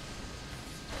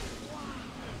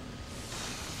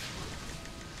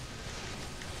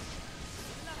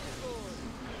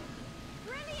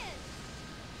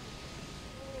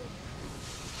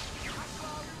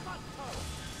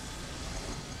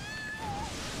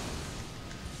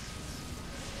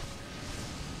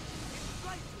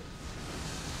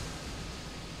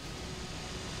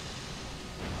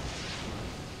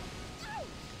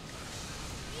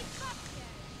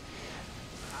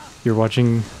 You're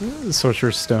watching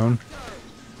Sorcerer's Stone.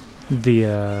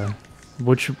 The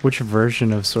which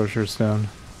version of Sorcerer's Stone?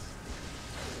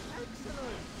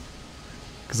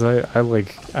 Because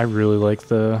I really like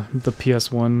the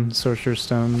PS1 Sorcerer's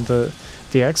Stone. The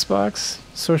Xbox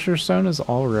Sorcerer's Stone is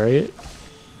alright.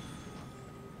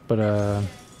 But I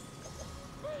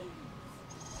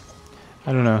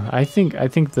don't know. I think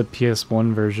the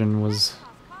PS1 version was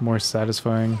more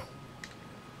satisfying.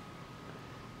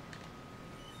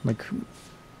 Like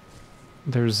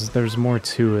there's more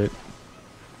to it.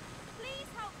 Please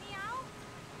help me out.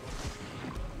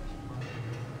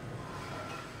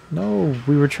 No,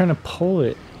 we were trying to pull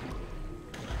it.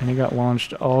 And it got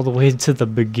launched all the way to the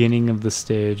beginning of the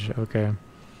stage. Okay.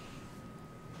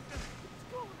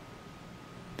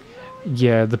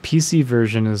 Yeah, the PC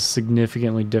version is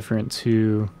significantly different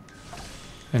too.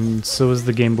 And so is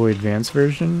the Game Boy Advance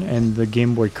version, and the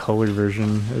Game Boy Color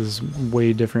version is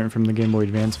way different from the Game Boy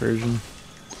Advance version.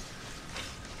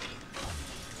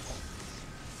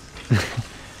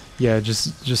 Yeah,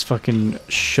 just fucking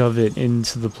shove it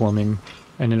into the plumbing,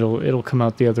 and it'll come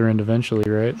out the other end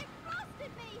eventually, right?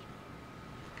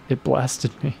 It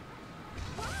blasted me.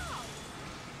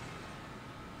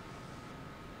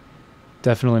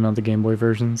 Definitely not the Game Boy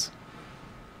versions.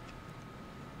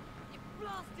 You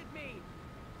blasted me.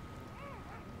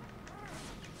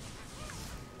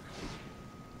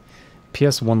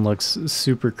 PS1 looks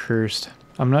super cursed.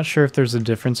 I'm not sure if there's a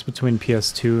difference between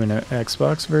PS2 and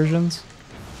Xbox versions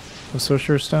of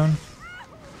Sorcerer's Stone.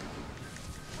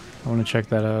 I want to check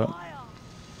that out.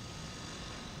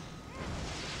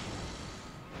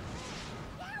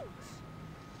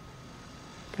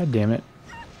 God damn it.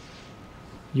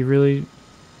 You really...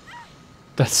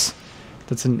 That's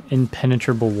an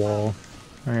impenetrable wall.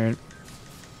 Alright.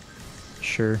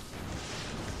 Sure.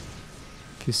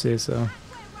 If you say so.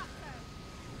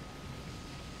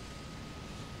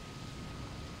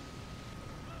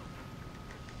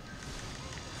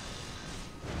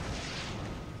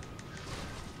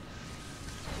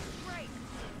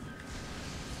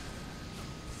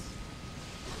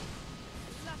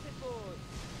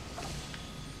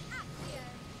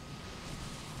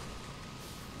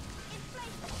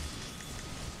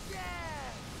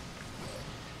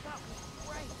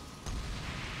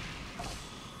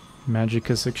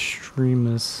 Magicus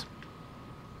Extremis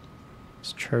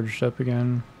is charged up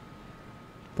again,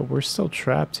 but we're still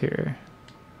trapped here.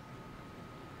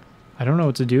 I don't know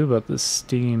what to do about this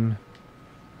steam.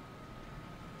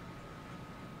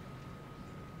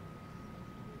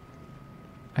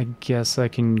 I guess I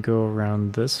can go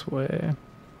around this way.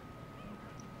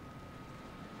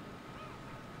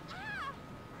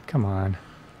 Come on.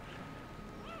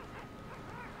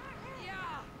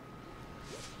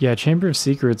 Yeah, Chamber of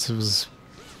Secrets was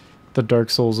the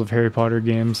Dark Souls of Harry Potter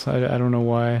games. I don't know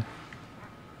why.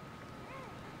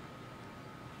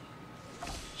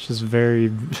 It's just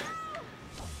very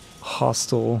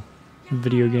hostile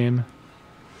video game.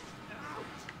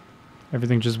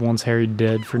 Everything just wants Harry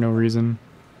dead for no reason.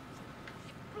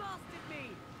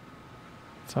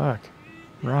 Fuck.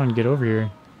 Ron, get over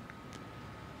here.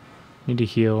 Need to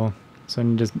heal. So I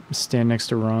need to stand next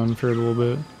to Ron for a little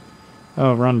bit.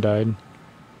 Oh, Ron died.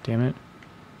 Damn it.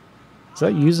 Is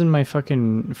that using my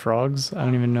fucking frogs? I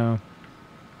don't even know.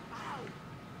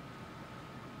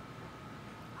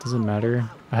 Doesn't matter.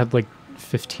 I had like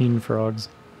 15 frogs.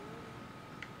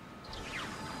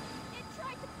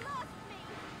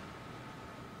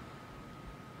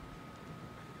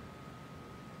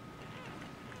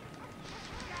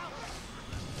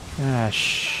 Ah,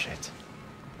 shit.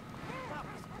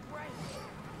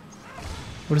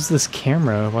 What is this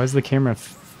camera? Why is the camera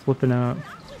flipping out?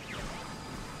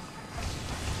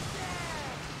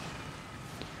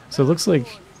 So it looks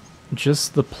like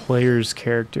just the player's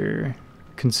character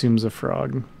consumes a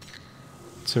frog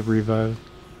to revive.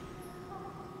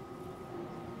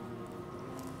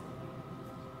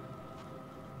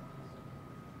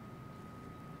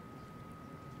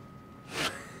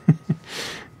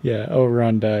 Yeah, oh,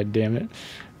 Ron died, damn it.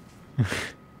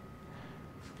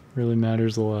 Really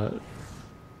matters a lot.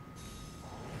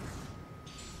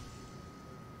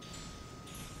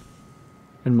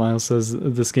 And Miles says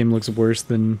this game looks worse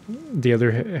than the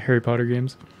other Harry Potter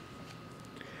games.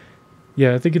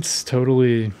 Yeah, I think it's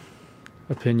totally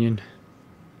opinion.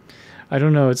 I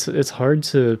don't know, it's hard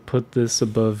to put this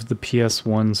above the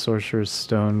PS1 Sorcerer's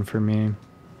Stone for me.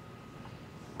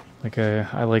 Like,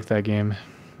 I like that game,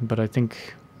 but I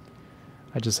think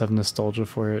I just have nostalgia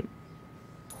for it.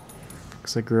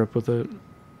 Because I grew up with it.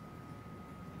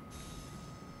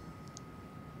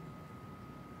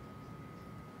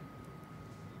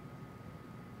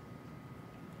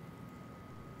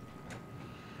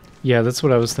 Yeah, that's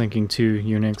what I was thinking too,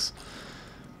 Unix.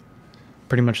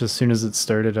 pretty much as soon as it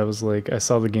started, I was like, I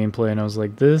saw the gameplay and I was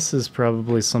like, this is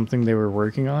probably something they were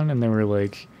working on, and they were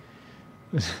like,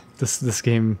 this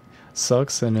game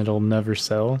sucks and it'll never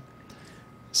sell.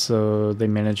 So they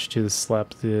managed to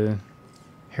slap the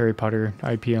Harry Potter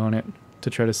IP on it to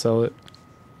try to sell it.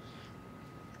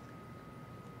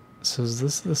 So is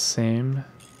this the same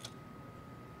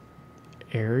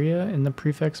area in the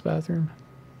prefect's bathroom?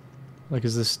 Like,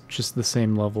 is this just the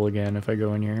same level again if I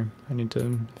go in here? I need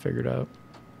to figure it out.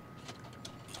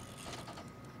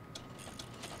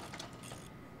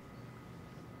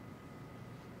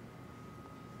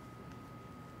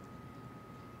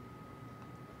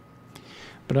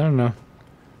 But I don't know.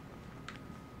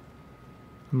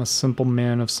 I'm a simple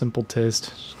man of simple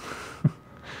taste.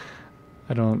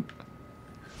 I don't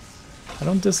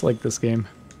dislike this game.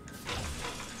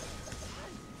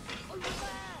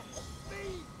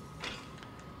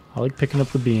 I like picking up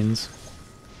the beans.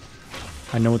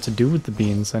 I know what to do with the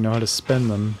beans. I know how to spend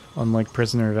them, unlike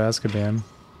Prisoner of Azkaban.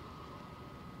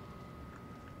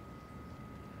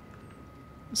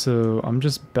 So I'm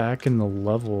just back in the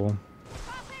level.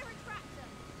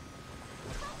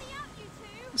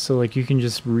 So like you can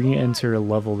just re-enter a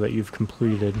level that you've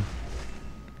completed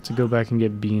to go back and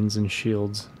get beans and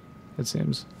shields, it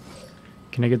seems.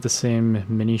 Can I get the same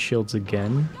mini shields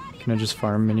again? Can I just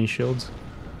farm mini shields?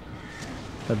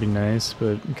 That'd be nice,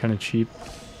 but kind of cheap.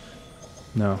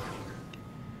 No.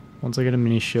 Once I get a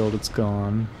mini shield, it's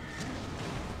gone.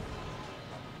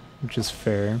 Which is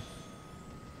fair.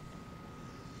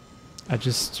 I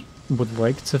just would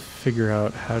like to figure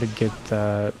out how to get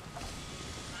that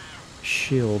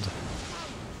shield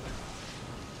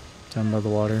down by the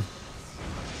water.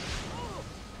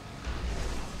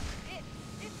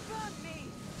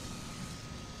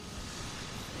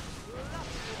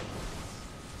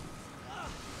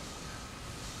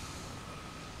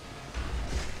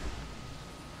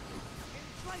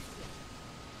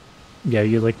 Yeah,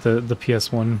 you like the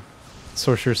PS1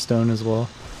 Sorcerer's Stone as well.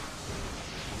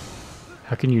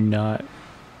 How can you not?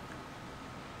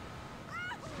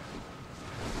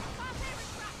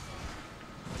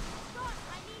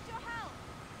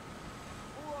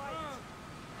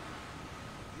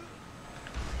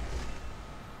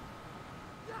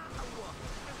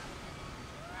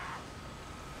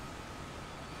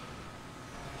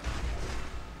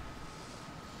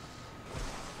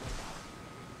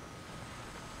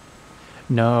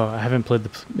 No, I haven't played the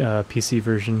PC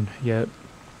version yet.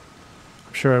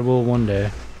 I'm sure I will one day.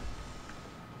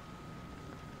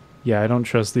 Yeah, I don't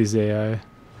trust these AI.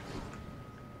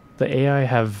 The AI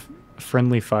have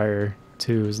friendly fire,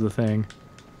 too, is the thing.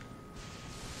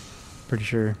 Pretty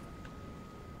sure.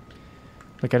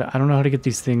 Like, I don't know how to get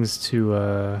these things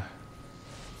to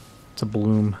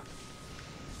bloom.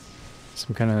 So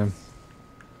I'm kind of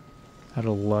out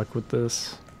of luck with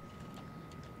this.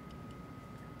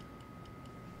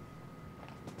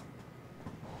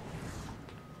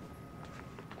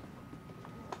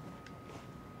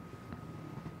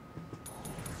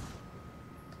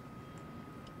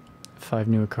 Five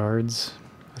new cards.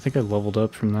 I think I leveled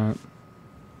up from that.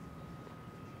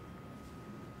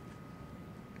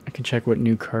 I can check what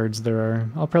new cards there are.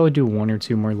 I'll probably do 1 or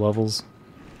 2 more levels.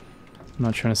 I'm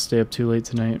not trying to stay up too late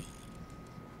tonight.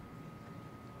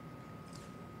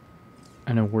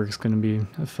 I know work's gonna be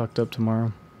fucked up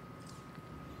tomorrow.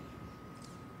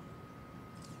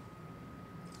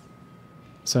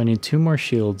 So I need 2 more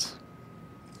shields.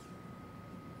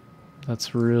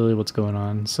 That's really what's going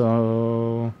on.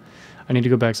 So I need to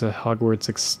go back to Hogwarts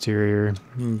exterior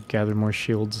and gather more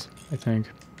shields, I think.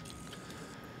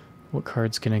 What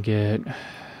cards can I get?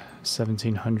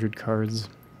 1,700 cards.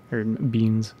 Or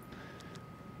beans.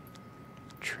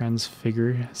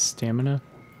 Transfigure stamina.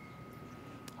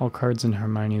 All cards in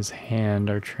Hermione's hand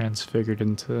are transfigured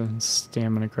into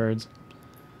stamina cards.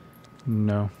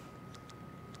 No.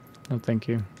 No, thank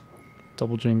you.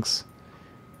 Double jinx.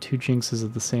 2 jinxes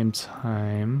at the same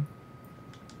time.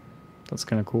 That's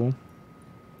kind of cool.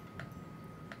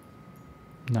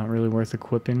 Not really worth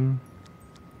equipping.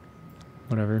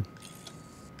 Whatever.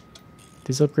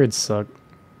 These upgrades suck.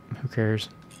 Who cares?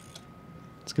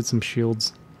 Let's get some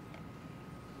shields.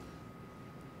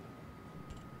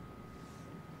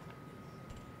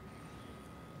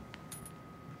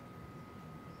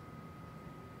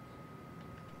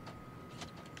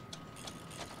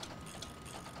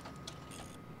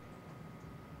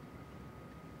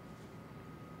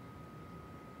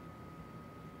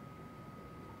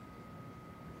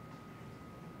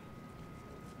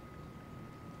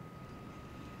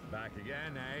 Back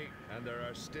again, eh? And there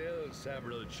are still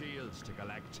several shields to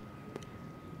collect.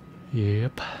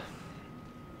 Yep.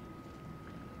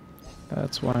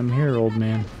 That's why I'm here, old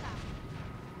man.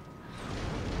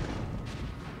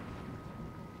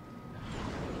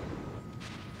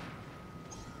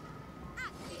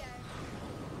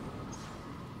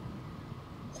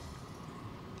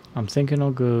 I'm thinking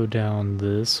I'll go down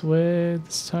this way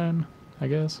this time, I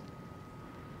guess.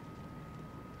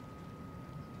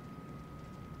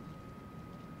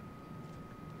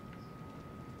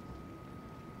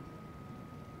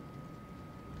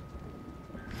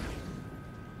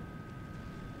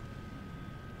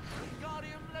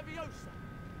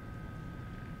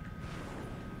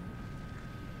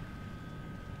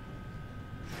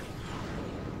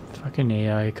 Fucking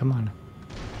AI, come on.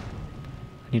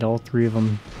 I need all three of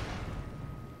them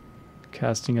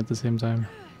casting at the same time.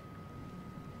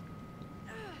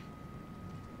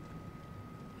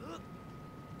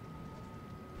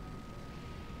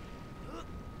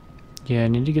 Yeah, I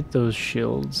need to get those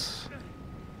shields.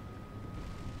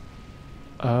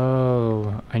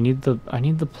 Oh, I need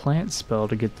the plant spell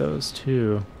to get those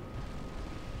too.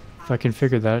 If I can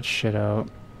figure that shit out,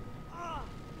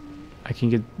 I can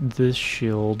get this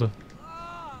shield.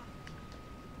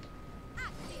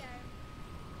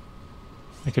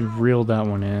 I can reel that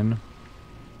one in.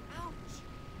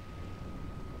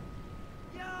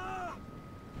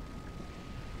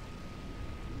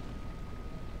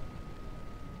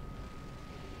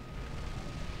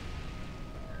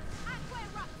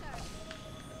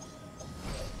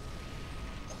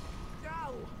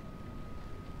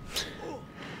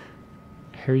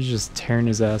 Harry's just tearing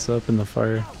his ass up in the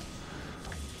fire.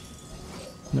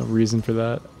 No reason for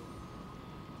that.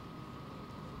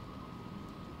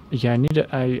 Yeah,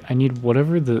 I need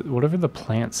whatever the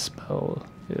plant spell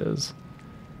is,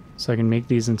 so I can make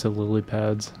these into lily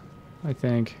pads, I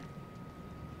think.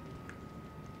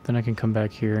 Then I can come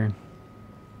back here.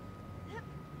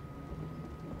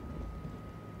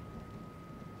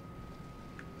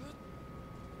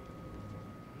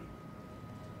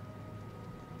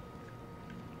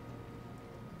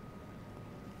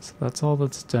 So that's all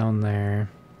that's down there.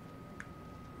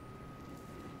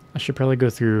 I should probably go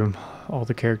through all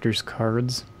the characters'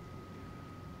 cards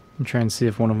and try and see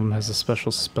if one of them has a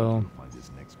special spell. Find this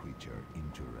next creature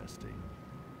interesting.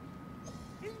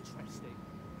 Interesting?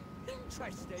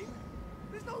 Interesting?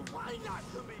 There's no way that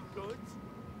could be good.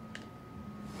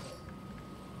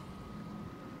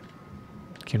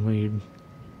 Can we...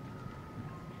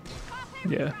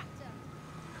 Yeah.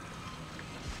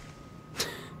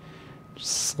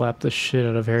 Just slap the shit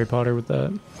out of Harry Potter with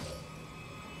that.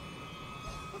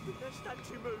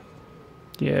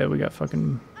 Yeah, we got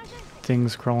fucking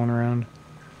things crawling around.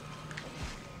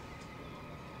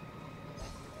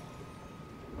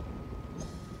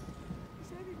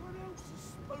 Is anyone else as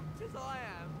spooked as I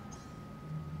am?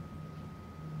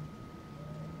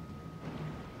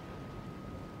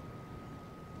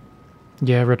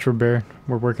 Yeah, Retro Bear.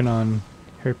 We're working on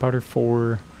Harry Potter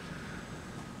 4.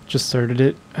 Just started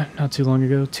it not too long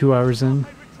ago, 2 hours in.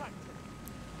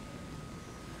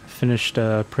 Finished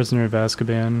Prisoner of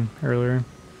Azkaban earlier.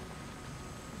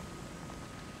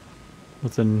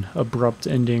 With an abrupt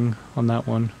ending on that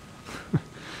one.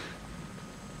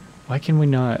 Why can we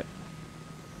not...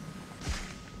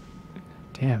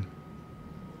 Damn.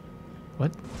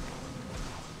 What?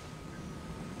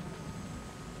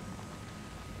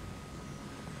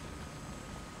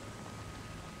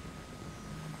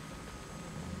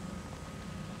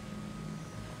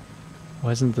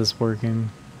 Why isn't this working?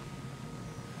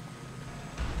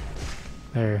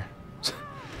 There.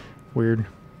 Weird.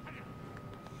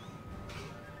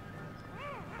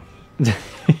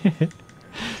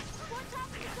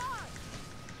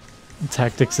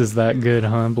 Tactics is that good,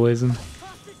 huh, Blazin'?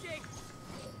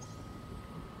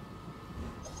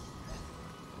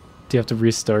 Do you have to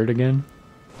restart again?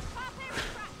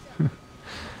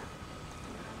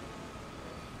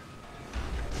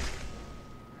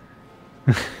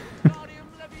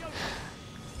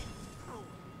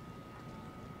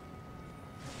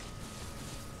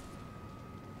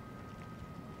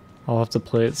 I'll have to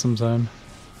play it sometime,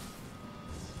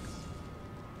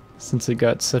 since it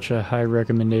got such a high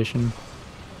recommendation.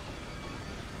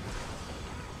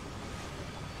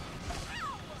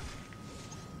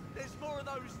 There's more of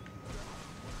those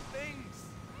things.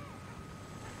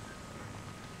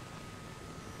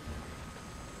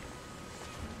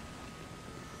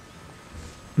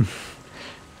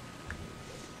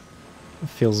 It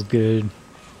feels good.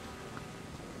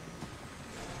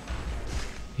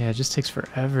 Yeah, it just takes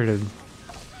forever to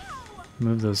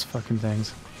move those fucking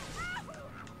things.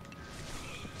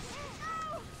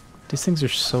 These things are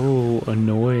so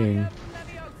annoying.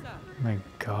 My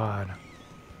god.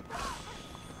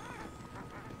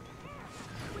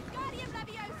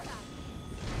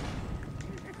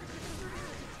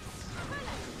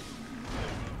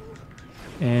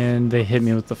 And they hit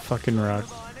me with the fucking rock.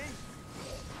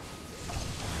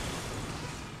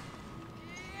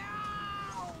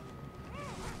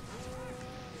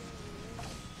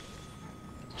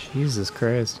 Jesus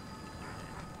Christ.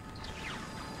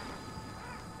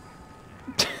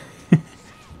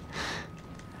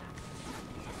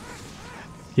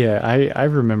 Yeah, I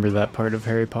remember that part of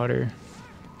Harry Potter.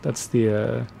 That's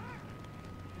the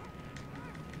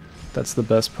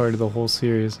best part of the whole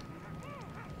series.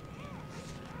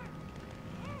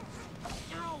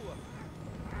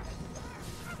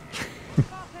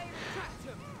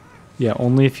 Yeah,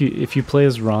 only if you play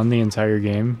as Ron the entire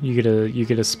game, you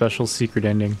get a special secret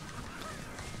ending.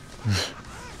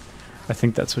 I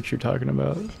think that's what you're talking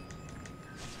about.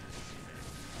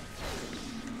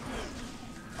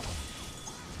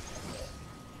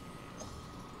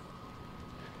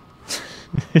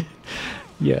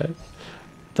 Yeah,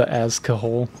 the Azka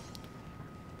hole.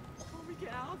 Before we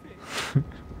get out of here.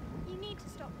 You need to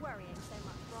stop worrying so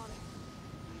much, Ron.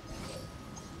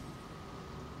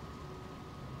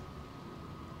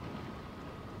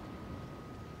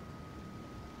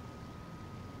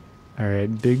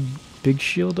 Alright, big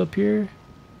shield up here.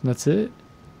 That's it?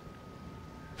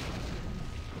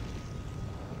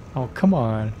 Oh, come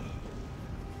on.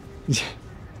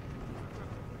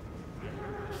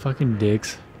 Fucking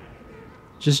dicks.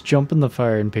 Just jump in the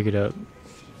fire and pick it up.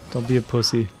 Don't be a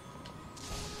pussy.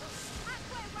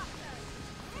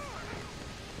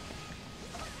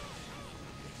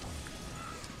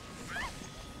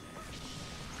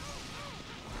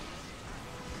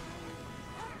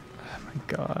 Oh my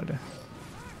god.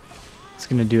 It's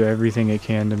gonna do everything it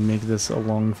can to make this a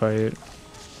long fight.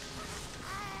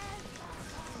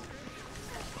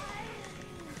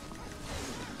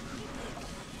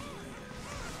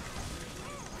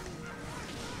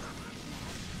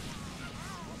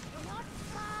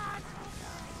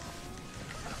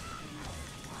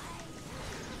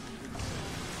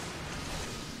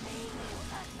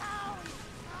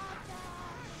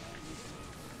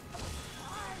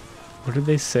 What are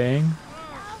they saying?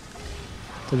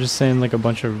 They're just saying like a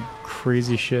bunch of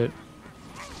crazy shit.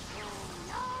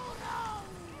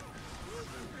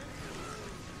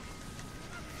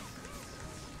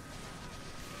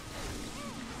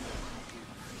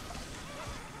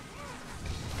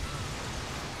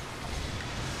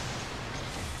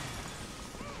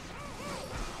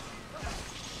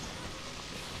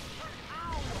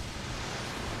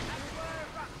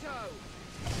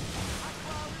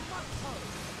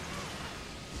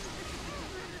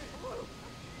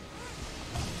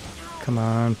 Come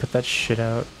on, put that shit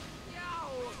out.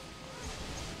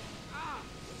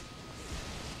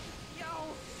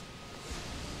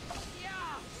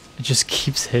 It just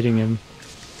keeps hitting him.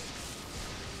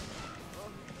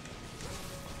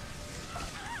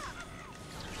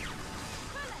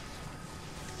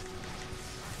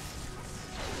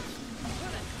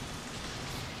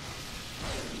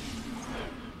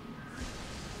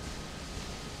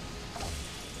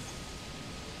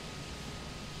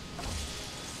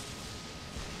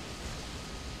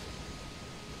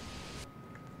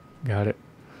 Got it.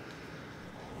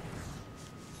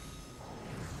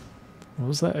 What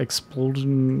was that?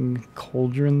 Exploding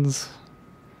cauldrons?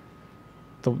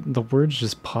 The words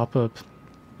just pop up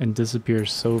and disappear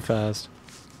so fast.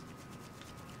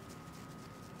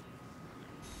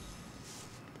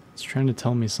 It's trying to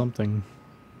tell me something.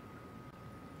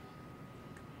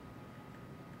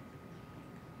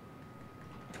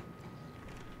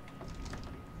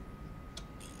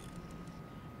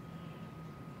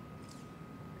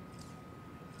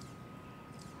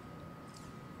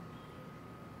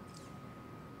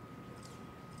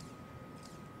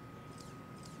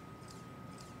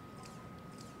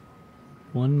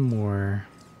 One more.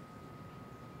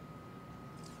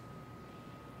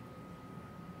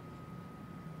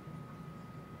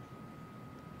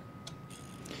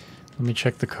 Let me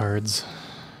check the cards.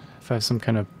 If I have some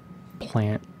kind of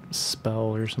plant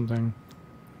spell or something.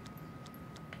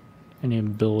 Any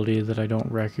ability that I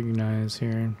don't recognize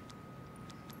here.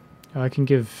 Oh, I can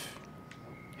give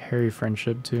Harry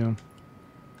friendship too.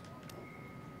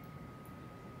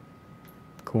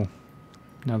 Cool.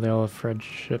 Now they all have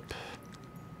friendship.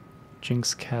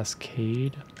 Jinx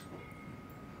Cascade.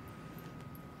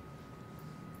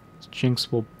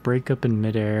 Jinx will break up in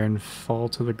midair and fall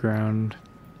to the ground.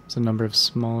 It's a number of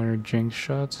smaller Jinx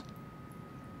shots.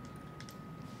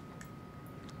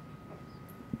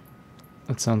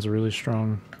 That sounds really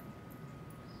strong.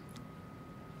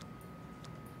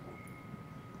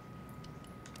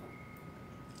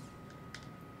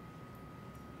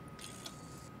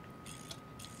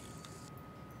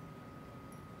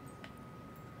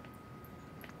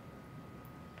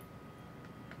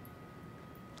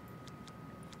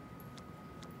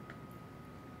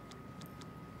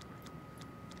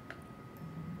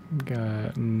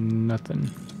 Got nothing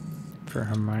for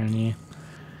Hermione.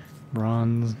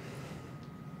 Bronze.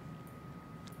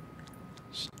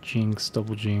 Jinx,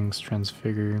 double Jinx,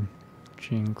 Transfigure,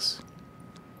 Jinx.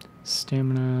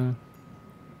 Stamina.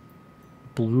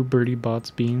 Blue Birdie Bots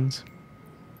beans.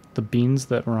 The beans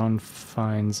that Ron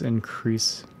finds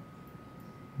increase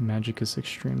Magicus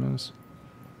Extremis.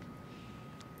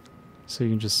 So you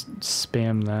can just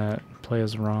spam that, play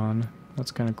as Ron.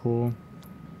 That's kind of cool.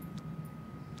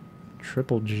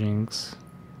 Triple Jinx.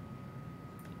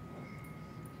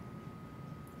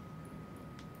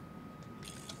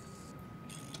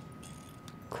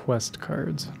 Quest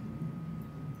cards.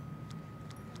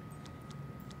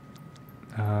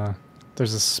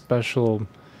 There's a special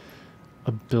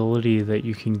ability that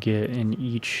you can get in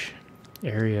each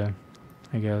area,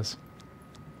 I guess.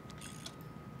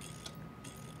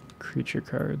 Creature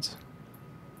cards.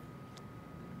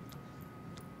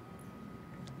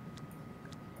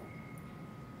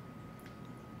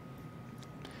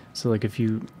 So like if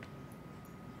you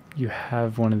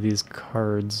have one of these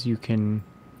cards, you can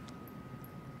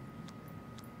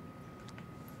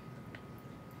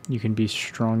be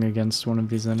strong against one of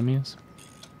these enemies.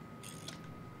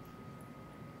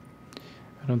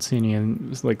 I don't see any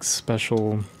like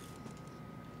special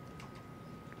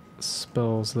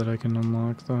spells that I can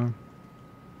unlock though.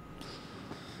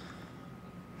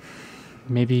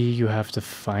 Maybe you have to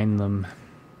find them.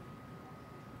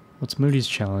 What's Moody's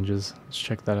challenges? Let's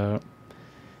check that out.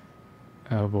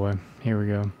 Oh boy, here we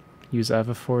go. Use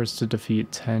Avaforce to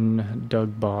defeat 10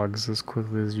 Dug Bogs as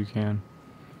quickly as you can.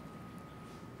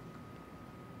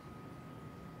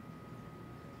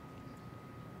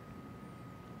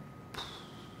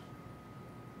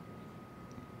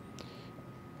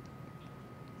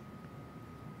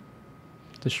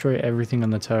 Destroy everything on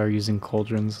the tower using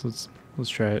cauldrons. Let's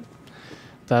try it.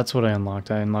 That's what I unlocked.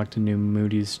 I unlocked a new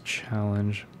Moody's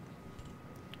challenge.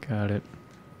 Got it.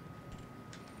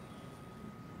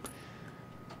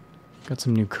 Got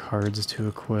some new cards to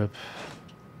equip.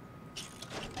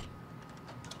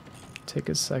 Take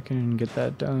a second and get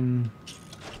that done.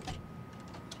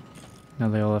 Now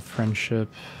they all have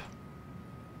friendship.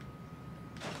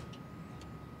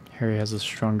 Harry has a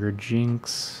stronger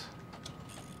Jinx.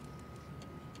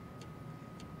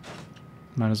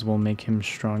 Might as well make him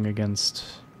strong against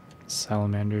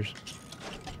salamanders.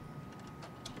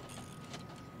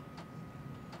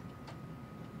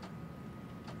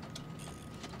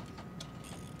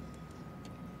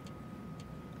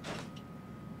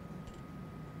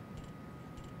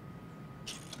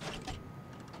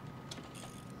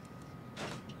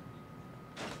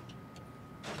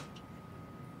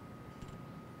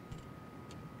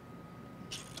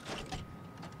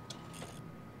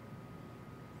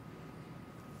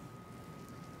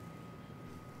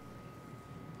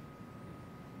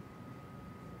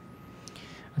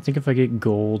 I think if I get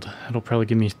gold, it'll probably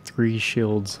give me 3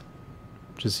 shields,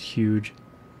 which is huge.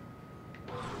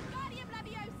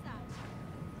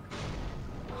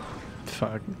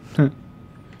 Fuck.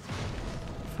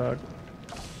 Fuck.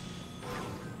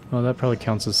 Well, that probably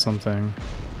counts as something.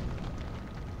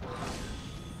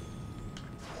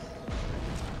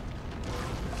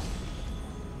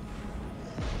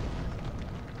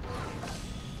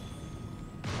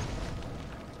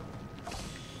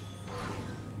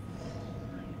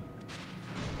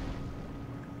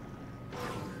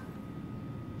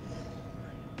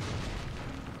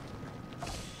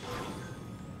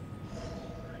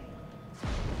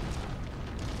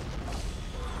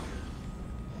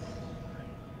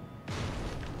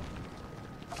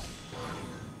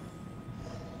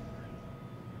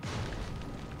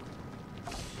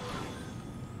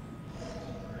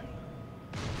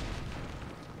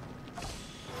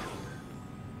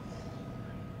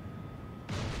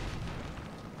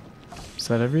 Is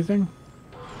that everything?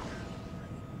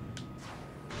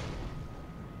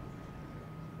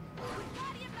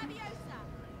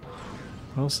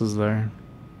 What else is there?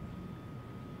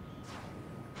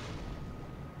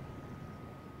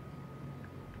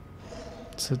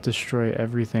 It said destroy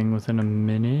everything within a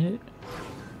minute.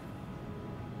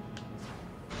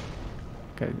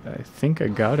 Okay, I think I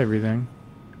got everything.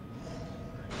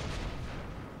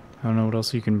 I don't know what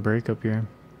else you can break up here.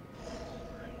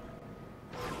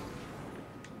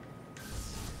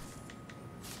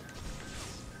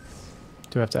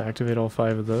 Do I have to activate all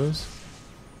 5 of those?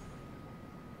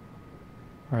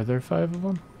 Are there 5 of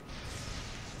them?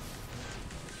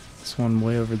 This one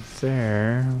way over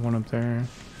there, one up there.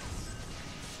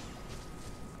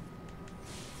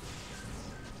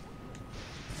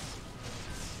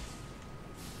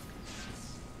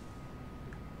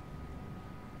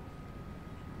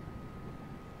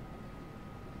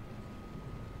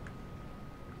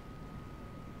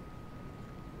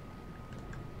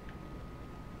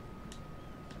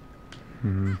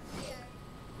 Hmm.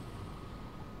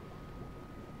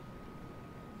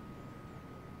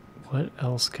 What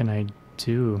else can I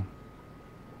do?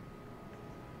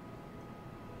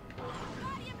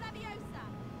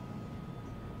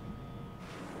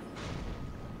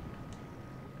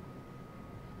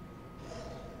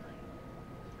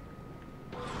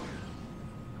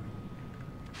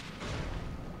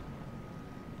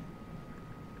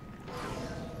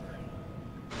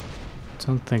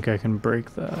 Don't think I can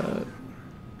break that.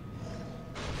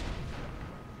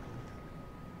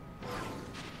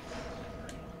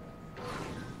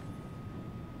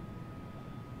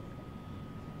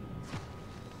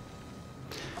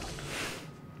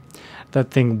 That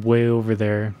thing way over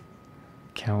there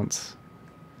counts.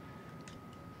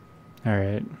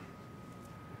 Alright.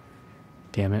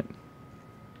 Damn it.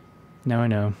 Now I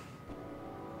know.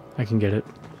 I can get it.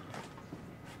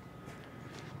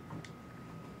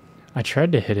 I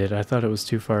tried to hit it. I thought it was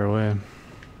too far away.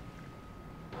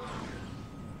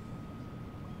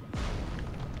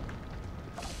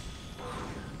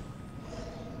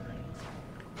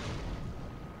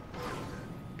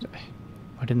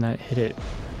 Why didn't that hit it?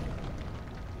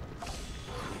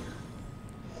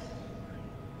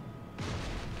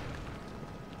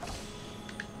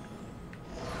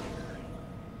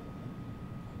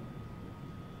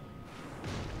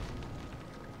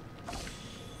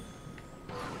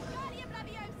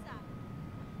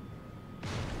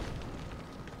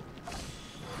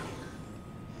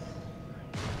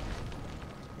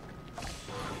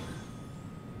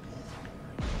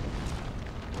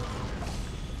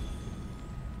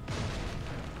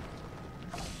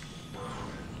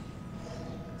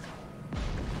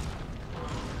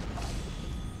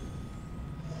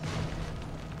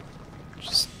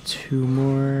 Two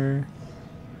more.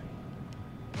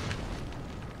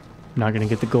 Not gonna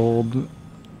get the gold.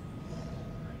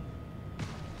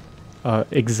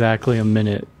 Exactly a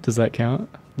minute. Does that count?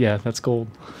 Yeah, that's gold.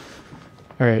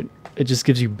 Alright, it just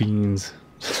gives you beans.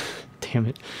 Damn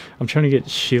it. I'm trying to get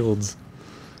shields.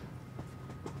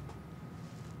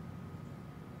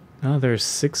 Oh, there's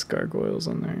 6 gargoyles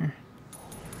on there.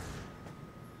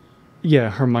 Yeah,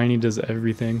 Hermione does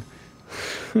everything.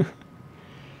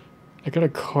 I got a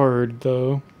card,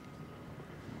 though.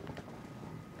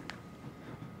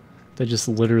 They just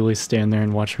literally stand there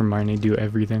and watch Hermione do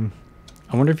everything.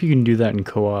 I wonder if you can do that in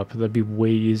co-op. That'd be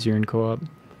way easier in co-op.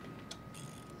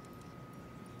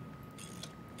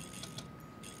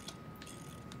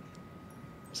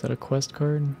 Is that a quest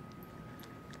card?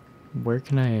 Where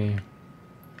can I...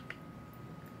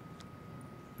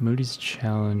 Moody's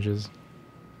challenges.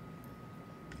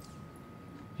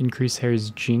 Increase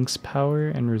Harry's Jinx power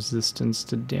and resistance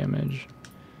to damage.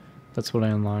 That's what I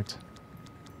unlocked.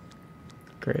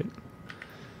 Great.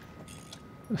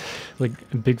 Like,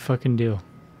 a big fucking deal.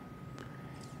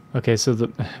 Okay, so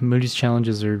the Moody's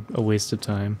challenges are a waste of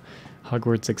time.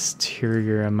 Hogwarts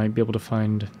exterior, I might be able to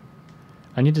find...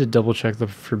 I need to double check the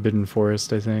Forbidden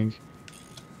Forest, I think.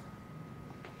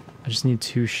 I just need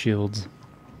 2 shields.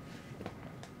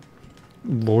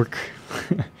 Lork.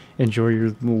 Enjoy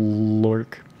your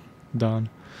lork, Don.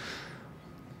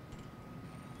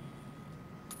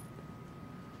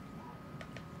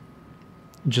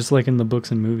 Just like in the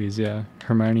books and movies, yeah.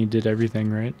 Hermione did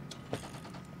everything, right?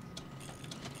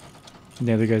 And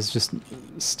the other guys just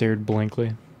stared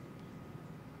blankly.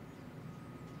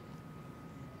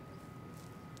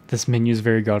 This menu is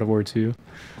very God of War 2.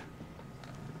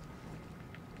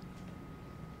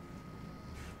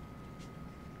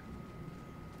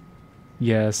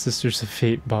 Yeah, Sisters of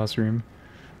Fate boss room.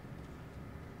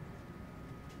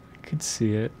 I could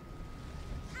see it.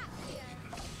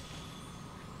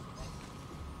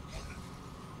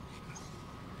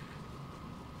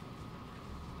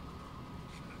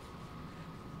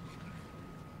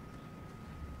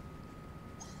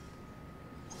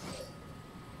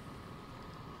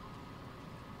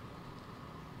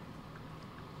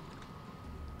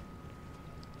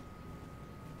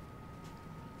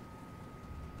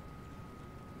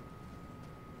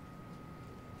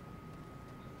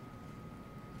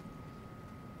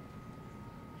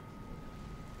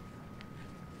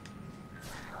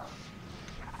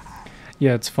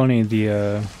 Yeah, it's funny,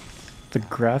 the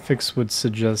graphics would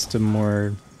suggest a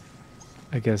more,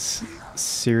 I guess,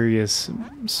 serious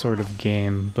sort of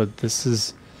game, but this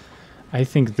is, I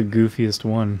think, the goofiest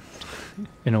one,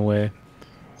 in a way.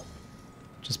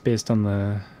 Just based on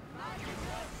the...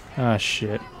 Ah,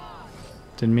 shit.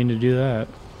 Didn't mean to do that.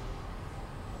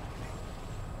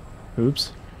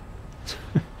 Oops.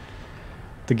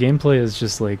 The gameplay is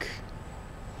just, like,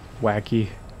 wacky.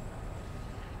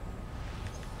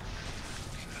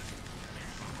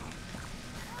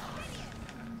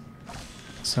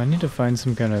 So I need to find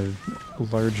some kind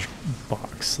of large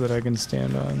box that I can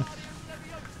stand on.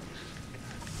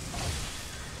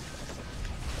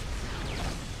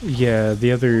 Yeah,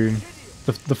 the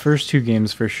first two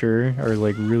games for sure are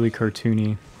like really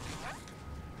cartoony.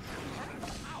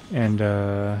 And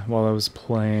while I was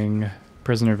playing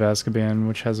Prisoner of Azkaban,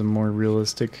 which has a more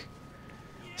realistic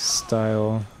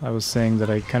style, I was saying that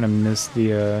I kind of missed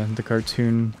the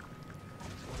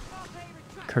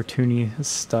cartoony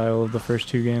style of the first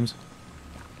two games.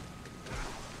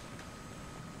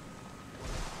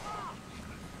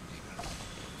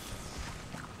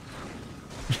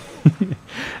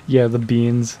 Yeah, the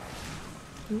beans.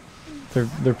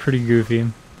 They're pretty goofy.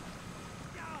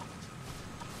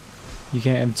 You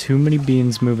can't have too many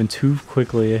beans moving too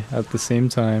quickly at the same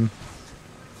time.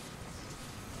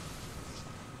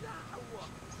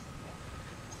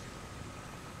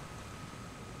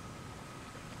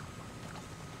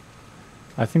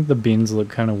 I think the beans look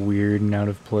kind of weird and out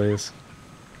of place.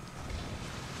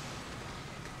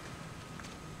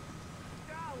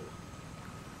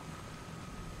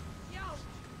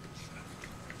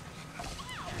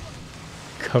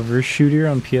 Cover shooter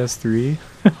on PS3?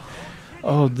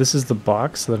 Oh, this is the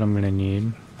box that I'm gonna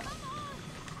need.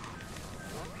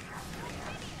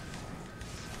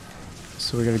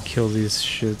 So we gotta kill these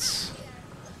shits.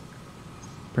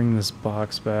 Bring this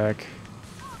box back.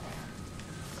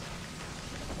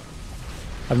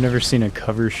 I've never seen a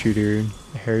cover shooter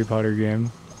Harry Potter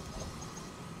game.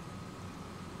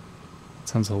 That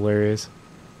sounds hilarious.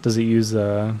 Does it use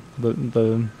the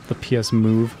PS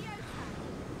Move?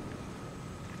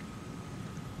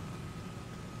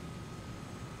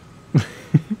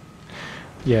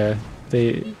 Yeah,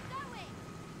 a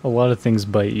lot of things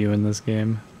bite you in this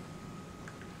game.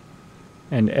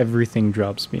 And everything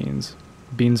drops beans.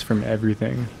 Beans from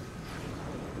everything.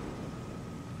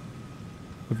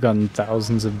 We've gotten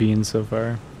thousands of beans so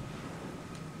far.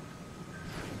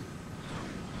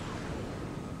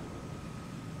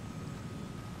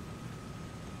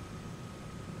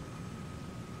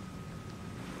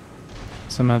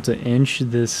 So I'm gonna have to inch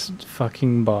this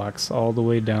fucking box all the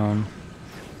way down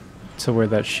to where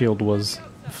that shield was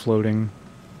floating.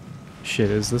 Shit,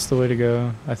 is this the way to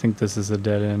go? I think this is a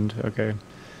dead end. Okay,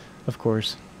 of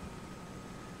course.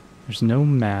 There's no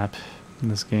map in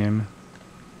this game.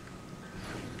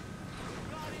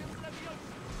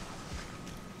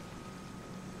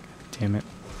 God damn it.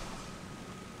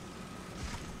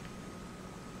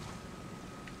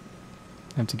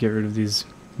 I have to get rid of these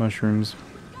mushrooms.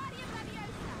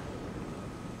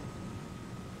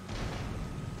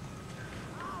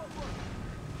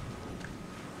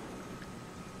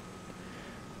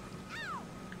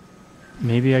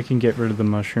 Maybe I can get rid of the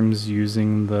mushrooms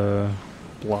using the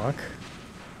block?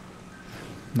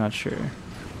 Not sure.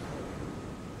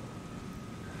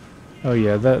 Oh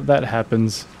yeah, that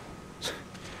happens.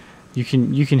 You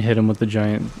can hit them with the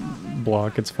giant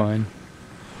block, it's fine.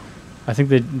 I think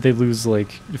they lose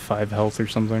like 5 health or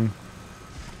something.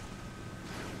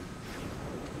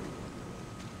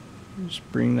 Just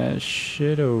bring that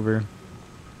shit over.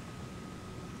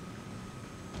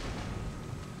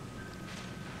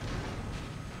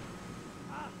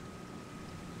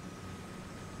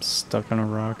 Stuck on a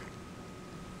rock.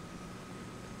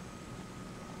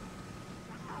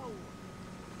 How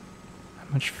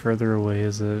much further away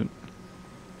is it?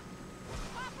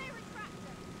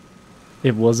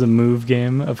 It was a move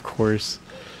game, of course.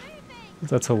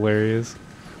 That's hilarious.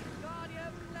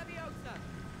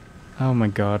 Oh my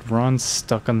god, Ron's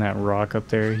stuck on that rock up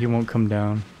there. He won't come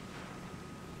down.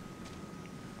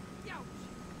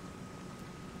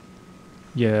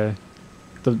 Yeah.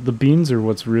 The beans are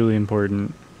what's really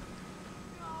important.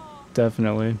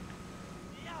 Definitely.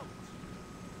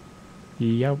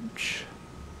 Youch.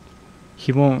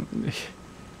 He won't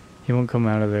come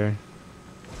out of there.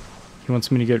 He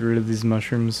wants me to get rid of these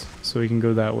mushrooms so he can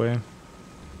go that way.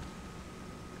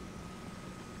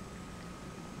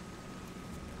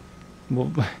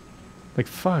 Well, like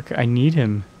fuck, I need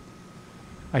him.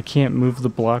 I can't move the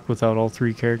block without all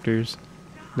 3 characters.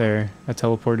 There, I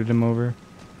teleported him over.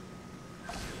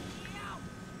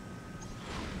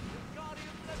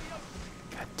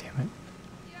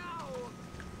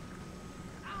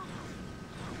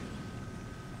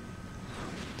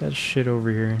 That shit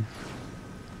over here.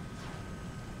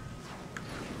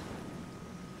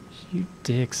 You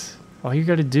dicks. All you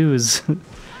gotta do is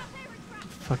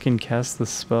fucking cast the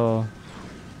spell.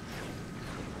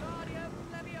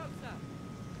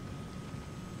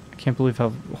 I can't believe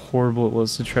how horrible it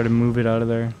was to try to move it out of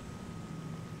there.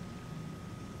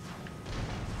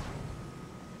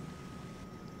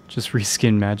 Just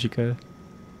reskin Magicka.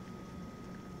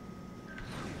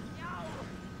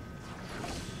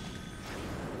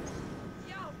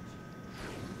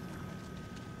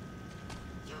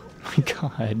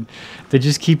 god. They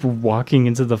just keep walking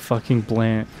into the fucking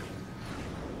plant.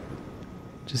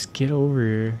 Just get over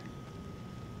here.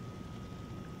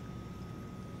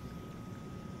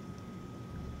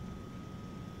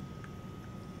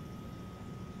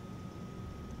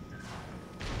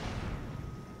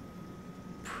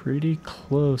 Pretty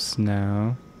close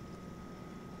now.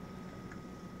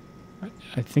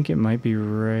 I think it might be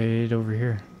right over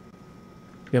here.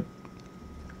 Yep.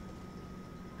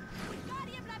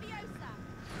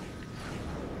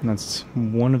 And that's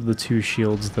one of the 2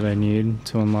 shields that I need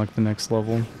to unlock the next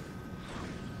level.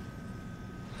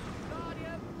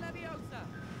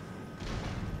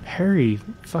 Harry,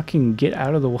 fucking get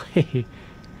out of the way.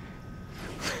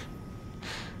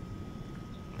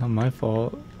 Not my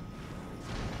fault.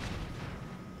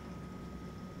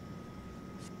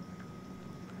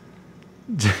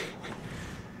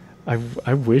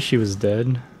 I wish he was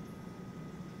dead.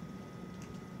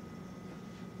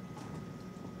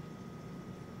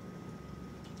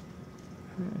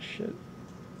 Oh, shit.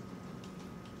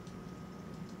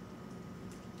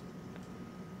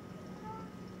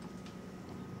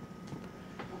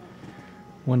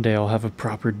 One day I'll have a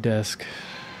proper desk.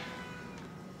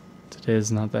 Today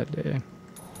is not that day.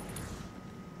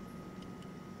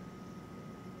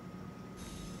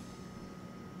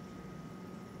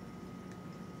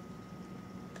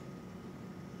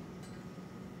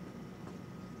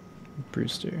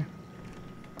 Brewster.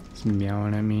 He's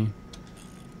meowing at me,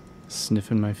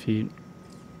 sniffing my feet.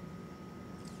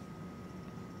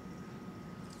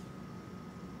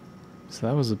 So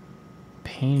that was a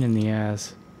pain in the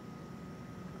ass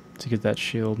to get that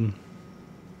shield.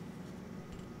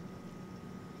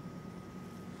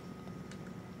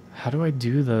 How do I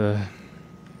do the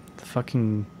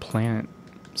fucking plant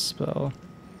spell?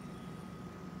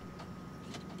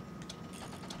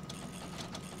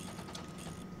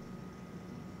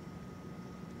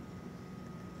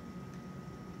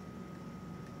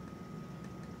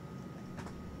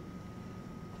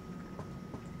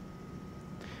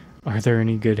 Are there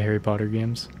any good Harry Potter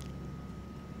games?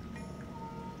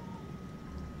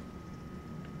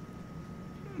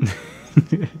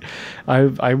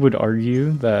 I would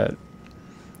argue that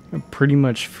pretty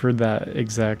much for that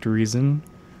exact reason,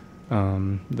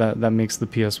 that makes the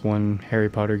PS1 Harry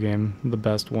Potter game the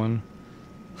best one.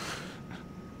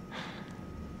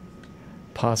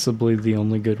 Possibly the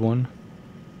only good one.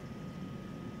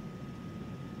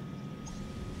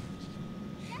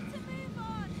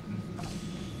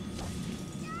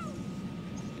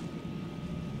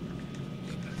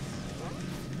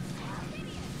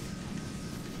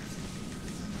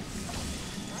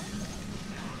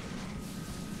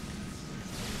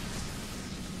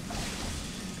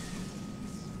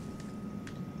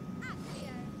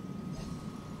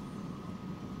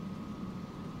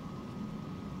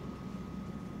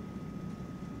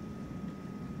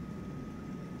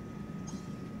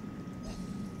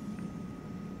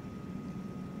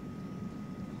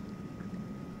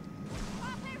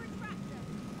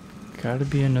 Gotta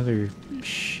be another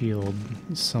shield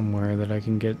somewhere that I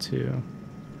can get to.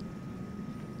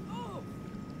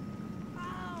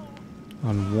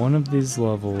 On one of these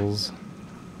levels.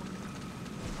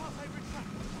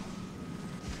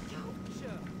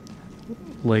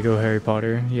 Lego Harry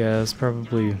Potter. Yeah, that's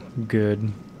probably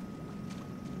good.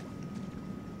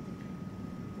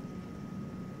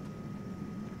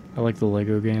 I like the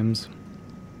Lego games.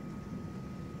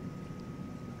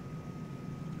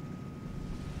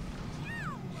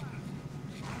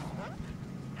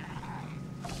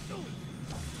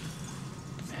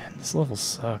 This level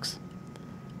sucks.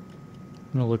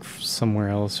 I'm gonna look somewhere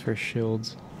else for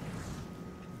shields.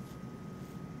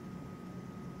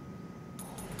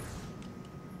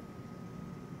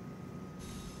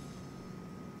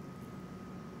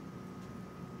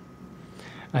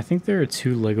 I think there are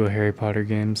 2 Lego Harry Potter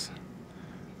games.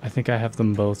 I think I have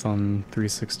them both on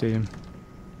 360.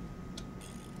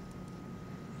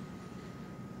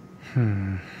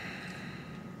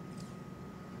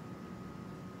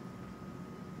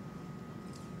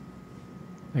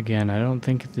 Again, I don't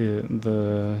think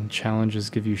the challenges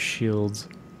give you shields.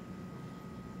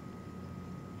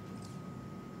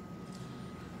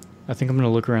 I think I'm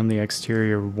gonna look around the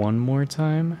exterior one more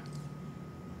time.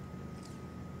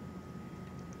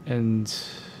 And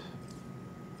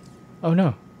oh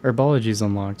no, herbology's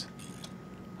unlocked.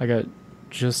 I got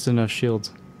just enough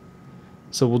shields.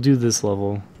 So we'll do this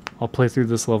level. I'll play through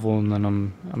this level and then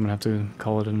I'm gonna have to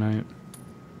call it a night.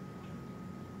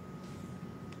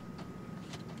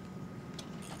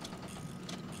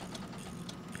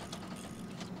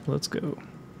 Let's go.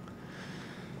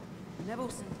 Neville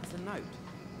sent us a note.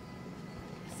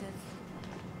 He says,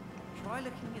 try Try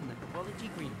looking in the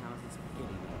herbology greenhouses for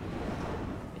gilly.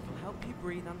 It'll help you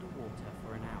breathe underwater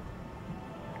for an hour.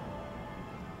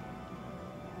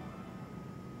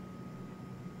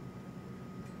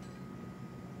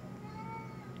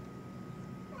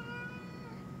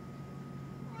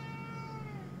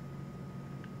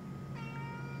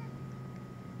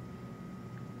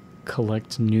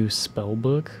 Collect new spell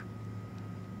book.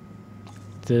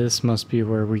 This must be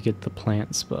where we get the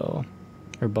plant spell.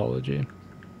 Herbology.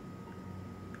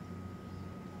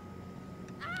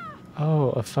 Oh,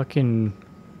 a fucking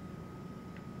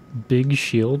big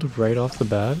shield right off the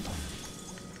bat?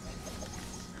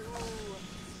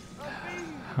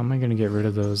 How am I gonna get rid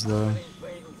of those though?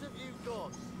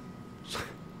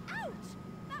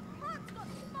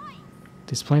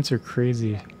 These plants are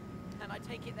crazy. And I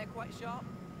take it they're quite sharp.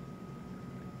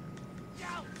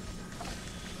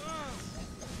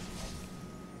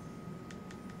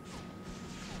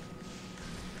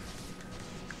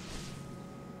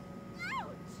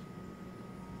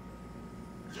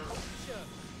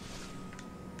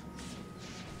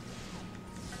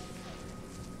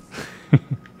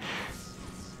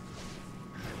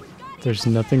 There's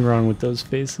nothing wrong with those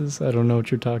faces. I don't know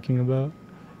what you're talking about.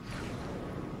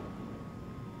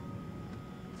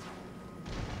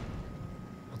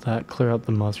 Will that clear out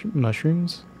the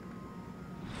mushrooms?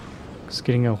 Just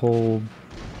getting a whole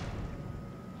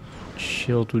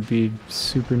shield would be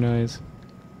super nice.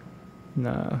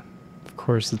 Nah, of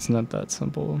course it's not that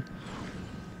simple.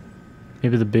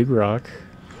 Maybe the big rock.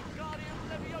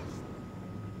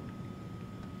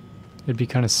 It'd be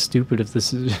kind of stupid if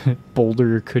this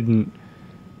boulder couldn't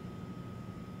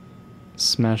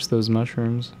smash those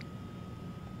mushrooms.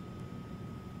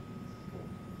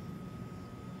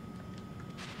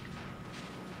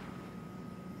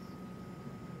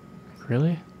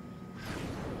 Really?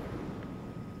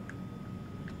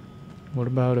 What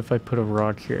about if I put a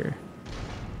rock here?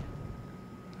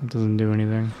 That doesn't do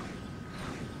anything.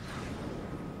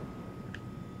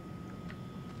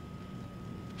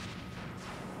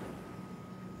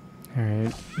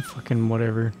 Alright, fucking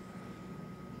whatever.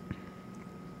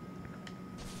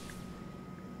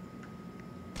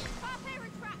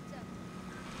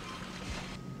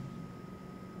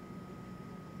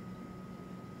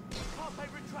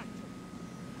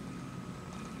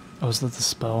 Oh, is that the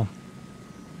spell?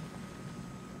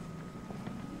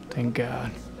 Thank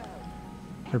God.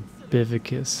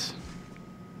 Herbivicus.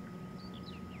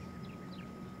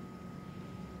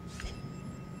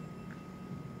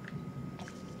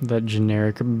 That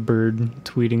generic bird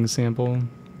tweeting sample. I'm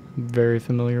very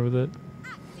familiar with it.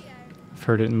 I've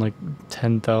heard it in like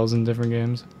 10,000 different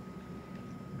games.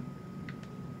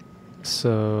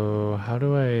 So, how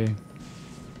do I...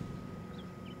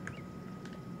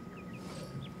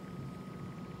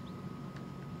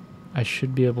 I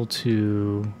should be able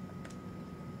to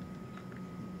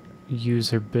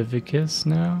use Herbivicus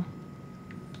now.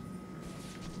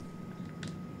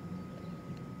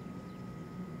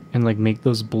 And like make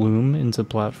those bloom into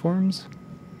platforms?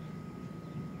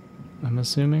 I'm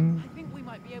assuming. I think we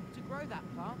might be able to grow that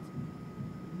plant.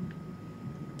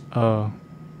 Oh.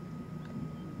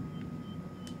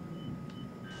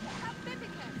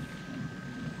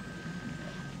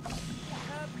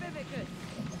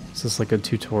 Is this like a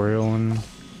tutorial on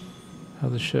how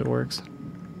this shit works?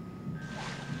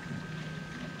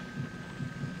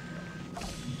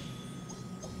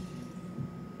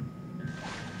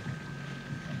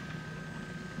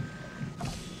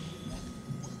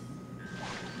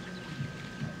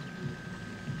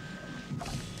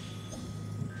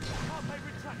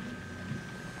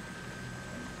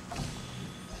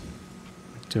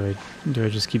 Do I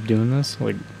just keep doing this?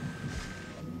 Like,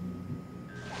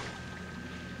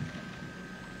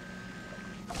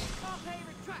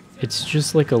 it's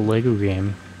just like a Lego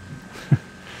game.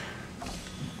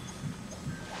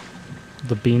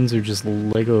 The beans are just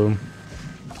Lego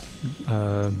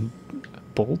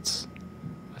bolts,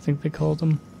 I think they called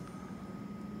them.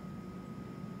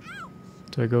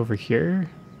 Do I go over here?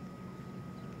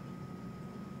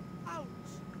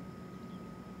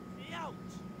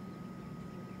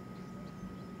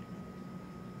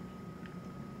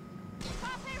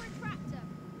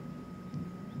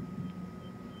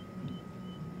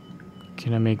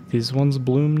 Can I make these ones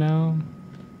bloom now?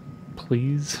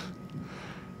 Please?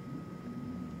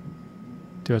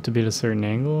 Do I have to be at a certain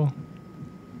angle?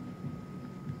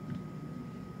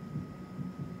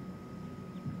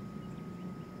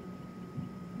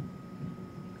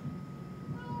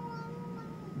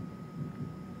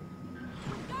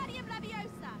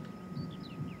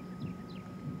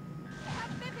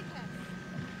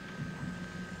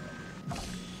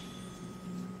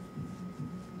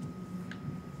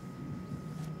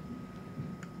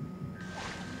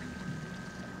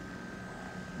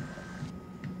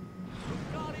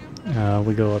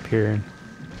 We go up here.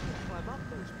 Climb up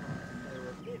those parts if they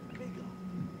were a bit bigger.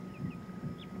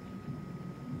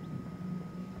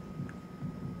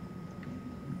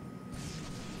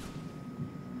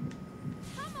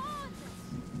 Come on!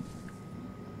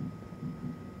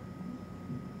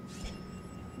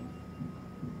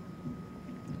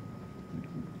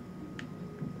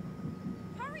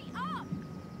 Hurry up!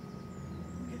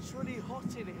 It's really hot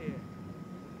in here.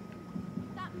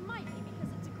 That might be because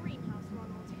it's a greenhouse,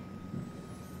 Ronald.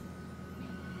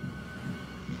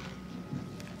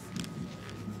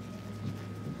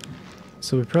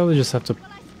 So we probably just have to... Well,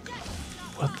 I suggest you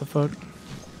start What the fuck?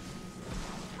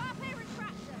 Carpe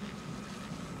retraction.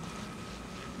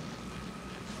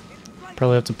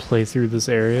 Probably have to play through this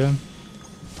area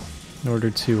in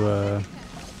order to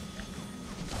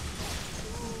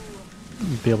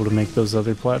be able to make those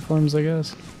other platforms, I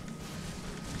guess.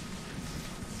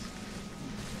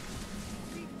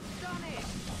 We've done it.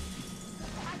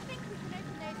 I think we can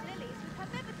open those lilies with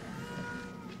herbivores.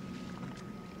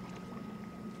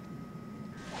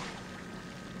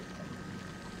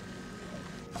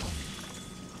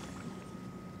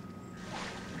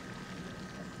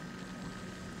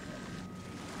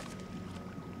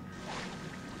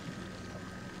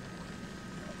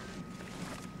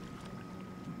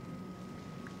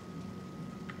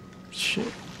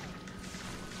 Shit.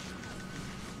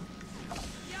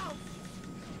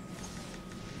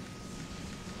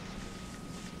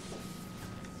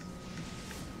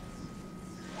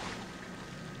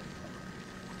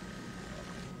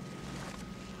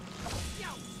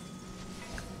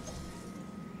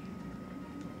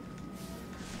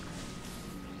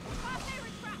 Carpe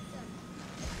retraction.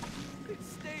 It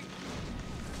stinks.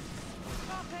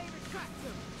 Carpe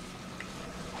retraction.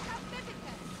 Herbivores.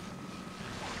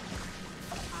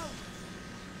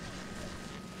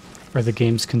 Are the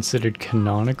games considered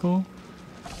canonical?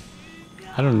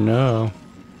 I don't know.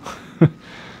 Guardium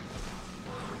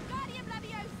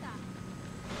Leviosa.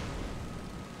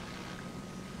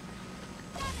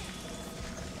 Done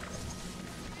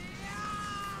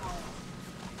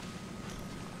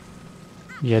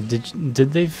it. Yeah,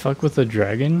 did they fuck with the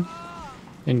dragon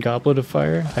in Goblet of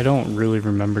Fire? I don't really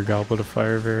remember Goblet of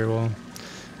Fire very well.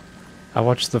 I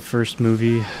watched the first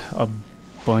movie a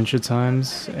bunch of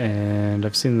times, and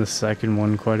I've seen the second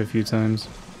one quite a few times.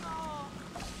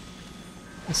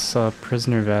 I saw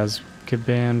Prisoner of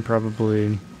Azkaban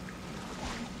probably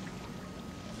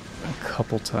a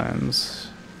couple times,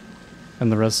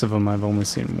 and the rest of them I've only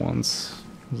seen once.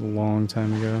 It was a long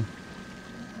time ago.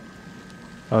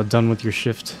 Done with your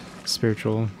shift,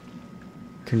 spiritual.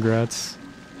 Congrats.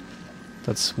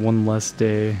 That's one less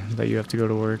day that you have to go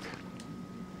to work.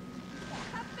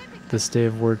 This day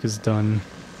of work is done.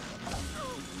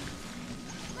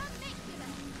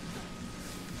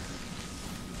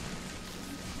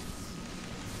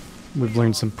 We've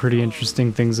learned some pretty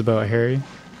interesting things about Harry.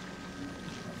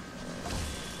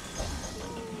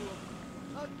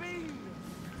 A bean.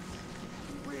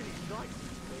 Really nice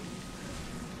bean.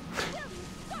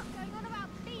 Stop going on about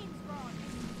beans, Ron.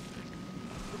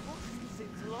 The bushes seem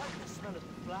to like the smell of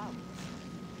the flowers.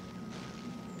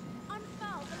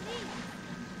 Unfurl the leaves.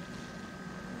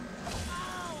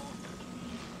 Ow!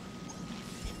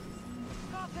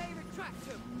 Carpe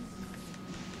retraction.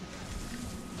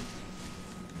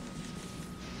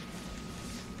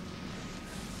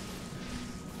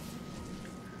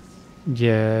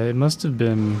 Yeah, it must have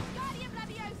been Guardium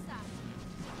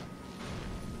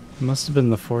Leviosa.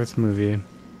 the fourth movie.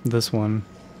 This one.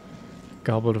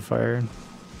 Goblet of Fire.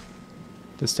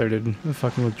 That started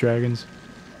fucking with dragons.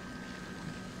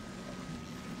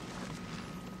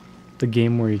 The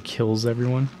game where he kills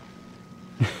everyone.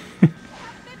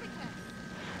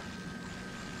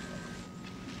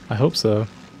 I hope so.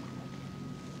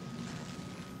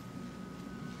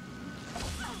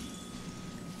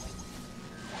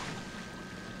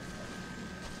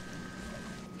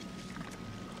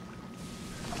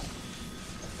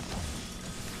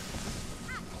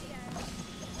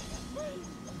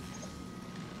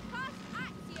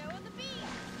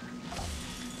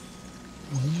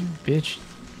 You bitch.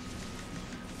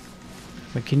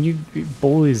 Like, can you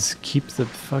boys keep the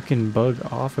fucking bug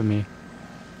off of me? I'm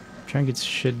trying to get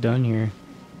shit done here.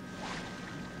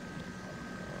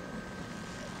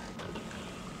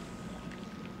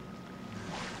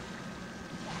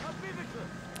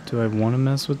 Do I want to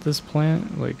mess with this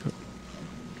plant? Like...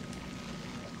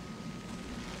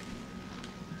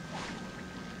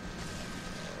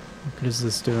 What is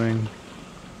this doing?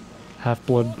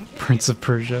 Half-Blood Prince of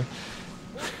Persia.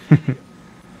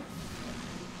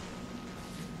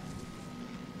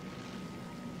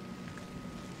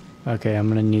 Okay, I'm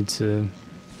gonna need to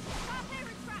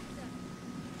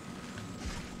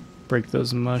Break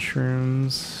those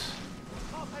mushrooms.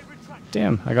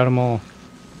 Damn, I got them all.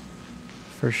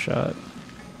 First shot.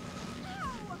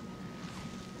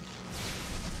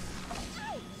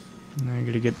 Now I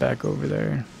gotta get back over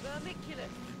there.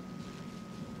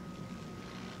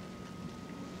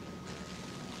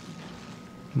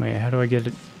 Wait, how do I get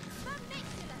it?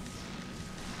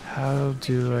 How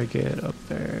do I get up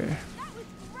there?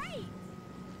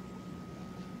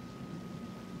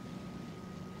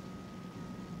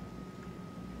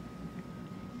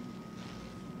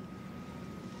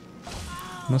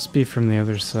 Must be from the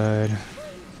other side.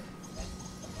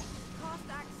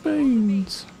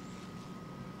 Beans.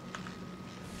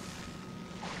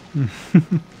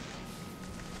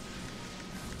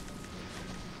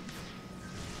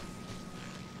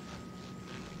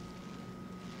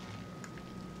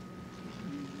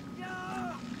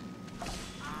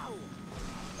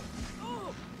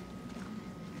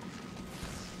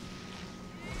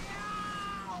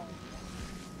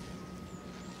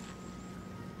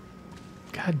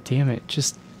 God damn it,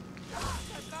 just...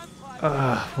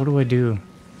 what do I do?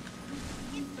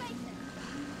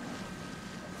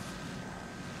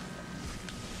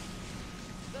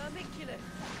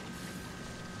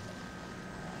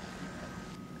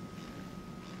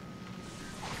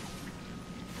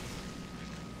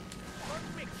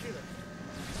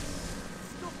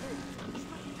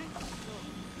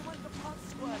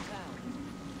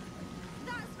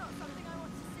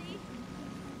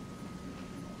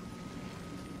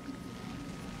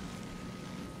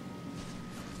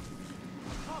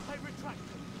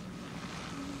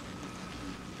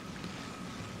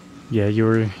 Yeah, you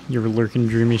were lurking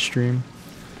dreamy stream.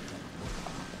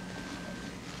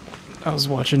 I was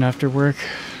watching after work.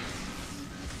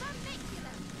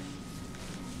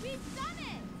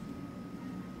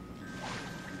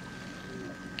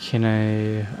 Can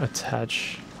I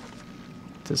attach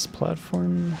this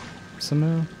platform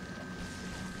somehow?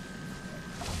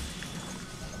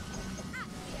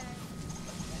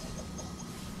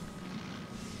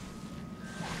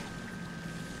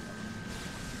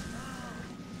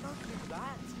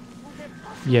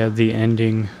 Yeah, the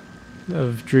ending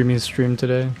of Dreamy's stream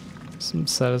today. Some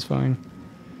satisfying.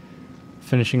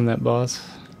 Finishing that boss.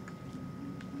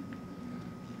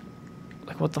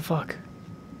 Like, what the fuck?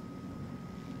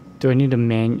 Do I need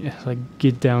to like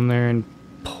get down there and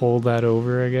pull that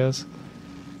over, I guess?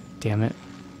 Damn it.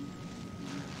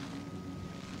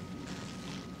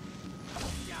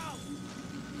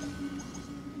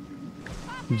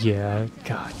 Yeah,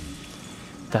 God.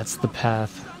 That's the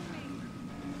path.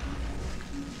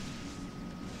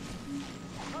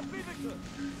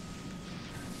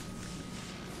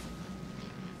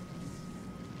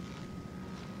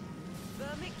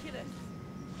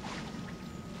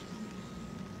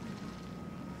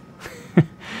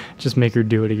 Just make her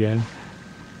do it again.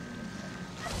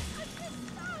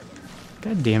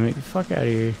 God damn it, fuck out of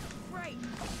here.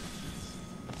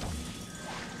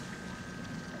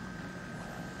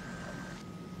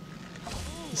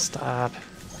 Stop.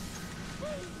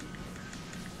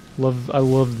 I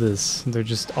love this. They're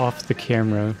just off the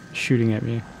camera shooting at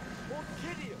me.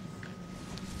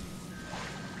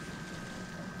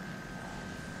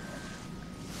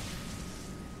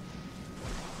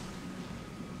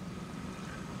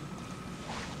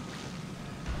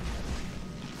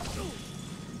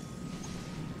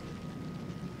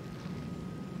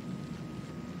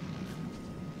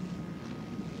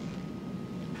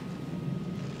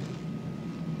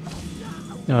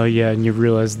 Oh yeah, and you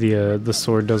realize the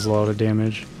sword does a lot of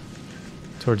damage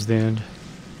towards the end.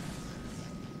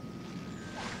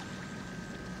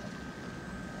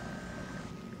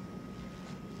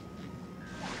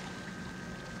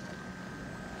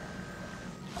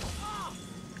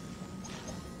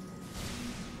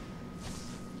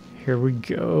 Here we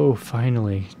go,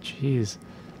 finally. Jeez.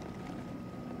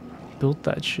 Built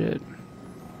that shit.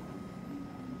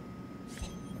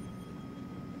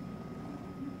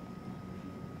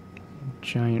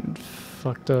 Giant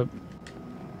fucked up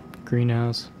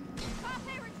greenhouse.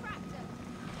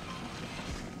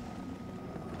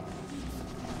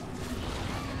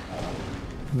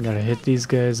 Gotta hit these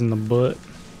guys in the butt.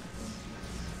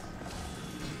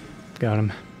 Got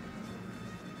him.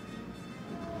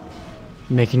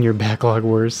 Making your backlog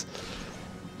worse.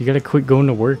 You gotta quit going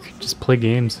to work. Just play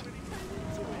games.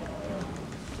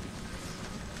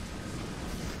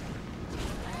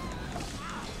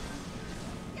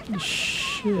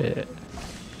 Shit.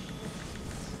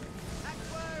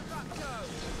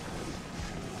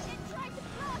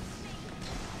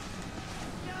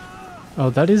 Oh,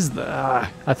 that is the...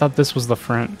 I thought this was the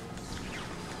front.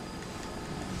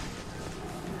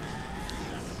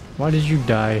 Why did you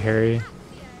die, Harry?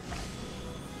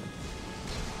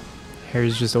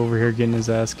 Harry's just over here getting his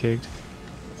ass kicked.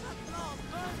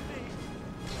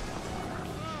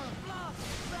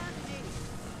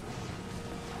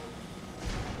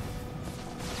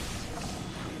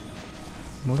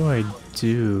 What do I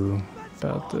do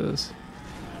about this?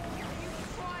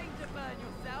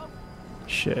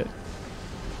 Shit.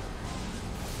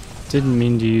 Didn't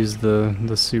mean to use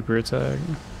the super attack.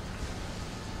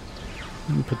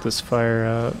 Let me put this fire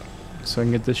out so I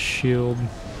can get this shield.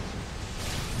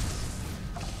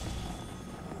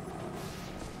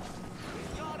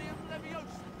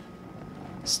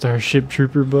 Starship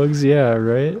Trooper bugs, yeah,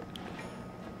 right?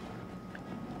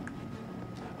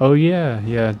 Oh yeah,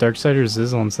 Darksiders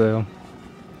is on sale.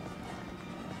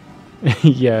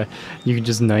 Yeah, you can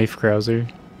just knife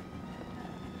Krauser.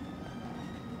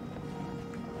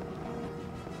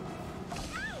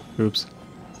 Oops.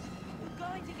 We're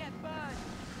going to get burned.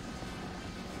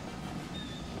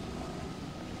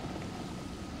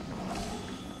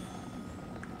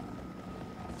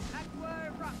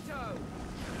 Aqua Rapto.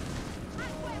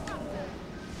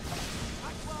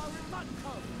 Aqua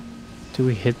Rematco. Do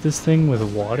we hit this thing with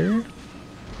water?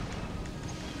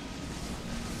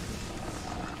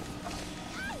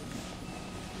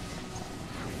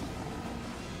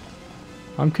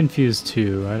 I'm confused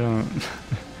too. I don't...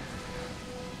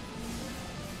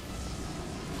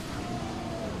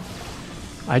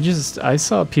 I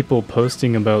saw people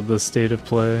posting about the state of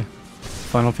play,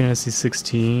 Final Fantasy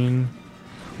 16,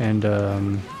 and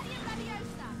the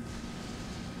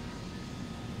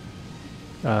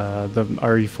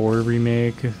RE4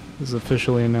 remake is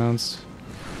officially announced.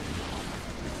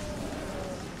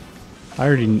 I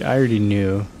already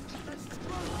knew.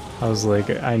 I was like,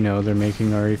 I know they're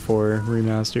making RE4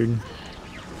 remastered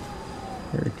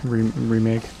or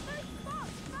remake.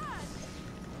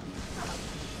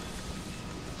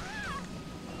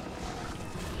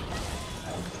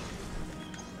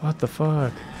 What the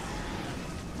fuck?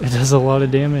 It does a lot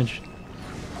of damage.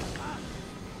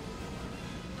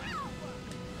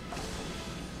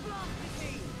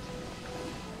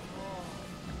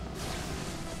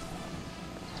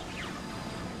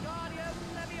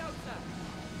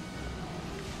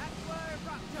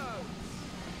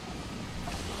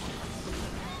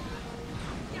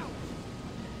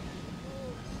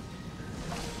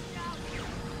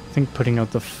 I think putting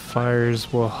out the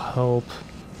fires will help.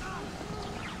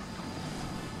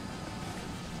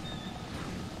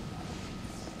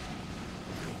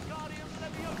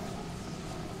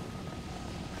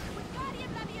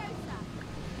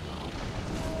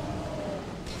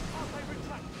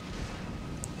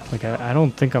 Like, I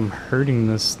don't think I'm hurting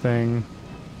this thing.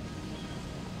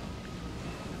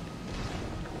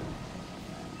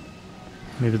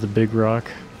 Maybe the big rock.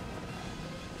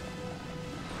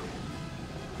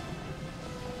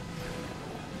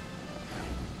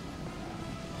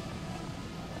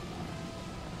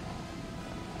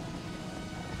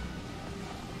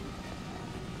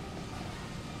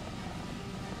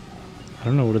 I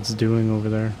don't know what it's doing over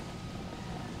there.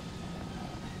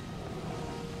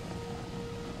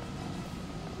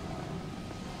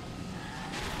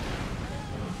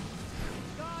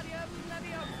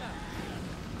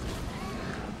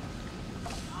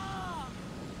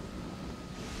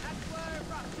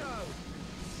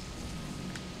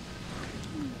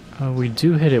 We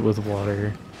do hit it with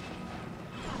water.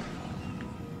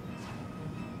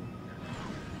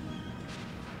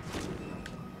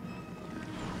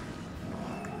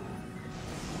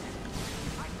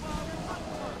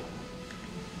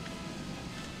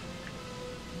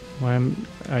 Why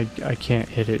I can't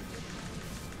hit it.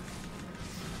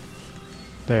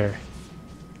 There.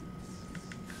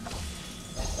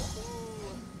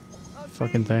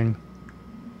 Fucking thing.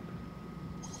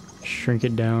 Shrink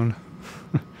it down.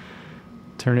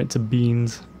 Turn it to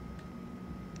beans.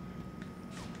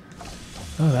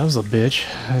 Oh, that was a bitch.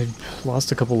 I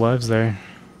lost a couple lives there.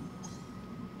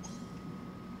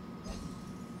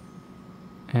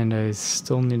 And I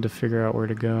still need to figure out where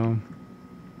to go.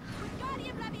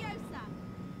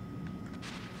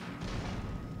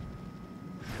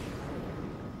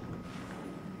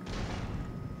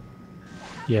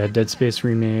 Yeah, Dead Space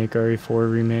remake,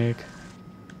 RE4 remake.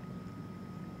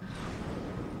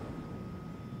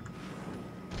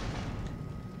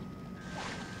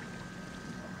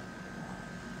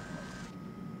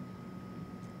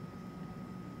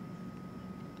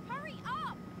 Hurry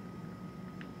up!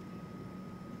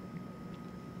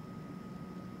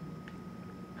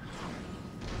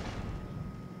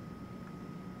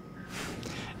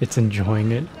 It's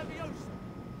enjoying it.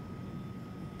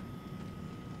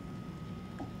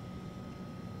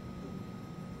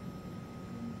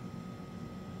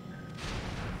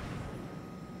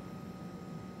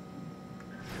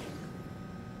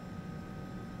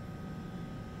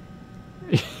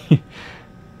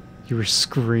 You were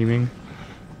screaming.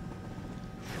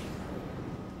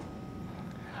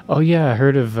 Oh yeah, I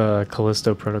heard of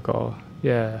Callisto Protocol.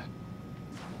 Yeah.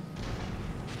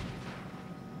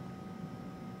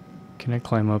 Can I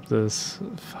climb up this?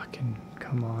 Fucking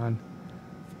come on.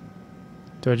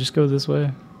 Do I just go this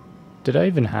way? Did I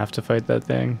even have to fight that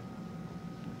thing?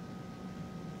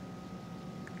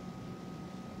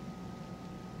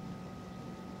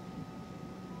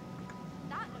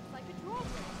 That looks like a drawbridge.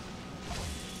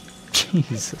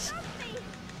 Jesus.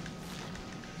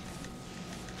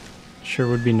 Sure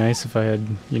would be nice if I had,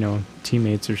 you know,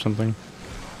 teammates or something.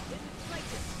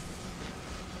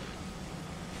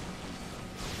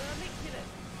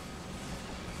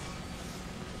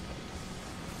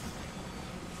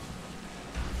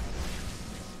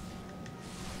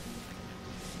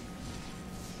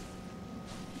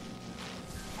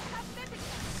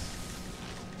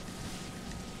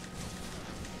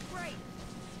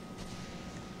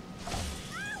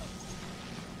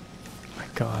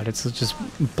 God, it's just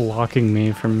blocking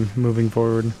me from moving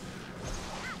forward.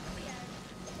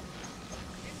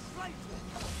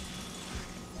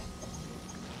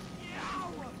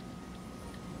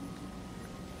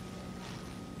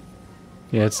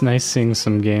 Yeah, it's nice seeing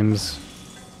some games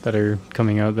that are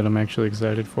coming out that I'm actually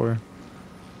excited for.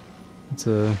 It's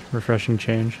a refreshing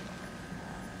change.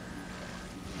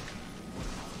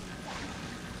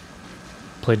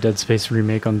 Played Dead Space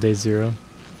Remake on day 0.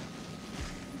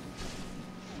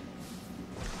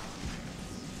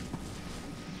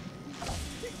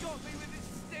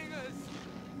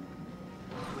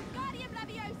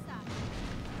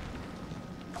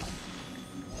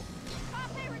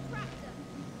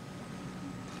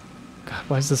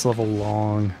 Why is this level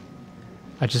long?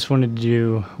 I just wanted to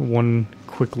do one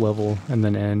quick level and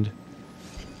then end.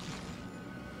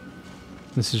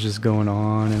 This is just going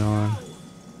on and on.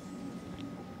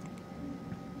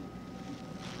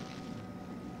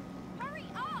 Hurry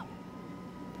up!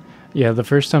 Yeah, the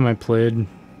first time I played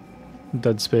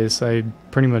Dead Space, I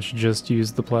pretty much just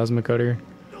used the plasma cutter.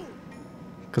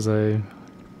 Because I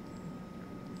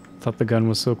thought the gun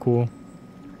was so cool.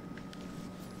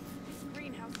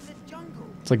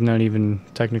 It's like not even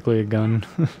technically a gun.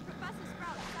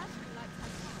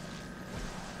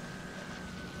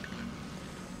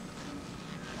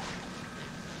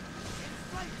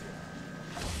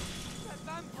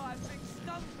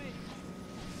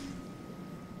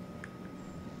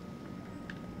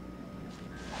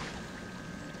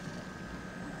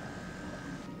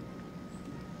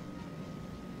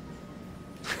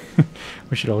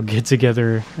 We should all get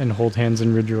together and hold hands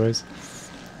and rejoice.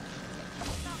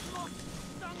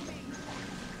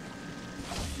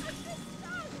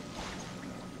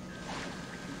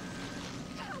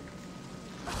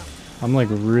 I'm like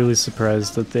really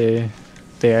surprised that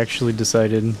they actually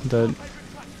decided that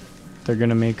they're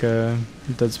gonna make a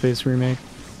Dead Space remake.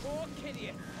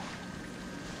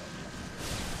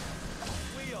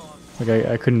 Like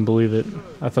I couldn't believe it.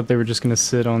 I thought they were just gonna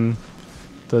sit on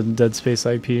the Dead Space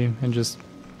IP and just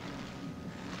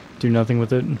do nothing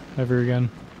with it ever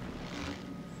again.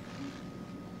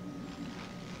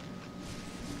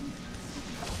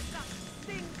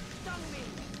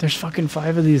 There's fucking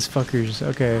 5 of these fuckers.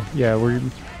 Okay, yeah, we're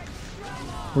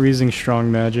using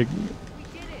strong magic.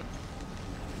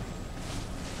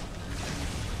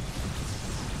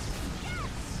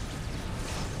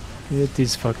 Get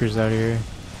these fuckers out of here.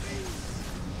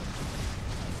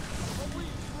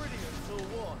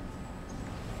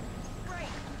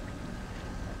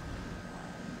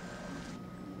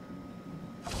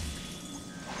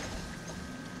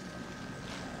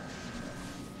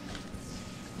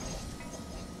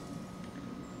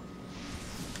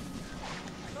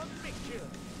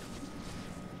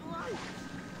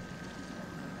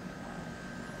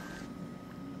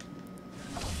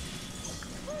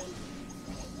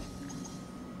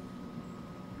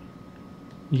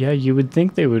 Yeah, you would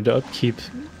think they would upkeep,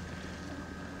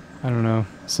 I don't know,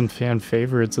 some fan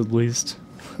favorites at least.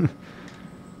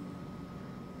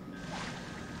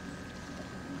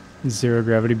 Zero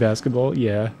gravity basketball,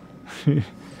 yeah.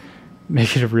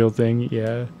 Make it a real thing,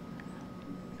 yeah.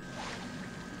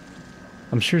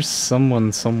 I'm sure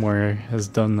someone somewhere has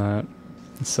done that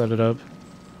and set it up.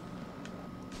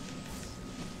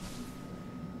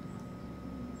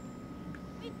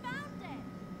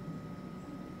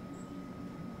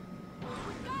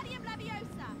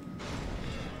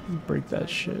 Break that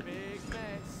shit.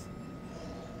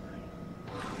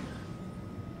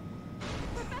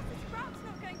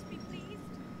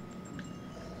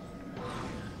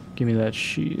 Give me that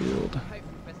shield. I hope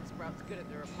Professor Sprout's good at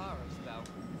the reparo spell.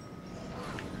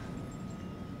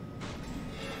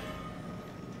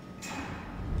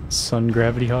 Sun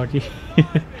gravity hockey.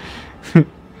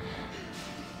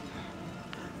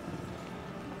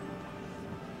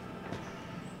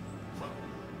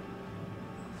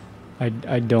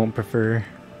 I don't prefer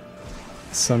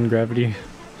sun gravity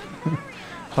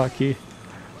hockey.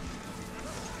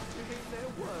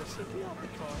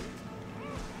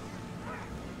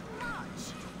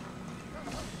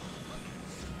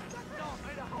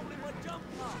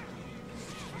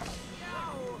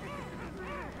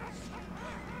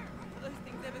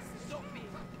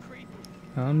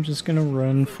 I'm just gonna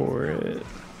run for it.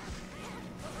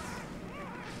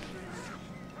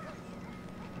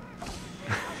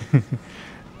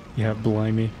 Yeah,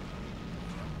 blimey.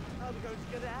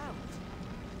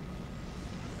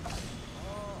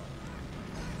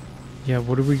 Yeah,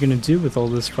 what are we gonna do with all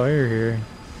this fire here?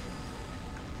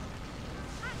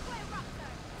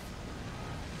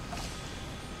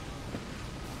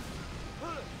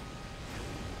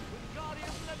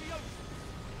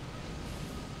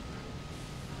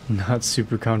 Not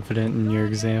super confident in your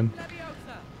exam.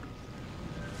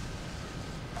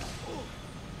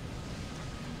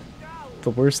 The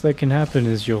worst that can happen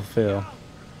is you'll fail.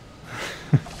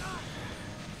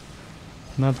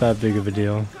 Not that big of a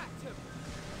deal.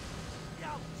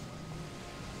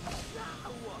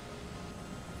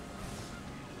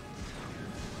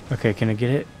 Okay, can I get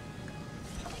it?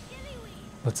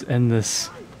 Let's end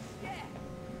this.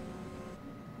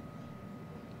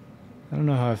 I don't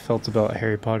know how I felt about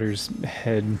Harry Potter's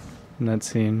head in that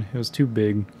scene. It was too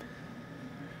big.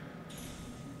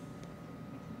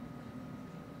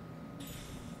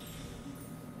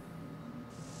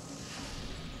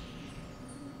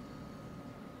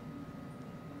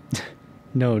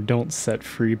 No, don't set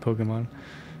free Pokemon.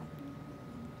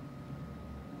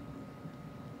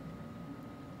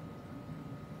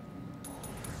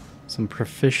 So I'm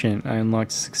proficient. I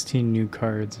unlocked 16 new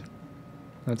cards.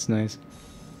 That's nice.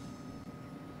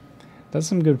 That's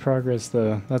some good progress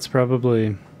though. That's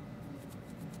probably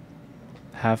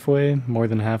halfway, more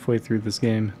than halfway through this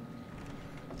game.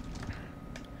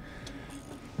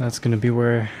 That's gonna be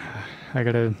where I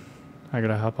gotta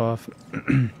hop off.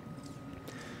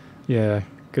 Yeah,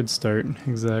 good start,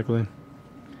 exactly.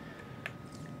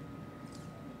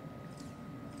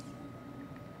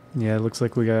 Yeah, it looks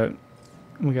like we got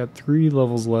 3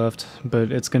 levels left,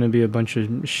 but it's gonna be a bunch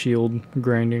of shield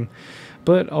grinding.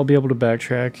 But I'll be able to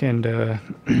backtrack and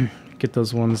get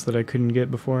those ones that I couldn't get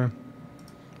before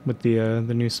with the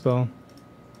new spell.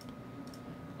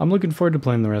 I'm looking forward to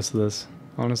playing the rest of this.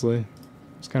 Honestly,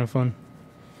 it's kind of fun.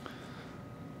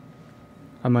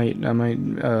 I might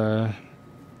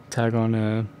tag on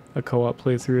a co-op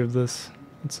playthrough of this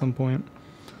at some point.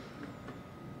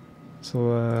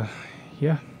 So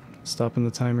yeah, stopping the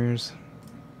timers,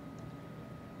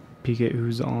 peek at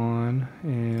who's on,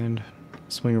 and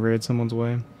swing a raid someone's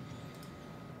way.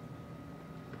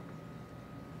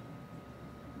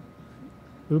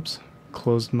 Oops,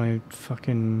 closed my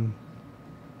fucking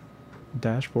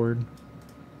dashboard.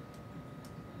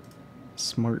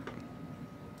 Smart.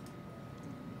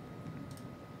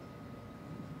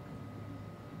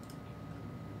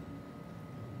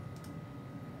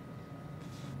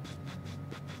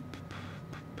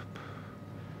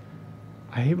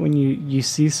 I hate when you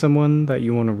see someone that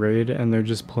you want to raid and they're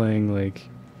just playing like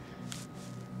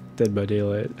Dead by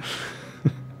Daylight.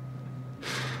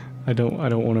 I don't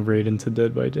want to raid into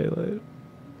Dead by Daylight.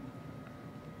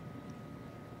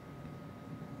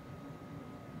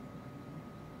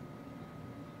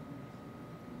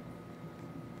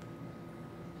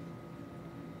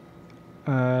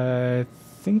 I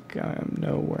think I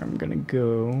know where I'm gonna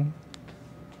go.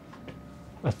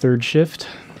 A third shift.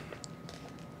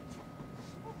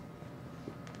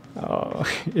 Oh,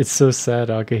 it's so sad,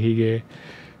 Akahige.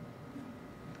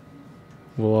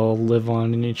 We'll all live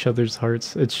on in each other's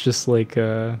hearts. It's just like,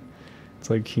 it's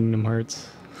like Kingdom Hearts.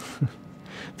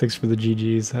 Thanks for the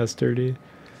GGs, Hasturdy.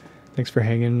 Thanks for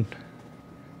hanging,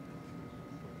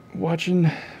 watching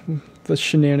the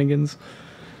shenanigans.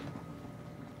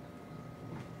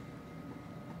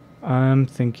 I'm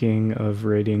thinking of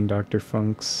raiding Dr.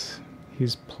 Funk's.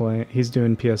 He's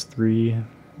doing PS3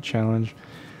 challenge.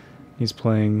 He's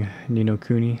playing Ni no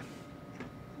Kuni.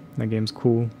 That game's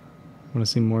cool. Want to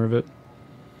see more of it.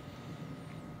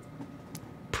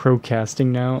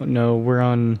 Procasting now? No, we're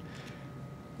on...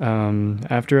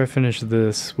 after I finish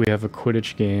this, we have a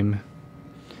Quidditch game.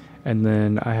 And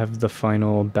then I have the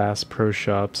final Bass Pro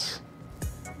Shops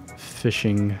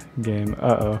fishing game.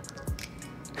 Uh-oh.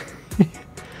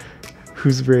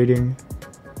 Who's raiding?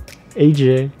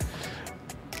 AJ.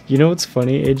 You know what's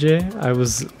funny, AJ?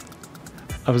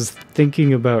 I was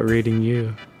thinking about raiding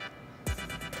you.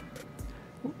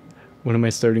 When am I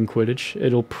starting Quidditch?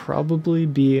 It'll probably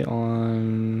be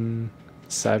on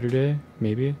Saturday,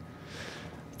 maybe.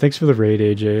 Thanks for the raid,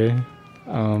 AJ.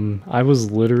 I was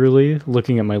literally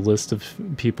looking at my list of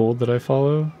people that I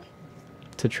follow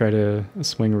to try to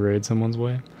swing a raid someone's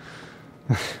way.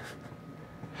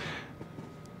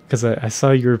 Because I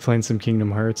saw you were playing some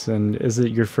Kingdom Hearts, and is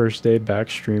it your first day back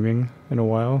streaming in a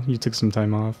while? You took some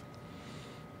time off.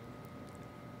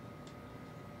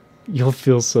 You'll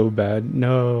feel so bad.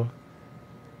 No.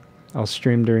 I'll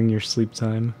stream during your sleep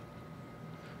time.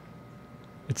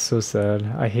 It's so sad.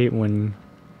 I hate when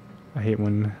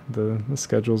the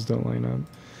schedules don't line up.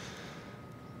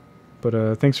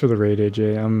 But thanks for the raid,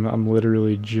 AJ. I'm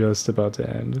literally just about to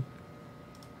end.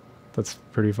 That's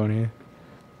pretty funny.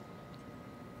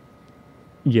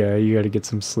 Yeah, you gotta get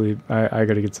some sleep. I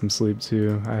gotta get some sleep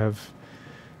too. I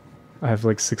have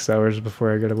like 6 hours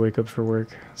before I gotta wake up for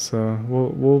work. So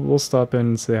we'll stop in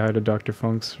and say hi to Dr.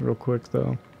 Funks real quick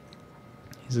though.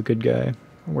 He's a good guy.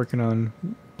 I'm working on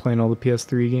playing all the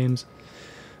PS3 games.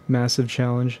 Massive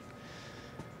challenge.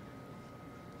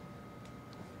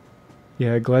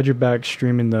 Yeah, glad you're back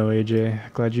streaming though,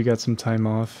 AJ. Glad you got some time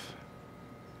off.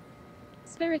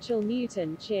 Spiritual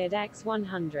Mutant cheered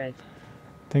X100.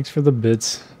 Thanks for the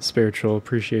bits, Spiritual.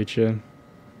 Appreciate you.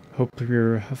 Hope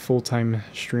your full-time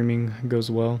streaming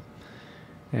goes well.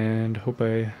 And hope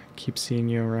I keep seeing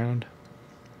you around.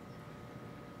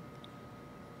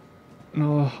 And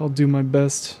I'll do my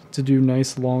best to do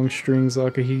nice long strings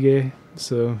Akahige,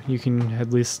 so you can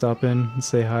at least stop in and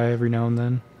say hi every now and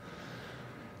then.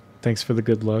 Thanks for the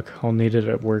good luck. I'll need it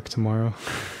at work tomorrow.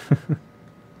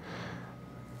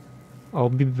 I'll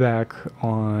be back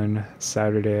on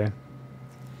Saturday.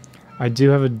 I do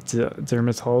have a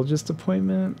dermatologist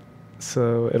appointment,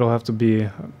 so it'll have to be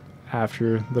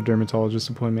after the dermatologist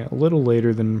appointment, a little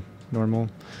later than normal.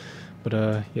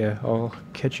 But yeah, I'll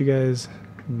catch you guys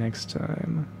next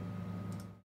time.